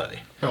fattaði.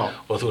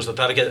 Og þú veist að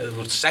það er ekki,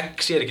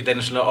 sexy er ekki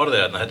einu svona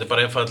orðið þetta er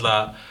bara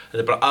einfaldlega, þetta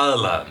er bara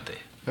aðlaðandi.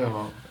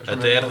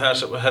 Þetta er það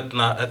sem,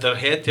 þetta er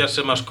hetjar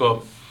sem að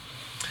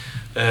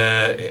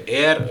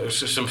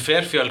sem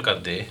fer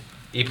fjölgandi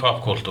í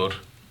popkultúr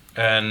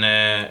en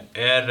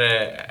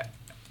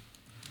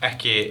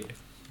ekki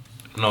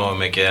nógu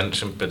mikið en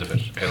sem betur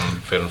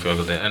fer hún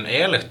fjölgandi. En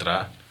Elektra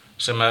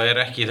sem er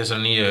ekki í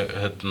þessari nýju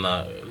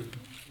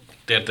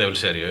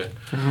Daredevil-seríu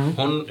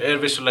hún er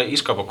vissulega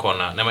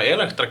ískapakona nema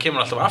Elektra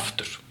kemur alltaf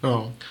aftur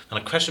þannig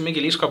að hversu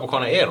mikil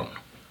ískapakona er hún?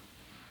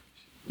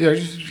 Já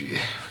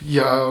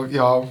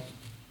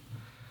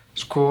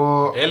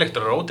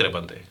Elektra er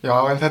ódreipandi já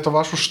en þetta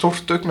var svo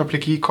stórt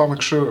augnablik í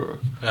comic sögu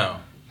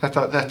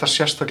þetta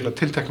sérstaklega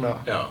tiltekna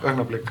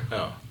augnablik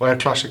og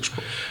klassík sko.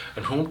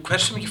 En hún,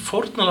 hversu mikið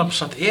fórnarlamb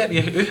samt ég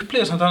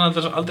upplýði samt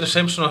aldrei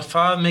sem svona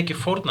það mikið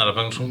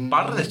fórnarlamb, hún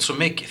barðist svo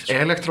mikið sko.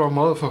 Elektra og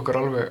móðufokkar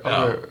alveg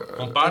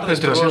hún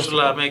barðist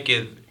rosalega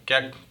mikið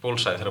gegn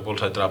Bullseye þegar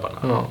Bullseye drap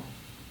hana.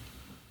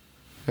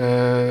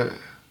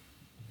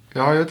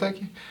 Já, ég veit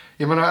ekki.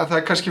 Ég meina að það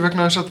er kannski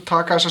vegna þess að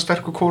taka þessa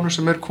sterku konu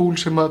sem cool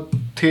sem að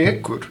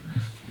tekur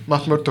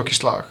Matt Murdock í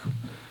slag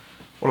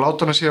og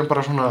láta hana síðan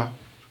bara svona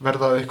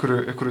verða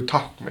einhverju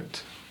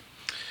tákmynd.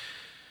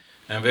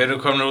 En við erum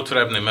komin út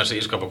fyrir efni með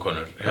þessi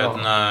ískapakonur.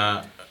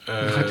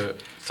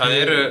 Þetta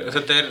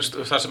er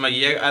það sem að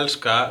ég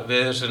elska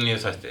við þessi nýju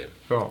þætti.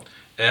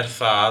 Er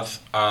það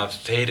að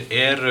þeir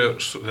eru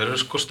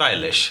sko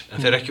stylish en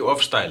þeir eru ekki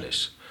of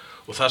stylish.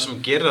 Og það sem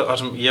ég var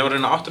að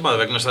reyna áttum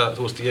að vegna þess að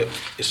þú veist,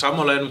 ég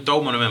sammála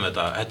dómanum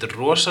þetta er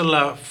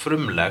rosalega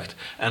frumlegt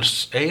en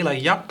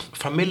eiginlega jafn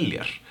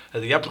familjar.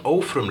 Þetta er jafn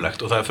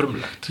ófrumlegt og það er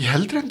frumlegt. Ég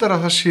held reyndar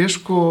að það sé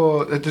sko,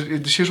 þetta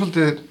sé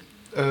svolítið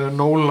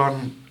Nolan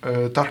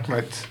Dark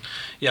Knight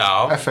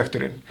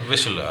effekturinn.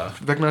 Vissulega.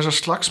 Vegna þess að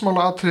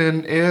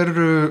slagsmálaatriðin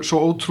eru svo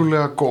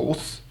ótrúlega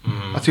góð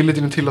að því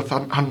leytinu til að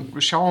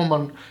við sjáum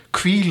hann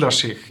hvíla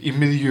sig í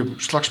miðjum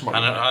slagsmálum.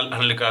 Hann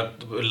er líka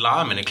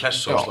lamin í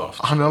klessu og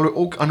slóft. Hann er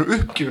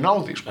uppgefin á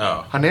því sko.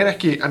 Hann er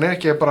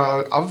ekki bara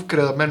að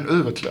afgreiða menn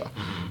auðveldlega.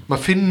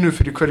 Maður finnur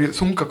fyrir hverju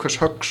þunga hvers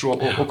höggs og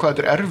hvað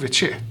þetta er erfitt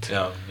shit.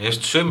 Já, ég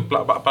veist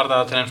bara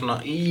það til einn svona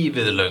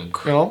íviðlöng.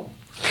 Já,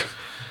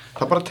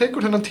 það bara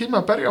tekur þennan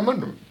tíma að berja á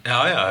mönnum. Já,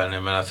 en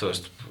ég meina, þú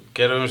veist,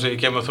 gerum við eins og í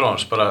Game of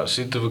Thrones, bara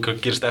sýndum við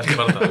hvað gerist eftir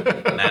bara það.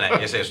 Nei,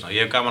 ég segi svona,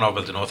 ég hef gaman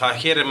ábeldinu og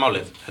það hér er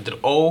málið. Þetta er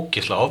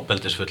ógeðslega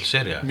ofbeldisfull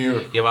sería. Mjög.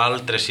 Ég hef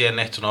aldrei séð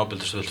neitt svona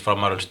ofbeldisfull frá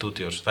Marvel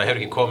Studios. Það hefur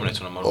ekki komið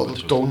neitt svona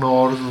ofbeldisfull. Og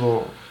dónaorð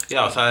og...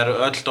 Já, það eru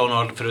öll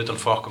dónaorð fyrir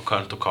utan fuck og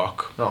cunt og cock.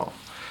 Já.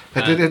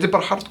 Þetta er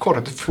bara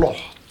hardcore, þetta er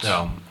flott. Já,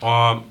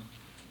 og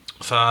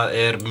það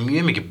er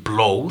mjög mikið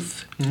blóð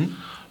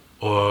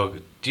og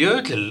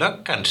djöðli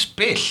löggan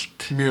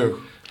spilt. Mjög.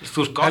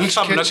 Þú veist, Hell's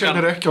Kitchen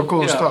er ekki á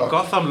góðum stað.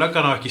 Gotham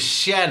löggan á ekki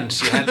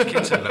séns í Hell's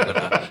Kitchen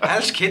löggana.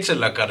 Hell's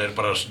Kitchen löggan er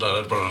bara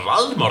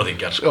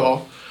raðmorðingjar, sko. Já,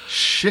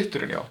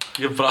 shiturinn, já.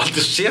 Ég hef bara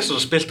aldrei séð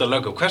svona spilt af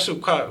löggum.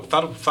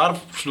 Þarf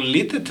svona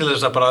lítið til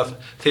þess að bara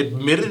þeir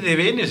myrði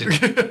vini sín.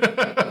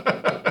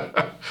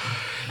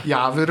 Já,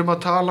 við erum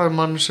að tala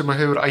mann sem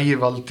hefur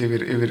ægivald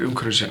yfir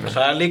umhverju sínu.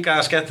 Það er líka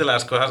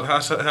skemmtilega, sko.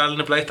 Það er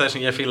nefnilega eitt af það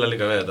sem ég fíla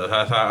líka við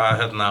þetta.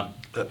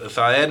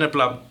 Það er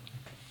nefnilega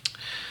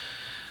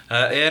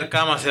er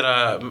gaman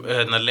þegar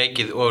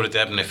leikið ofurýttu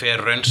efni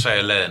fer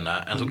raunsæju leiðina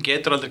en þú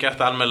getur aldrei gert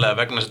það almennilega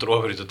vegna þetta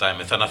ofurýttu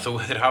dæmi þannig að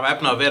þeir hafa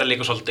efna að vera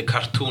líka svolítið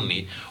kartúni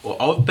og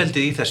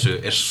ofbeldið í þessu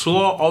er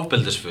svo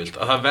ofbeldisfullt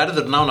að það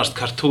verður nánast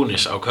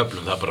kartúnis á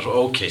köflum það er bara svo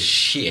ok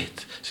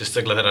shit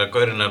sérstaklega þegar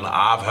gaurinn er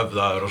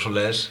afhöfðaður og svo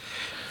leiðis.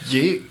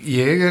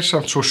 Ég er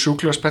samt svo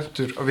sjúklega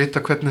spenntur að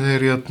vita hvernig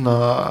þeir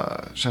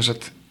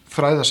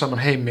þræða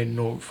saman heiminn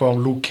og fá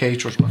Luke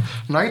Cage og svona.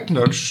 Night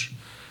Nurse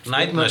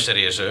er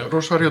í þessu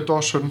Rosario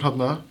Dawson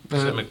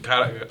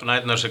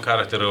Night Nurse er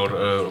karakter úr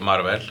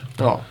Marvel.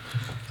 Já.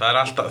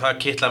 Það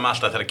kitlaði mig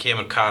alltaf þegar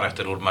kemur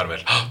karakter úr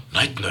Marvel.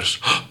 Night Nurse,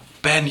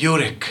 Ben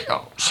Urich. Já,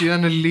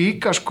 síðan er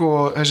líka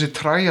sko þessi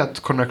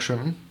Triad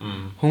Connection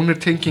hún er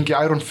tenging í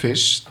Iron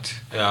Fist.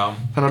 Já.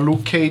 Þannig að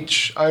Luke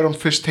Cage Iron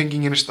Fist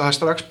tengingin það er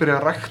strax byrjað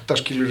að rækta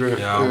skilur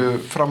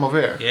fram á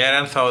veg. Ég er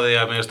ennþá því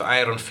að mér finnst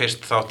Iron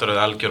Fist þáttaröð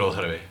algjör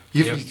óþarfi.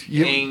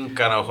 Ég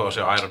engan áhuga að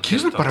sjá Iron Fist.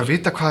 Ég vil bara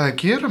vita hvað það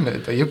gera með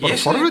þetta. Ég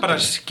segi bara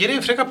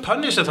gerið frekar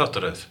Punisher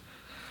þáttaröð.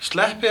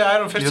 Sleppið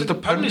Iron Fist til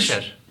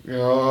Punisher.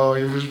 Já,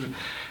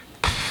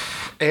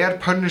 er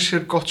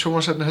Punisher gott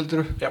sjónvarpsefni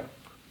heldur þú? Já.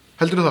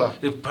 Heldur þú það?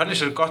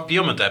 Punisher er gott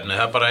bíómyndaefni.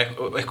 Það er bara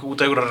eitthvað út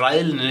af einhverja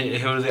ræðinni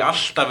hefur því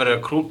alltaf verið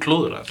að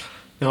klúðra.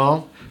 Já.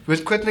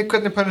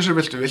 Hvernig Punisher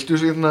viltu? Viltu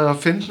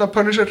finna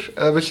Punisher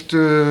eða viltu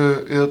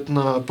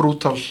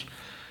brútal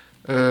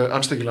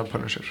anstíkilegan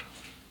Punisher?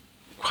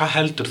 Hvað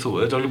heldur þú?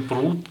 Þetta er alveg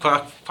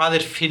hvað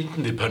er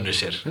fyndið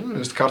Punisher?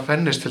 Garth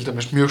Ennis til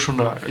dæmis mjög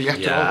svona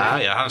léttur á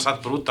því. Já, hann er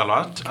samt brútal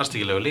og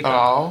anstíkilegu líka.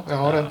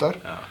 Já, reyndar.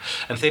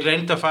 En þeir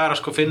reyndu að fara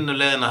finna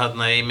leiðina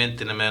þarna í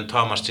myndinu með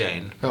Thomas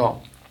Jane. Já.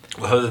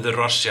 Og höfðu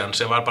Rossian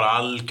sem var bara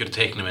algjör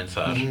teiknimynd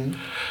þar.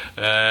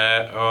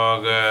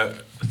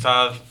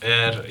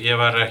 Ég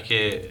var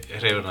ekki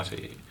hrifinn af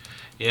því.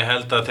 Ég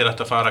held að þeir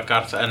ættu að fara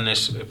Garth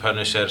Ennis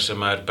Punisher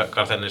sem er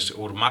Garth Ennis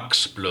úr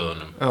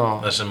Max-blöðunum.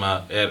 Það sem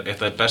er eitt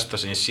af það besta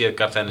sem ég séð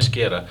Garth Ennis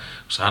gera.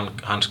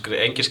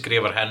 Engin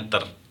skrifar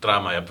hendar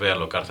drama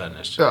jafnvel og Garth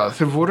Ennis. Já,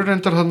 þeir voru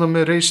reyndar þarna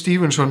með Ray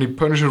Stevenson í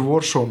Punisher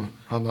Warzone.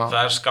 Það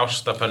er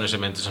skásta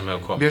Punisher myndi sem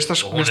hefur komið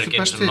og hún er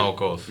ekki eins og nóg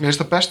góð. Mér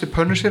finnst það besti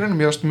Punisherinn,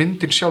 mér finnst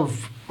myndin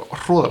sjálf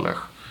hróðaleg.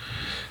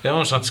 Já,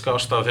 hún er samt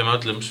skásta af þeim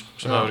öllum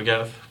sem hefur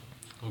gerð.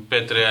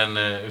 Betri en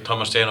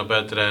Thomas Jane og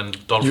betri en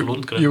Dolph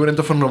Lundgren. Ég var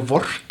enda fann að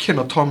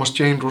vorkenna Thomas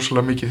Jane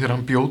rosalega mikið þegar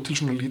hann bjóð til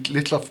svona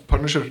litla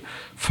Punisher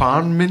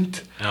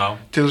fanmynd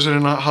til þess að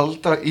reyna að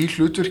halda í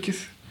hlutverkið.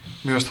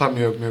 Mér finnst það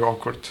mjög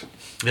awkward.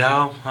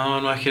 Já, hann var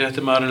nú ekki rétti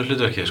maðurinn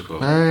hlutverkið, sko.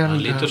 Nei,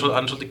 hann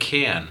svolítið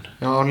Ken.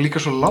 Já, hann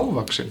líka svo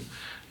lágvaxinn.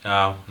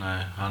 Já,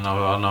 nei, hann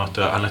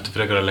ætti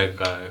frekar að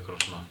leika eitthvað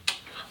svona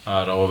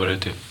aðra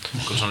ofurhetju.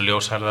 Eitthvað svona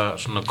ljóshærða,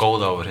 svona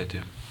góða ofurhetju.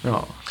 Já.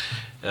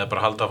 Eða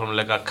bara halda áfram að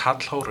leika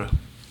kallhóru.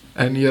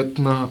 En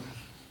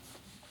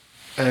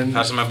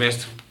það sem að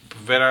mist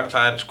vera,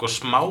 það sko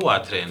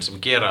smáatriðin sem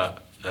gera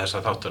þessa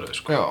þáttaröðu,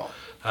 sko. Já.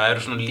 Það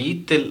eru svona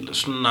lítil,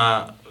 svona,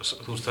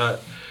 þú veist það,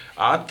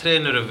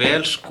 atriðin eru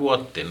vel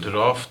skotin, þau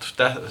eru oft,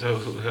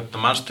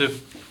 manstu,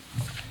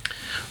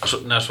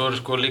 svo eru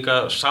sko líka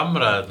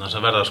samræðirnar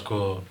sem verða sko,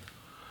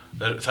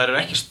 það eru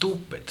ekki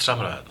stúpid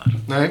samræðirnar.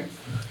 Nei,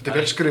 þetta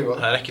vel skrifað.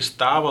 Það ekki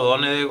stafað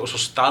onni þig og svo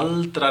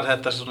staldrar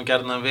þetta svona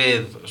gerðan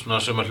við svona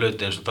sumar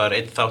hluti eins og það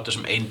einn þáttur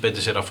sem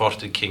einbeitir sér að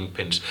fortíð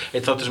Kingpins,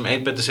 einn þáttur sem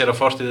einbeitir sér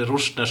að fortíð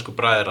rússnesku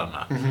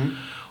bræðrana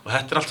og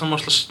þetta alltaf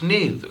mjög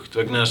sniðugt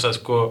vegna þess að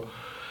sko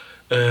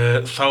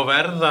þá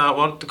verða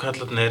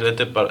vondukallarnir,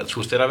 þetta bara, þú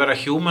veist, þeir að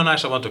vera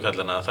humanize á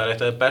vondukallarna, það eitt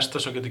af það besta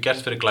sem getur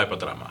gert fyrir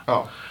glæpadrama.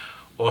 Já.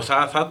 Og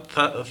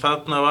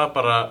þarna var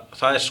bara,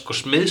 það sko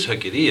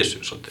smiðshöggið í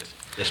þessu svolítið.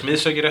 Er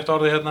smiðshöggið rétt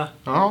orðið hérna?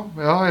 Já,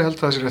 ég held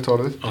að það sé rétt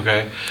orðið. Ok.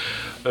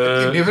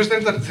 Ég finnst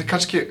einnig að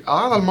kannski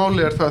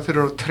aðalmáli það að þeir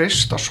eru að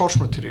treysta source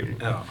material.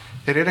 Já.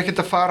 Þeir eru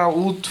ekkert að fara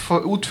út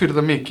fyrir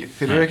það mikið.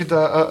 Þeir eru ekkert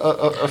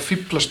að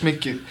fíblast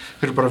mikið.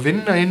 Þeir eru bara að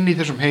vinna inn í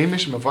þessum heimi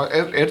sem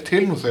er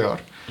til nú þegar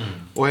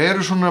og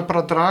eru svona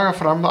bara að draga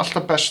fram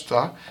alltaf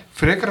besta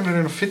frekar en að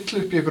reyna að fylla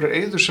upp í einhverjar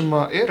eyður sem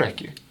eru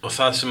ekki. Og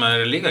það sem þeir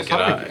eru líka að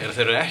gera er að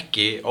þeir eru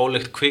ekki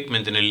ólíkt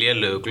kvikmyndinni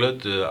lélegu,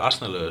 glötuðu,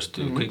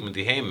 asnalögustu kvikmyndi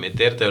í heimi,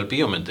 Daredevil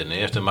bíómyndinni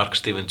eftir Mark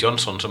Steven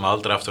Johnson sem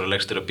aldrei aftur að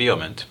leikstýra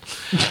bíómynd.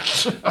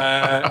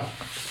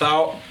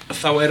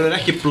 Þá eru þeir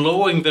ekki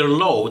blowing their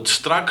load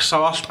strax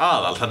á allt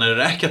aðal, þannig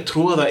eru ekki að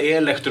tróða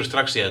Elektur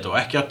strax í þetta og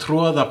ekki að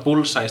tróða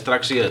Bullseye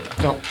strax í þetta.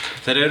 Já.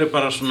 Þeir eru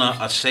bara svona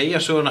að segja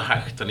söguna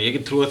hægt, þannig ég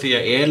get trúa því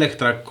að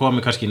Elektra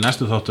komi kannski í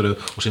næstu þáttaröð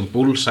og sem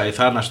Bullseye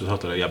þar næstu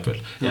þáttaröð jafnvel,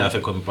 eða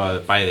þau komi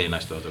bæði í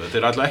næstu þáttaröð. Þeir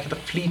eru alltaf ekkert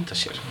að flýta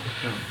sér.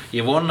 Já.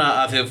 Ég vona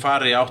að þau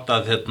fari átt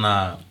að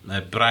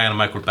Brian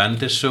Michael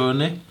Bendis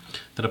sögunni,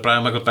 þegar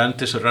Brian Michael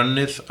Bendis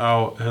rönnið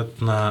á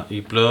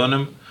í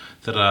blöðunum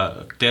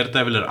þegar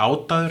Daredevil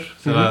átaður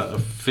þegar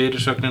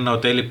fyrirsögnin á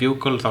Daily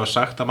Bugle þá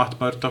sagt að Matt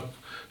Murdock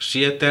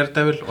sé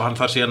Daredevil og hann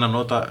þarf síðan að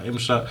nota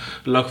ýmsa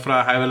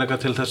lögfræða hæfileika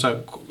til þess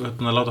að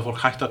láta fólk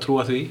hætta að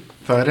trúa því.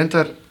 Það er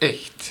reyndar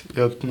eitt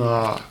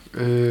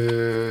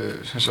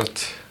sem sagt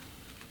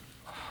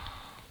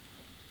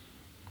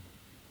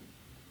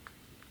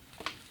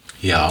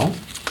Já.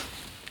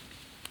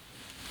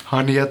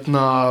 Hann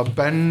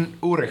Ben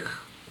Urich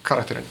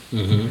karakterinn.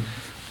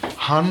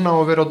 Hann á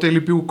að vera á Daily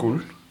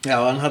Bugle. Já,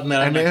 hann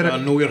er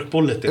New York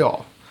Bulletin.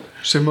 Já,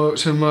 sem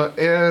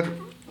er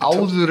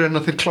áður en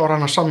að þeir klára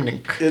hana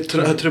samning.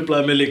 Það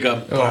truflaði mig líka.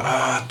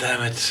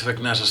 Damn it,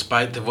 vegna þess að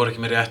Spider voru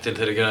ekki mér réttir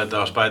þegar ég gerði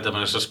þetta á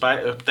Spiderman.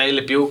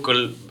 Daily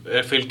Bugle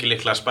fylgir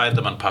líklega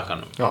Spiderman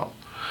pakkanum. Já.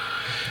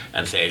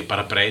 En þeir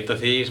bara breyta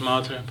því í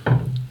smáatriðum.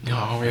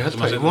 Já, ég held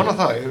það, ég vona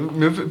það.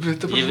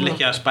 Ég vil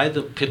ekki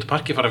að Peter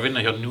Parker fara að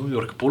vinna hjá New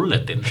York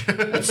Bulletin.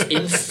 It's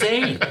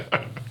insane.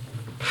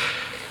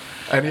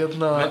 En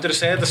Myndirðu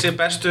segja þetta sé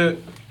bestu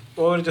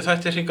ofurhetju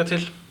þættir hingað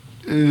til?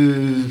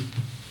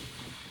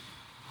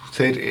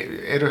 Þeir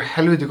eru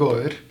helviti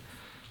góðir.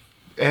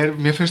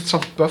 Mér finnst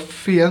samt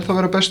Buffy ennþá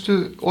vera bestu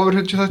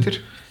ofurhetju þættir.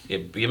 Ég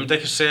myndi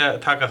ekki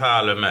taka það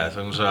alveg með,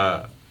 þannig að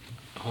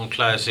hún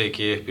klæði sig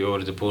ekki upp í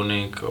ofurhetju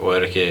búning og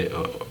er ekki,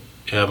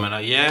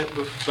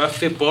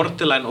 Buffy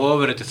borderline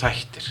ofurhetju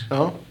þættir.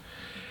 Já.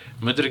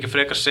 Myndirðu ekki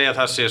frekar segja að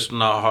það sé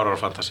svona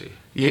horror fantasy?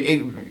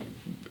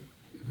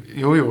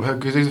 Jú,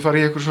 það getur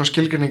farið í eitthvað svona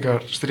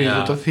skilgreiningarstríð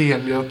út af því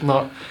en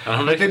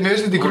mér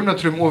finnst þetta í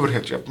grunnatriðum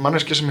ofurhetja,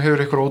 manneskja sem hefur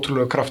eitthvað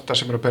ótrúlega krafta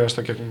sem að berast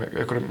það gegn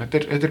einhverjum,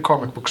 þetta er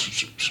comic books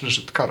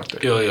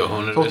karakter. Jú,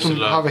 hún er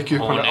vissulega,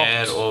 hún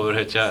er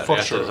ofurhetja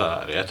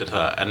réttir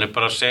það, en ég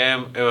bara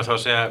segjum, ef þá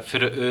segja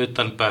fyrir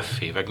utan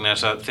Buffy, vegna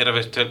þess að þegar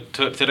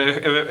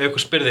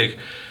eitthvað spyrir þig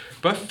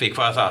Buffy,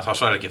 hvað er það? Þá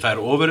svarar ekki, það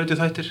eru ofurhetju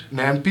þættir?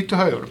 Nei, en býtu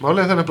hægur,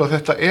 málega það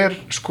nefnilega þetta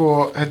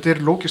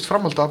er lógist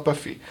framhald af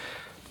Buffy.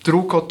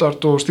 Drew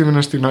Goddard og Stephen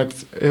S.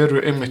 Knight eru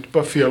einmitt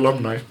Buffy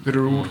alumni. Þeir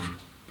eru úr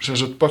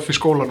Buffy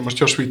skólanum að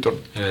Joss Whedon.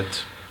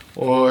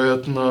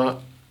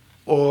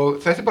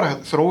 Og þetta er bara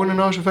þróunin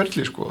á þessu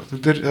ferli sko.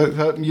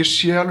 Ég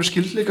sé alveg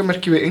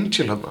skildleikamerki við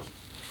Angel hana.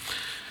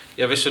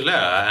 Já,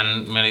 vissulega, en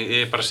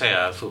ég bara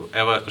segja að ef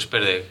eitthvað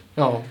spyrir þig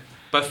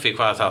Buffy,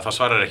 hvað er það? Það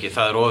svarar ekki,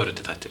 það eru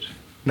ofurhetju þættir.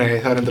 Nei,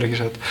 það er endur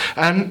ekki sett.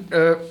 En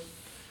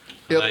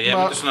ég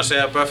myndi svona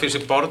segja að Buffy sé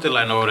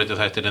borderline ofurhetju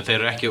þættir en þeir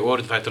eru ekki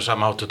ofurhetju þættir á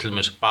sama hátt til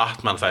dæmis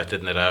Batman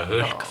þættirnir eða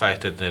Hulk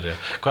þættirnir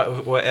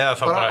eða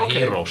þá bara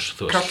Heroes,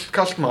 þú veist.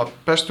 Kallt maður,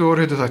 bestu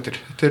ofurhetju þættir.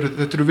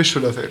 Þetta eru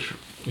vissulega þeir.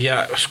 Já,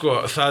 sko,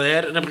 það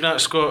er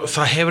nefnilega, sko,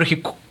 það hefur ekki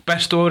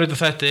bestu ofurhetju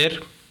þættir,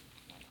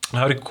 það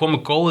hefur ekki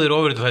komið góðir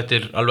ofurhetju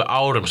þættir alveg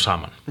árum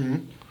saman.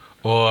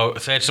 og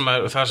það sem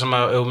að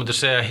þú myndir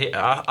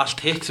segja allt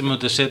hitt sem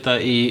myndir setja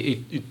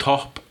í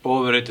topp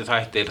overrated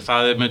þættir,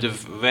 það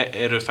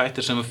eru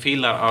þættir sem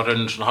fílar á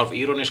rauninu svona hálf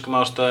írónískum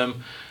ástæðum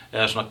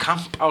eða svona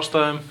kamp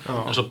ástæðum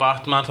eins og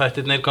Batman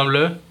þættirnir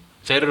gamlu,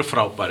 þeir eru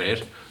frábærir.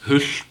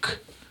 Hulk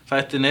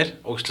þættirnir,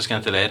 ógeðslega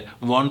skemmtilegir.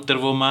 Wonder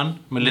Woman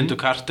með Lindu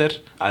Carter,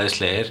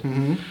 æðislegir.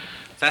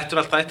 Þetta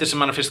eru allt þættir sem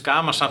mann finnst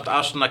gaman samt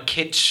af svona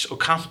kitsch og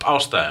kamp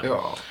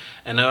ástæðum.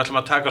 En ef við ætlum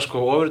að taka sko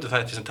overrated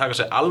þættir sem taka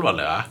sig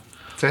alvarlega,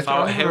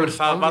 þá hefur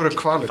það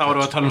þá erum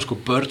við að tala um sko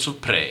Birds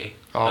of Prey,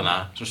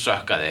 þannig sem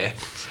sökkaði.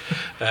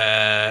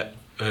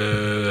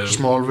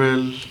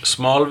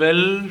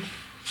 Smallville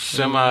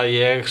sem að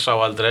ég sá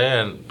aldrei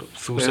en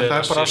þú segir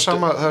það bara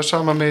það er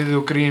sama meði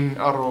og Green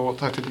Arrow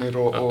þættirnir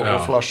og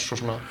Flash og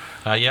svona.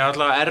 Ég er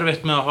allavega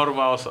erfitt með að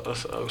horfa á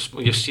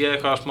ég sé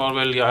eitthvað að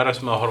Smallville, ég er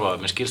erfitt með að horfa á það.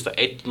 Mér skilst að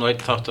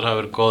einn þáttur hafi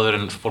verið góður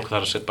en fólk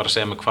þarf bara að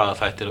segja mig hvaða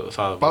þættir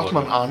það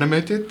Batman voru.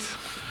 Animated?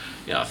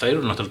 Já, það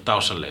eru náttúrulega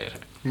dásanlegir.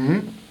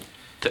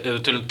 Ef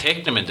við tölum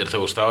teiknimyndir þá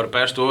eru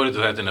bestu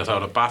overrated þættirnir, þá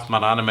eru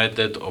Batman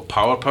Animated og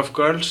Powerpuff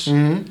Girls.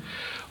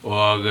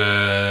 Og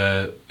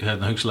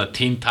hugsalega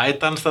Teen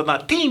Titans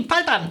Teen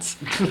Titans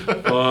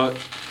og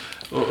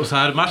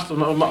það er margt og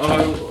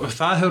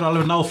það hefur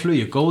alveg náð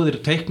flugi, góðir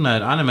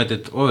teiknaðir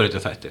animated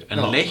overrated þættir en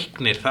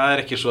leiknir, það er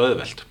ekki svo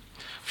auðvelt.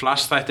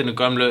 Flash þættirnir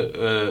gömlu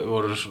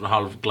voru svona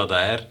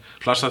hálfgladaðir,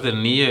 Flash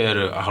þættirnir nýju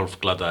eru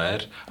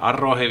hálfgladaðir.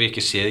 Arrow hef ég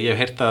ekki séð, ég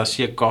hef heyrt að það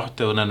sé gott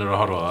ef þú nennir að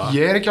horfa á það.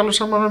 Ég er ekki alveg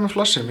saman með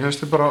Flashim, ég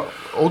veist þið bara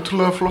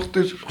ótrúlega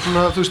flottir,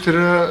 svona, þú veist, þeir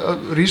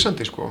eru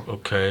rísandi sko.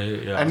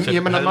 Já, en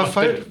ég menna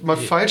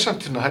maður fær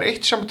samt hérna, það er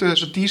eitt samt við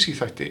þessu DC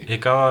þætti.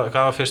 Ég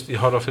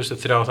horfa fyrstu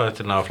 3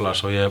 þættina á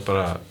Flash og ég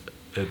bara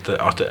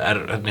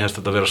henni hefst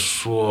þetta að vera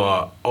svo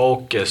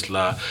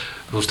ógeðslega,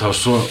 þú veist, það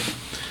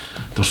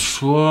var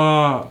svo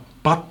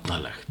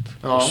barnalegt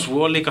og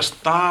svo líka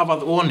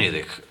stafað onni í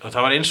þig.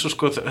 Það var eins og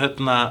sko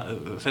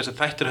þessi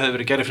þættir hefði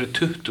verið gerðir fyrir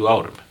 20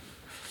 árum.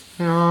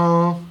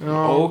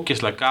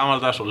 Ógeðslega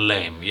gamaldags og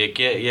lame.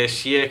 Ég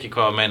sé ekki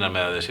hvað að meina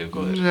með þessi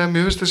góðir.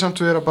 Mér finnst þið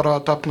samt vera bara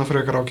að dafna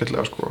fyrir ykkur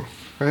ágætlega sko.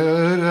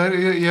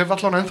 Ég hef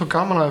allavega ennþá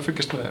gaman að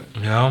fylgjast með þeim.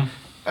 Já.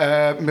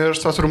 Mér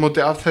finnst það móti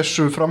af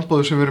þessu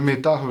frambóðu sem við erum í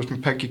dag, þú veist,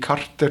 með Peggy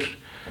Carter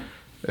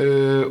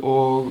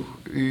og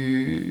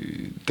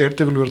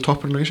Daredevil verið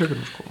toppurinn á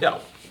ísjökunum sko. Já.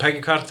 Peggy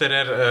Carter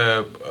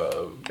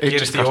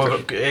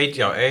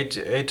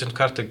Agent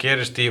Carter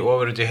gerist í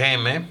ofurhuti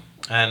heimi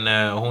en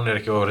hún er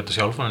ekki ofurhuti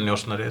sjálf, hún er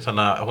njósnari,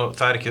 þannig að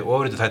það er ekki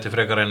ofurhuti þætti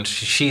frekar en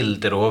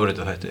S.H.I.E.L.D. eru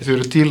ofurhuti þætti. Þau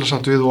eru díla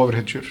samt við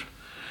ofurhetjur.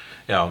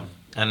 Já,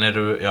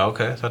 þannig að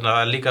það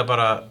er líka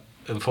bara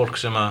fólk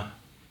sem að,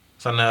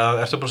 þannig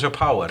að ertu búin að sjá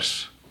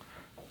Powers?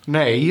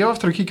 Nei, ég á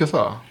eftir að kíkja á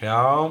það.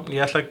 Já,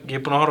 ég er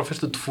búin að horfa á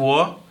fyrstu 2.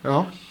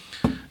 Já.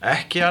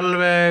 Ekki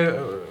alveg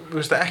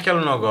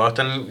nógu gott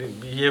en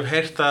ég hef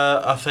heyrt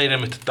að þeir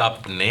eru mitt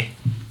dafni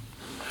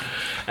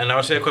en það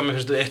var að segja hvað mér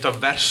finnst eitt af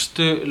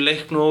verstu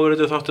leiknu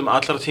overrated þáttum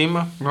allra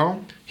tíma.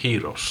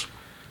 Heroes.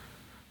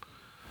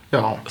 Já.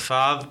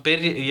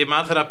 Ég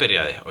man þegar að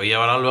byrjaði og ég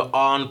var alveg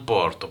on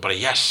board og bara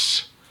yes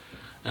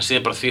en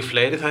síðan bara því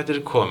fleiri þættir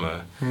komu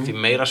því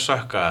meira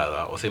sökkaði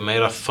það og því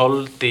meira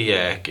þoldi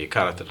ég ekki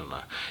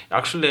karakterina.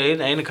 Actually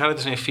einu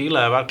karakter sem ég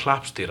fílaði var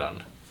klappstýran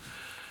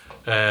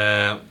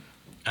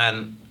en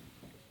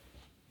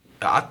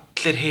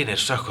allir hinir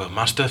sökkuðu,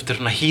 manstu eftir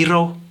svona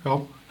Hero,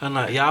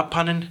 þannig að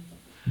Japanin,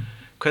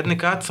 hvernig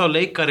gat þá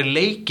leikari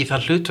leiki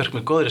það hlutverk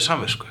með góðri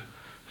samvisku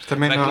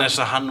vegna þess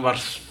að hann var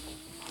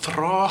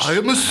þrosk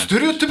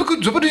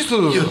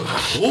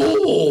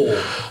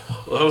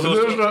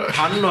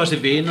hann og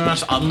þessi vinur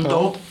hans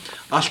Ando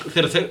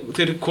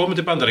þeir komu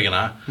til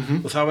Bandaríkjanna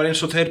og það var eins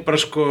og þeir bara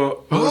sko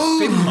 5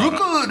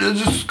 ára það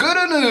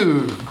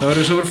var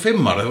eins og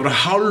 5 ára, þeir voru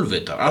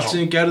hálfvitar allt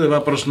sem ég gerði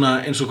var bara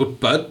svona eins og okkur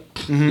börn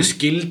ég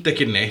skildi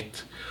ekki neitt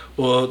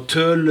og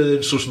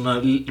töluði svo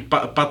svona í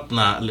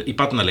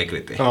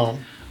barnaleikriði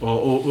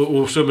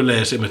og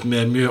sömulegis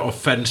með mjög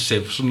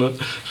offensive svona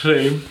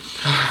hreim.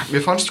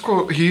 Mér fannst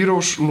sko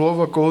Heroes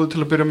lofa góðu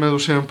til að byrja með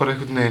og séðan bara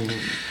einhvern veginn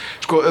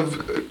sko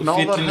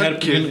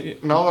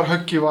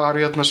náðarhöggi var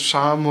hérna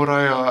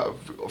Samurai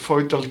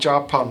Feudal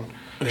Japan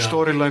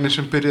storyline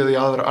sem byrjaði í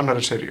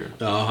annarri seríu.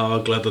 Já, það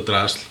var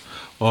gladadrasl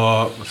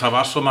og það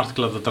var svo margt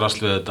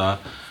gladadrasl við þetta.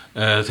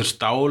 Þeir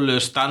stálu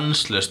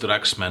stanslaust úr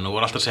X-Men og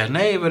voru alltaf að segja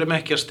nei, við erum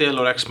ekki að stela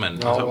úr X-Men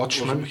og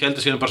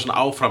heldur síðan bara svona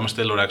áfram að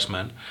stela úr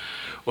X-Men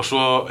og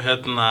svo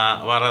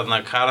var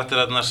karakter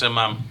sem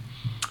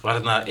var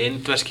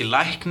indverski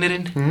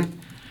læknirinn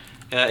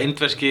eða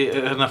indverski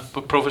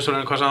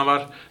prófessorinn hvað sem hann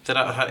var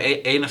þegar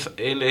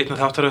einu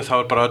þáttaröð þá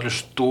var bara öllu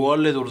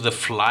stólið úr The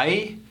Fly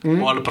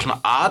og alveg bara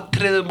svona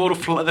atriðum voru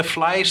The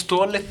Fly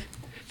stólið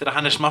þegar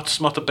hann er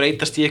smátt að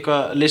breytast í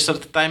eitthvað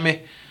lizard dæmi.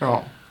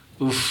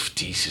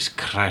 Jesus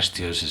Christ,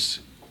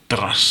 þessi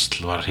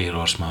drasl var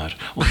Heroes maður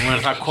og hún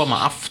það að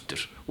koma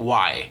aftur.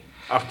 Why?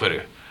 Af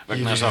hverju?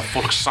 Vegna þess að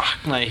fólk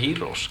saknaði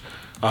Heroes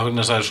að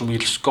það svo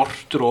mikil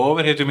skortur og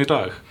ofurhetjum í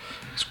dag?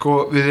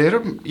 Sko, við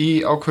erum í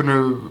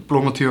ákveðnu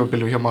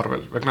blómatímabili hjá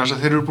Marvel vegna þess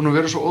að þeir eru búin að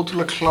vera svo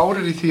ótrúlega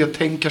klárir í því að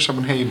tengja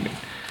saman heiminn.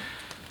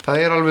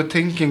 Það er alveg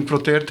tenging frá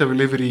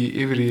Daredevil yfir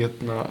í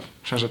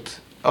sem sagt,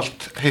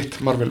 allt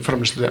heitt Marvel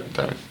framleiðslu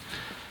dæmið.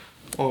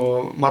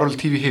 Og Marvel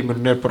TV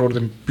heimurinn bara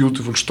orðin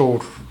beautiful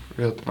stór.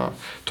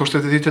 Tókst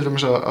eftir því til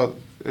dæmis að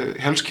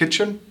Hell's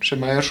Kitchen sem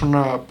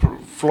svona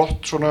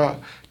flott svona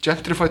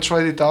gentrified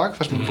svæði í dag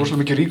þar sem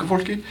rosalega mikið ríku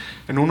fólki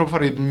en núna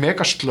farið í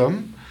mega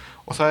slum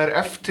og það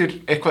eftir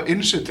eitthvað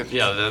incident.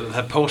 Já,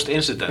 það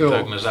post-incident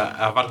vegna þess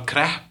að var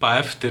kreppa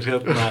eftir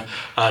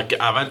að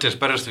Avengers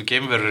berjast við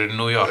geimverur í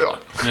New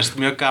York. Mér finnst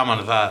mjög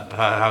gaman að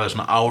það hafi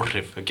svona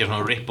áhrif, að gera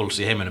svona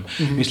ripples í heiminum.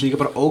 Mér finnst líka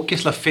bara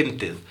ógeðslega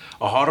fyndið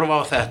að horfa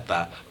á þetta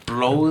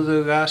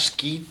blóðuga,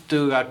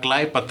 skítuga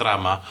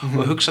glæpadrama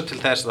og hugsa til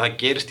þess að það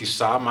gerist í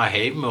sama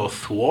heimi og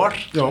Thor.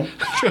 Já.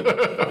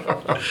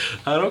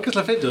 Það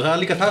ógeðslega fyndið og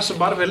það líka það sem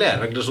Marvel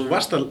vegna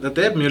þess að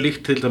þetta mjög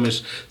líkt til dæmis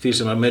því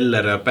sem að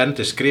Miller eða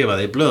Bendis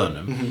skrifaði í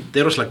blöðunum.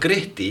 Þetta rosalega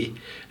gritty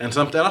en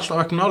samt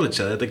alltaf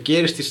acknowledge að þetta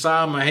gerist í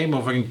sama heimi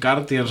og fucking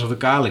Guardians of the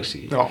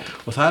Galaxy. Já.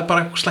 Og það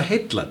bara eitthvað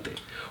heillandi.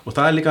 Og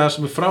það líka það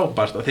sem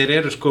frábært að þeir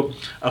eru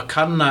að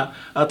kanna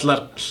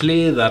allar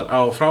hliðar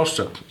á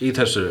frásögn í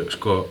þessu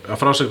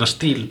að frásögna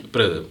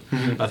stílbröðum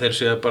að þeir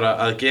séu bara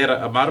að gera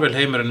að Marvel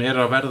heimurinn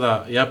að verða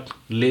jafn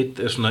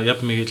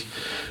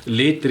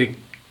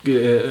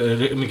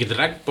mikill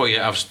regnbogi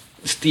af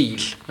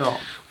stíl. Já.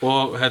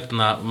 Og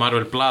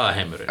Marvel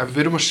blaðaheimurinn. En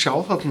við erum að sjá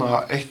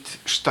þarna eitt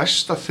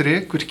stærsta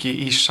þrekvirki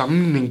í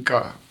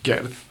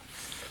samningagerð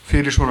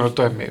fyrir svona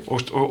dæmi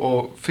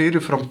og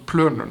fyrirfram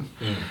plönun.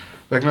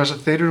 Vegna þess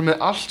að þeir eru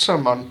með allt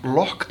saman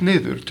lokkt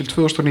niður til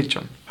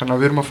 2019. Þannig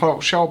að við erum að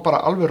sjá bara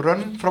alveg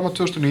rönn fram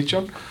að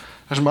 2019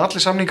 þar sem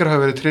allir samningar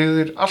hafa verið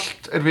tryggðir,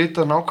 allt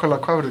vitað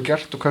nákvæmlega hvað verður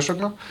gert og hvers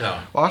vegna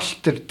og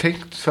allt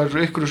tengt, það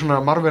eru einhverju svona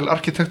Marvel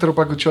arkitektar á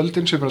baku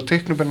tjöldin sem að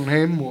teikna upp hennan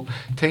heim og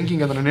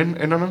tengingarnar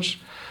innan hans.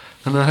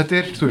 Þannig að þetta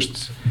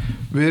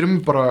við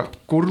erum bara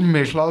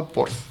gúrmi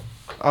hlaðborð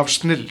af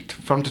snilld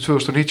fram til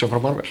 2019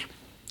 frá Marvel.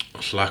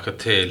 Hlakka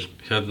til,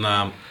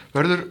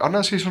 verður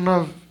annars í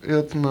svona,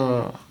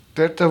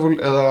 Daredevil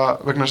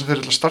eða vegna þess að þeir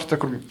ætla að starta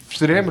einhverjum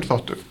 3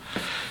 þáttum.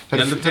 Þeir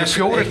eru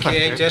 4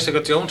 þættir.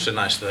 Jessica Jones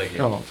næst eða ekki?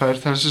 Já, það er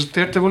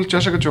Daredevil,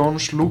 Jessica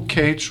Jones, Luke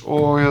Cage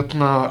og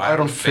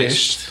Iron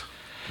Fist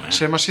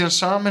sem að síðan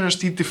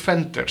saminast í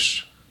Defenders.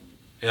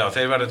 Já,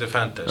 þeir verða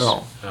Defenders.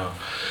 Já.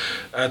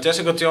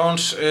 Jessica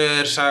Jones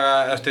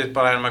saga eftir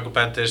Brian Michael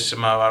Bendis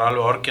sem var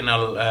alveg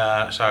original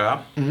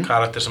saga,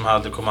 karakter sem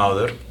hafði aldrei komið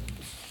áður.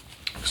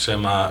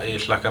 Sem að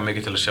ég hlakka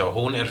mikið til að sjá.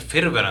 Hún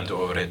fyrrverandi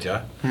ofurhetja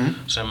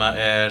sem að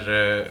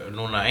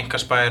núna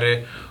einkaspæri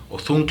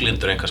og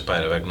þunglindur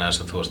einkaspæri vegna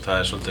þess að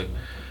það svolítið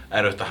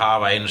erfitt að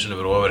hafa einu sinni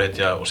verið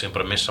ofurhetja og síðan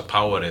bara missa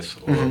powerið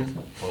og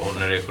hún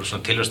í einhver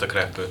svona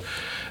tilvistakreppu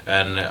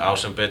en á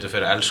sem betur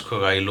fyrir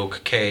elskhuga í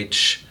Luke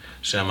Cage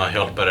sem að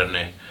hjálpar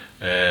henni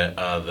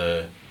að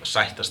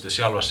sættast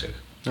við sjálfa sig.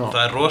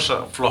 Það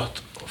rosa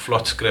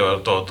flott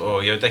skrifað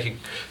og ég veit ekki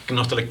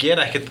náttúrulega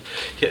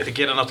þið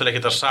gera náttúrulega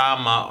ekki það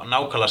sama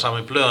nákvæmlega sama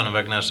í blöðunum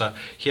vegna þess að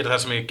hér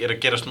það sem að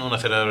gerast núna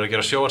þegar þeir eru að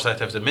gera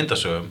sjónvarpsþætti eftir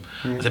myndasögum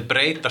þeir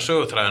breyta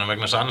sögutræðunum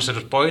vegna þess að annars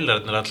eru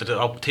spoilerarnir allir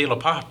til á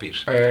pappír.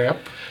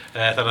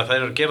 Þannig að þeir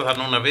eru að gera það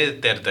núna við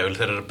Daredevil,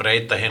 þeir eru að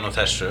breyta hinn og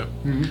þessu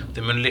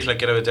þeir munu líklega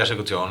að gera við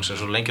Jessica Jones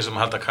en svo lengi sem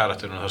að halda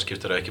karakterinu þá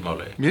skiptir það ekki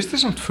máli. Mér finnst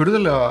það samt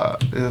furðulega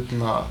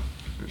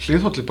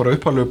hliðhollir bara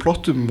upphaflegu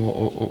plottum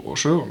og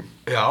sögum.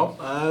 Já,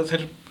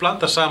 þeir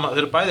blanda saman,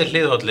 þeir eru bæði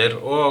hliðhollir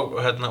og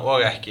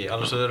ekki,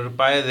 alveg þeir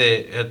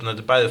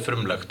eru bæði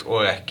frumlegt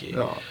og ekki.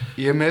 Já,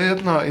 ég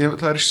með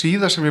það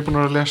síða sem ég er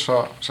búin að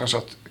lesa sem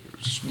sagt,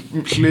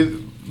 hlið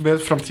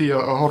með fram því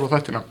að horfa á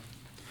þættina.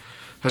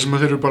 Það sem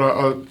þeir eru bara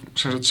að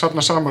sem sagt,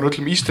 safna saman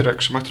öllum easter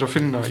eggs sem ættir að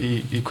finna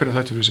í hvernig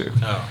þætti við sig.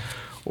 Já.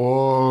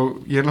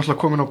 Og ég er náttúrulega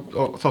komin á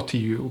þá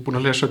 10 og búin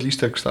að lesa öll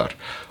easter eggs þar.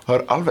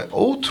 Það alveg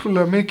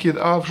ótrúlega mikið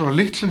af svona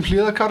litlum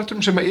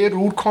hliðakarakterum sem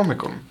eru úr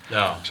komikunum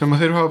sem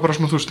þeir hafa bara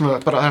svona, þú veist,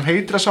 bara hann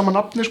heitir að sama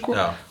nafni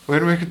og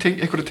erum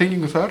einhverju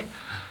tengingu þar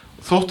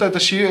þótt að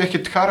þetta séu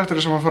ekkert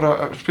karakterir sem að fara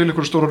að spila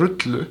einhverju stóra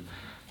rullu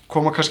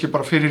koma kannski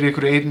bara fyrir í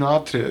einhverju einu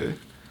atriði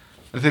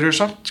en þeir eru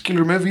samt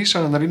skilur með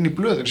vísanirnar inn í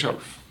blöðin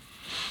sjálf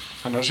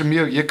þannig að sem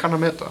ég kann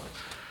að meta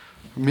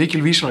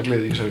mikil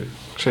vísanagleði í þessari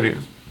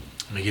seríu.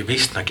 Mikið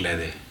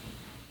vísnagleði.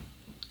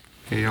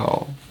 Já.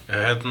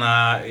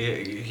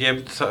 Ég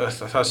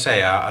það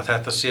segja að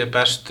þetta sé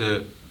bestu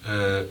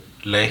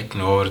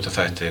leiknu ofurhetju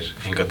þættir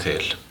hingað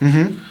til.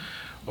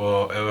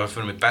 Og ef við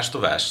fyrir með best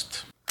og vest.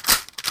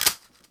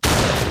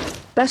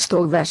 Best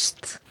og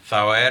vest.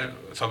 Þá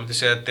myndi ég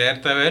segja að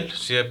Daredevil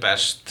sé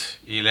best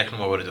í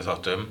leiknum ofurhetju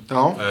þáttum.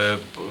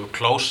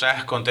 Close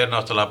second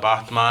náttúrulega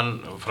Batman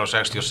frá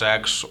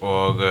 66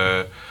 og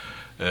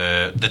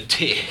The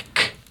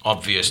Tick.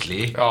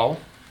 Obviously. Já.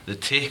 The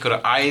Tick eru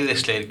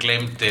æðislegir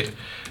gleymdir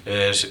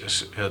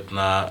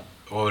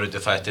ofurhetju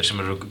þættir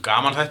sem eru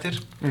gaman þættir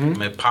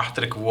með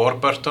Patrick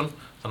Warburton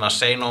þannig að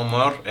Say No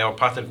More ef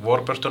Patrick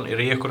Warburton í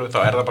ykkur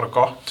þá það bara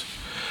gott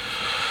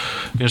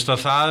finnst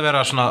það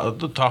vera svona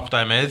top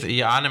dæmið.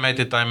 Í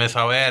animated dæmið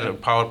þá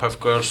Powerpuff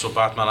Girls og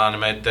Batman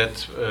Animated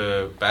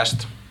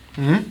best.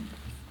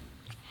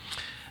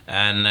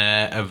 En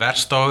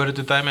verst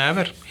áverið dæmi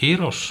ever,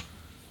 Heroes.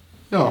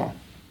 Já.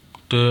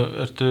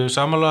 Ertu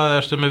sammála eða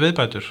ertu með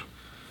viðbætur?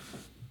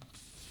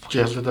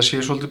 Ég held þetta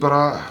sé svolítið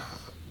bara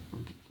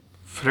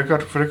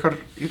frekar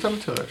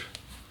ítalegt hjá þér.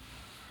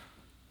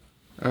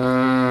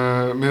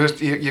 Mér veist,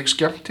 ég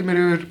skemmti mér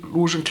yfir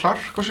Lewis and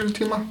Clark á sínum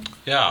tíma.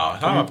 Já,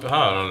 það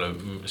var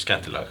alveg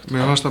skemmtilegt.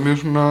 Mér fannst það mjög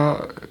svona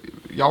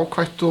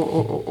jákvætt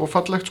og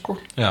fallegt, sko.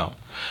 Já,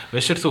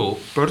 vissir þú?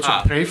 Birds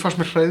of Prey fannst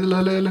mér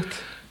hræðilega leiðilegt.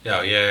 Já,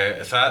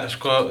 ég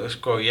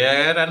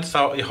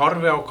ennþá, ég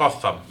horfi á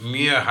Gotham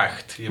mjög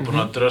hægt. Ég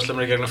búinn að drösla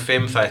mér í gegnum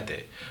 5 þætti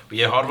og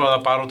ég horfi á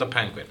það bara út af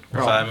Penguin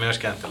og það mjög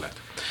skemmtilegt.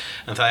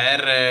 En það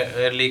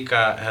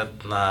líka,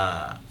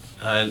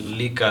 það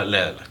líka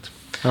leiðilegt.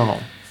 Já.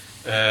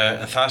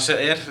 En það sem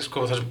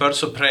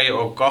Birds of Prey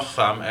og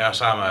Gotham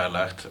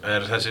sameiginlegt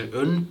þessi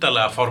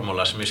undarlega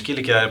formúla sem ég skil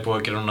ekki að búið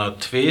að gera núna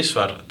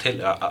tvisvar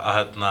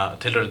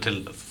tilraun til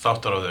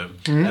þáttaráðum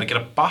að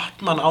gera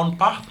Batman án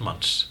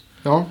Batmans.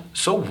 Já.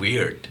 So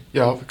weird.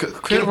 Já,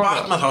 hver var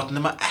Batman þátt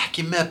nema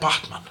ekki með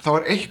Batman? Það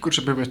var einhver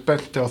sem mitt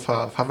benti á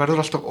það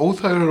verður alltaf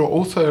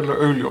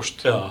óþægilega augljóst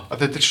að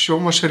þetta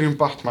sjónvarpsseríum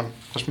Batman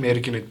það sem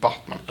ekki neitt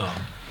Batman. Já.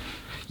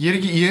 Ég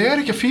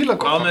ekki að fíla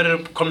Gotham.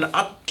 Hvað komin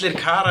allir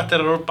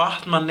karakterar úr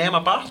Batman nema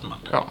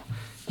Batman? Já,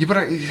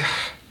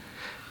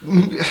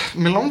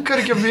 mér langar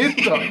ekki að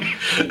vita.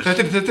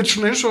 þetta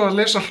svona eins og að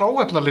lesa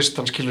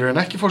hráefnalistan, skilur, en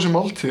ekki fá sér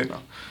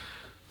máltíðina.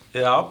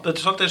 Já,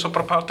 þetta svolítið eins og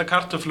bara parta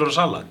kartöflur og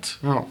salat.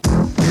 Já.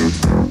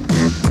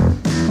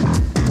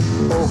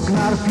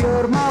 Ógnar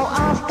fjör má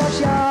alltaf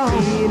sjá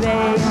í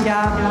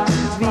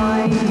Reykjavík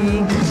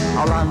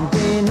á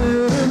landinu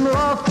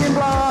loftin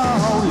blá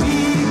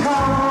líka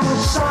á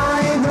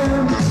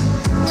sænum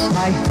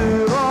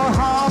hættur og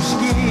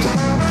háski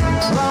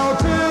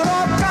látur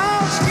og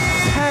gáski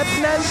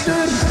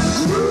hefnendur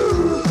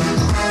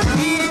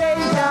í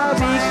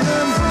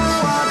Reykjavíknum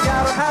búa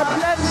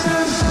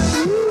fjárhefnendur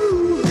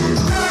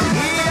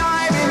í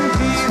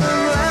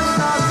ævintýrum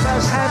lendast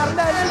þess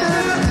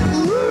hefnendur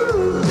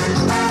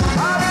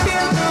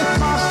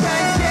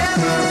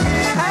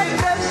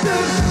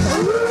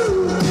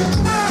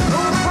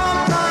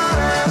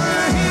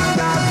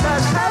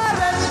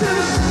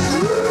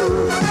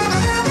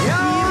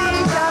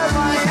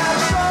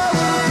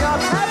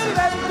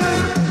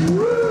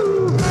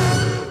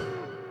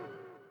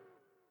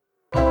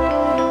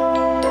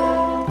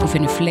Þú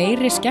finnur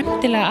fleiri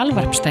skemmtilega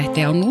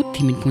alvarpstætti á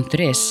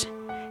nútímin.is.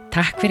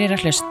 Takk fyrir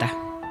að hlusta.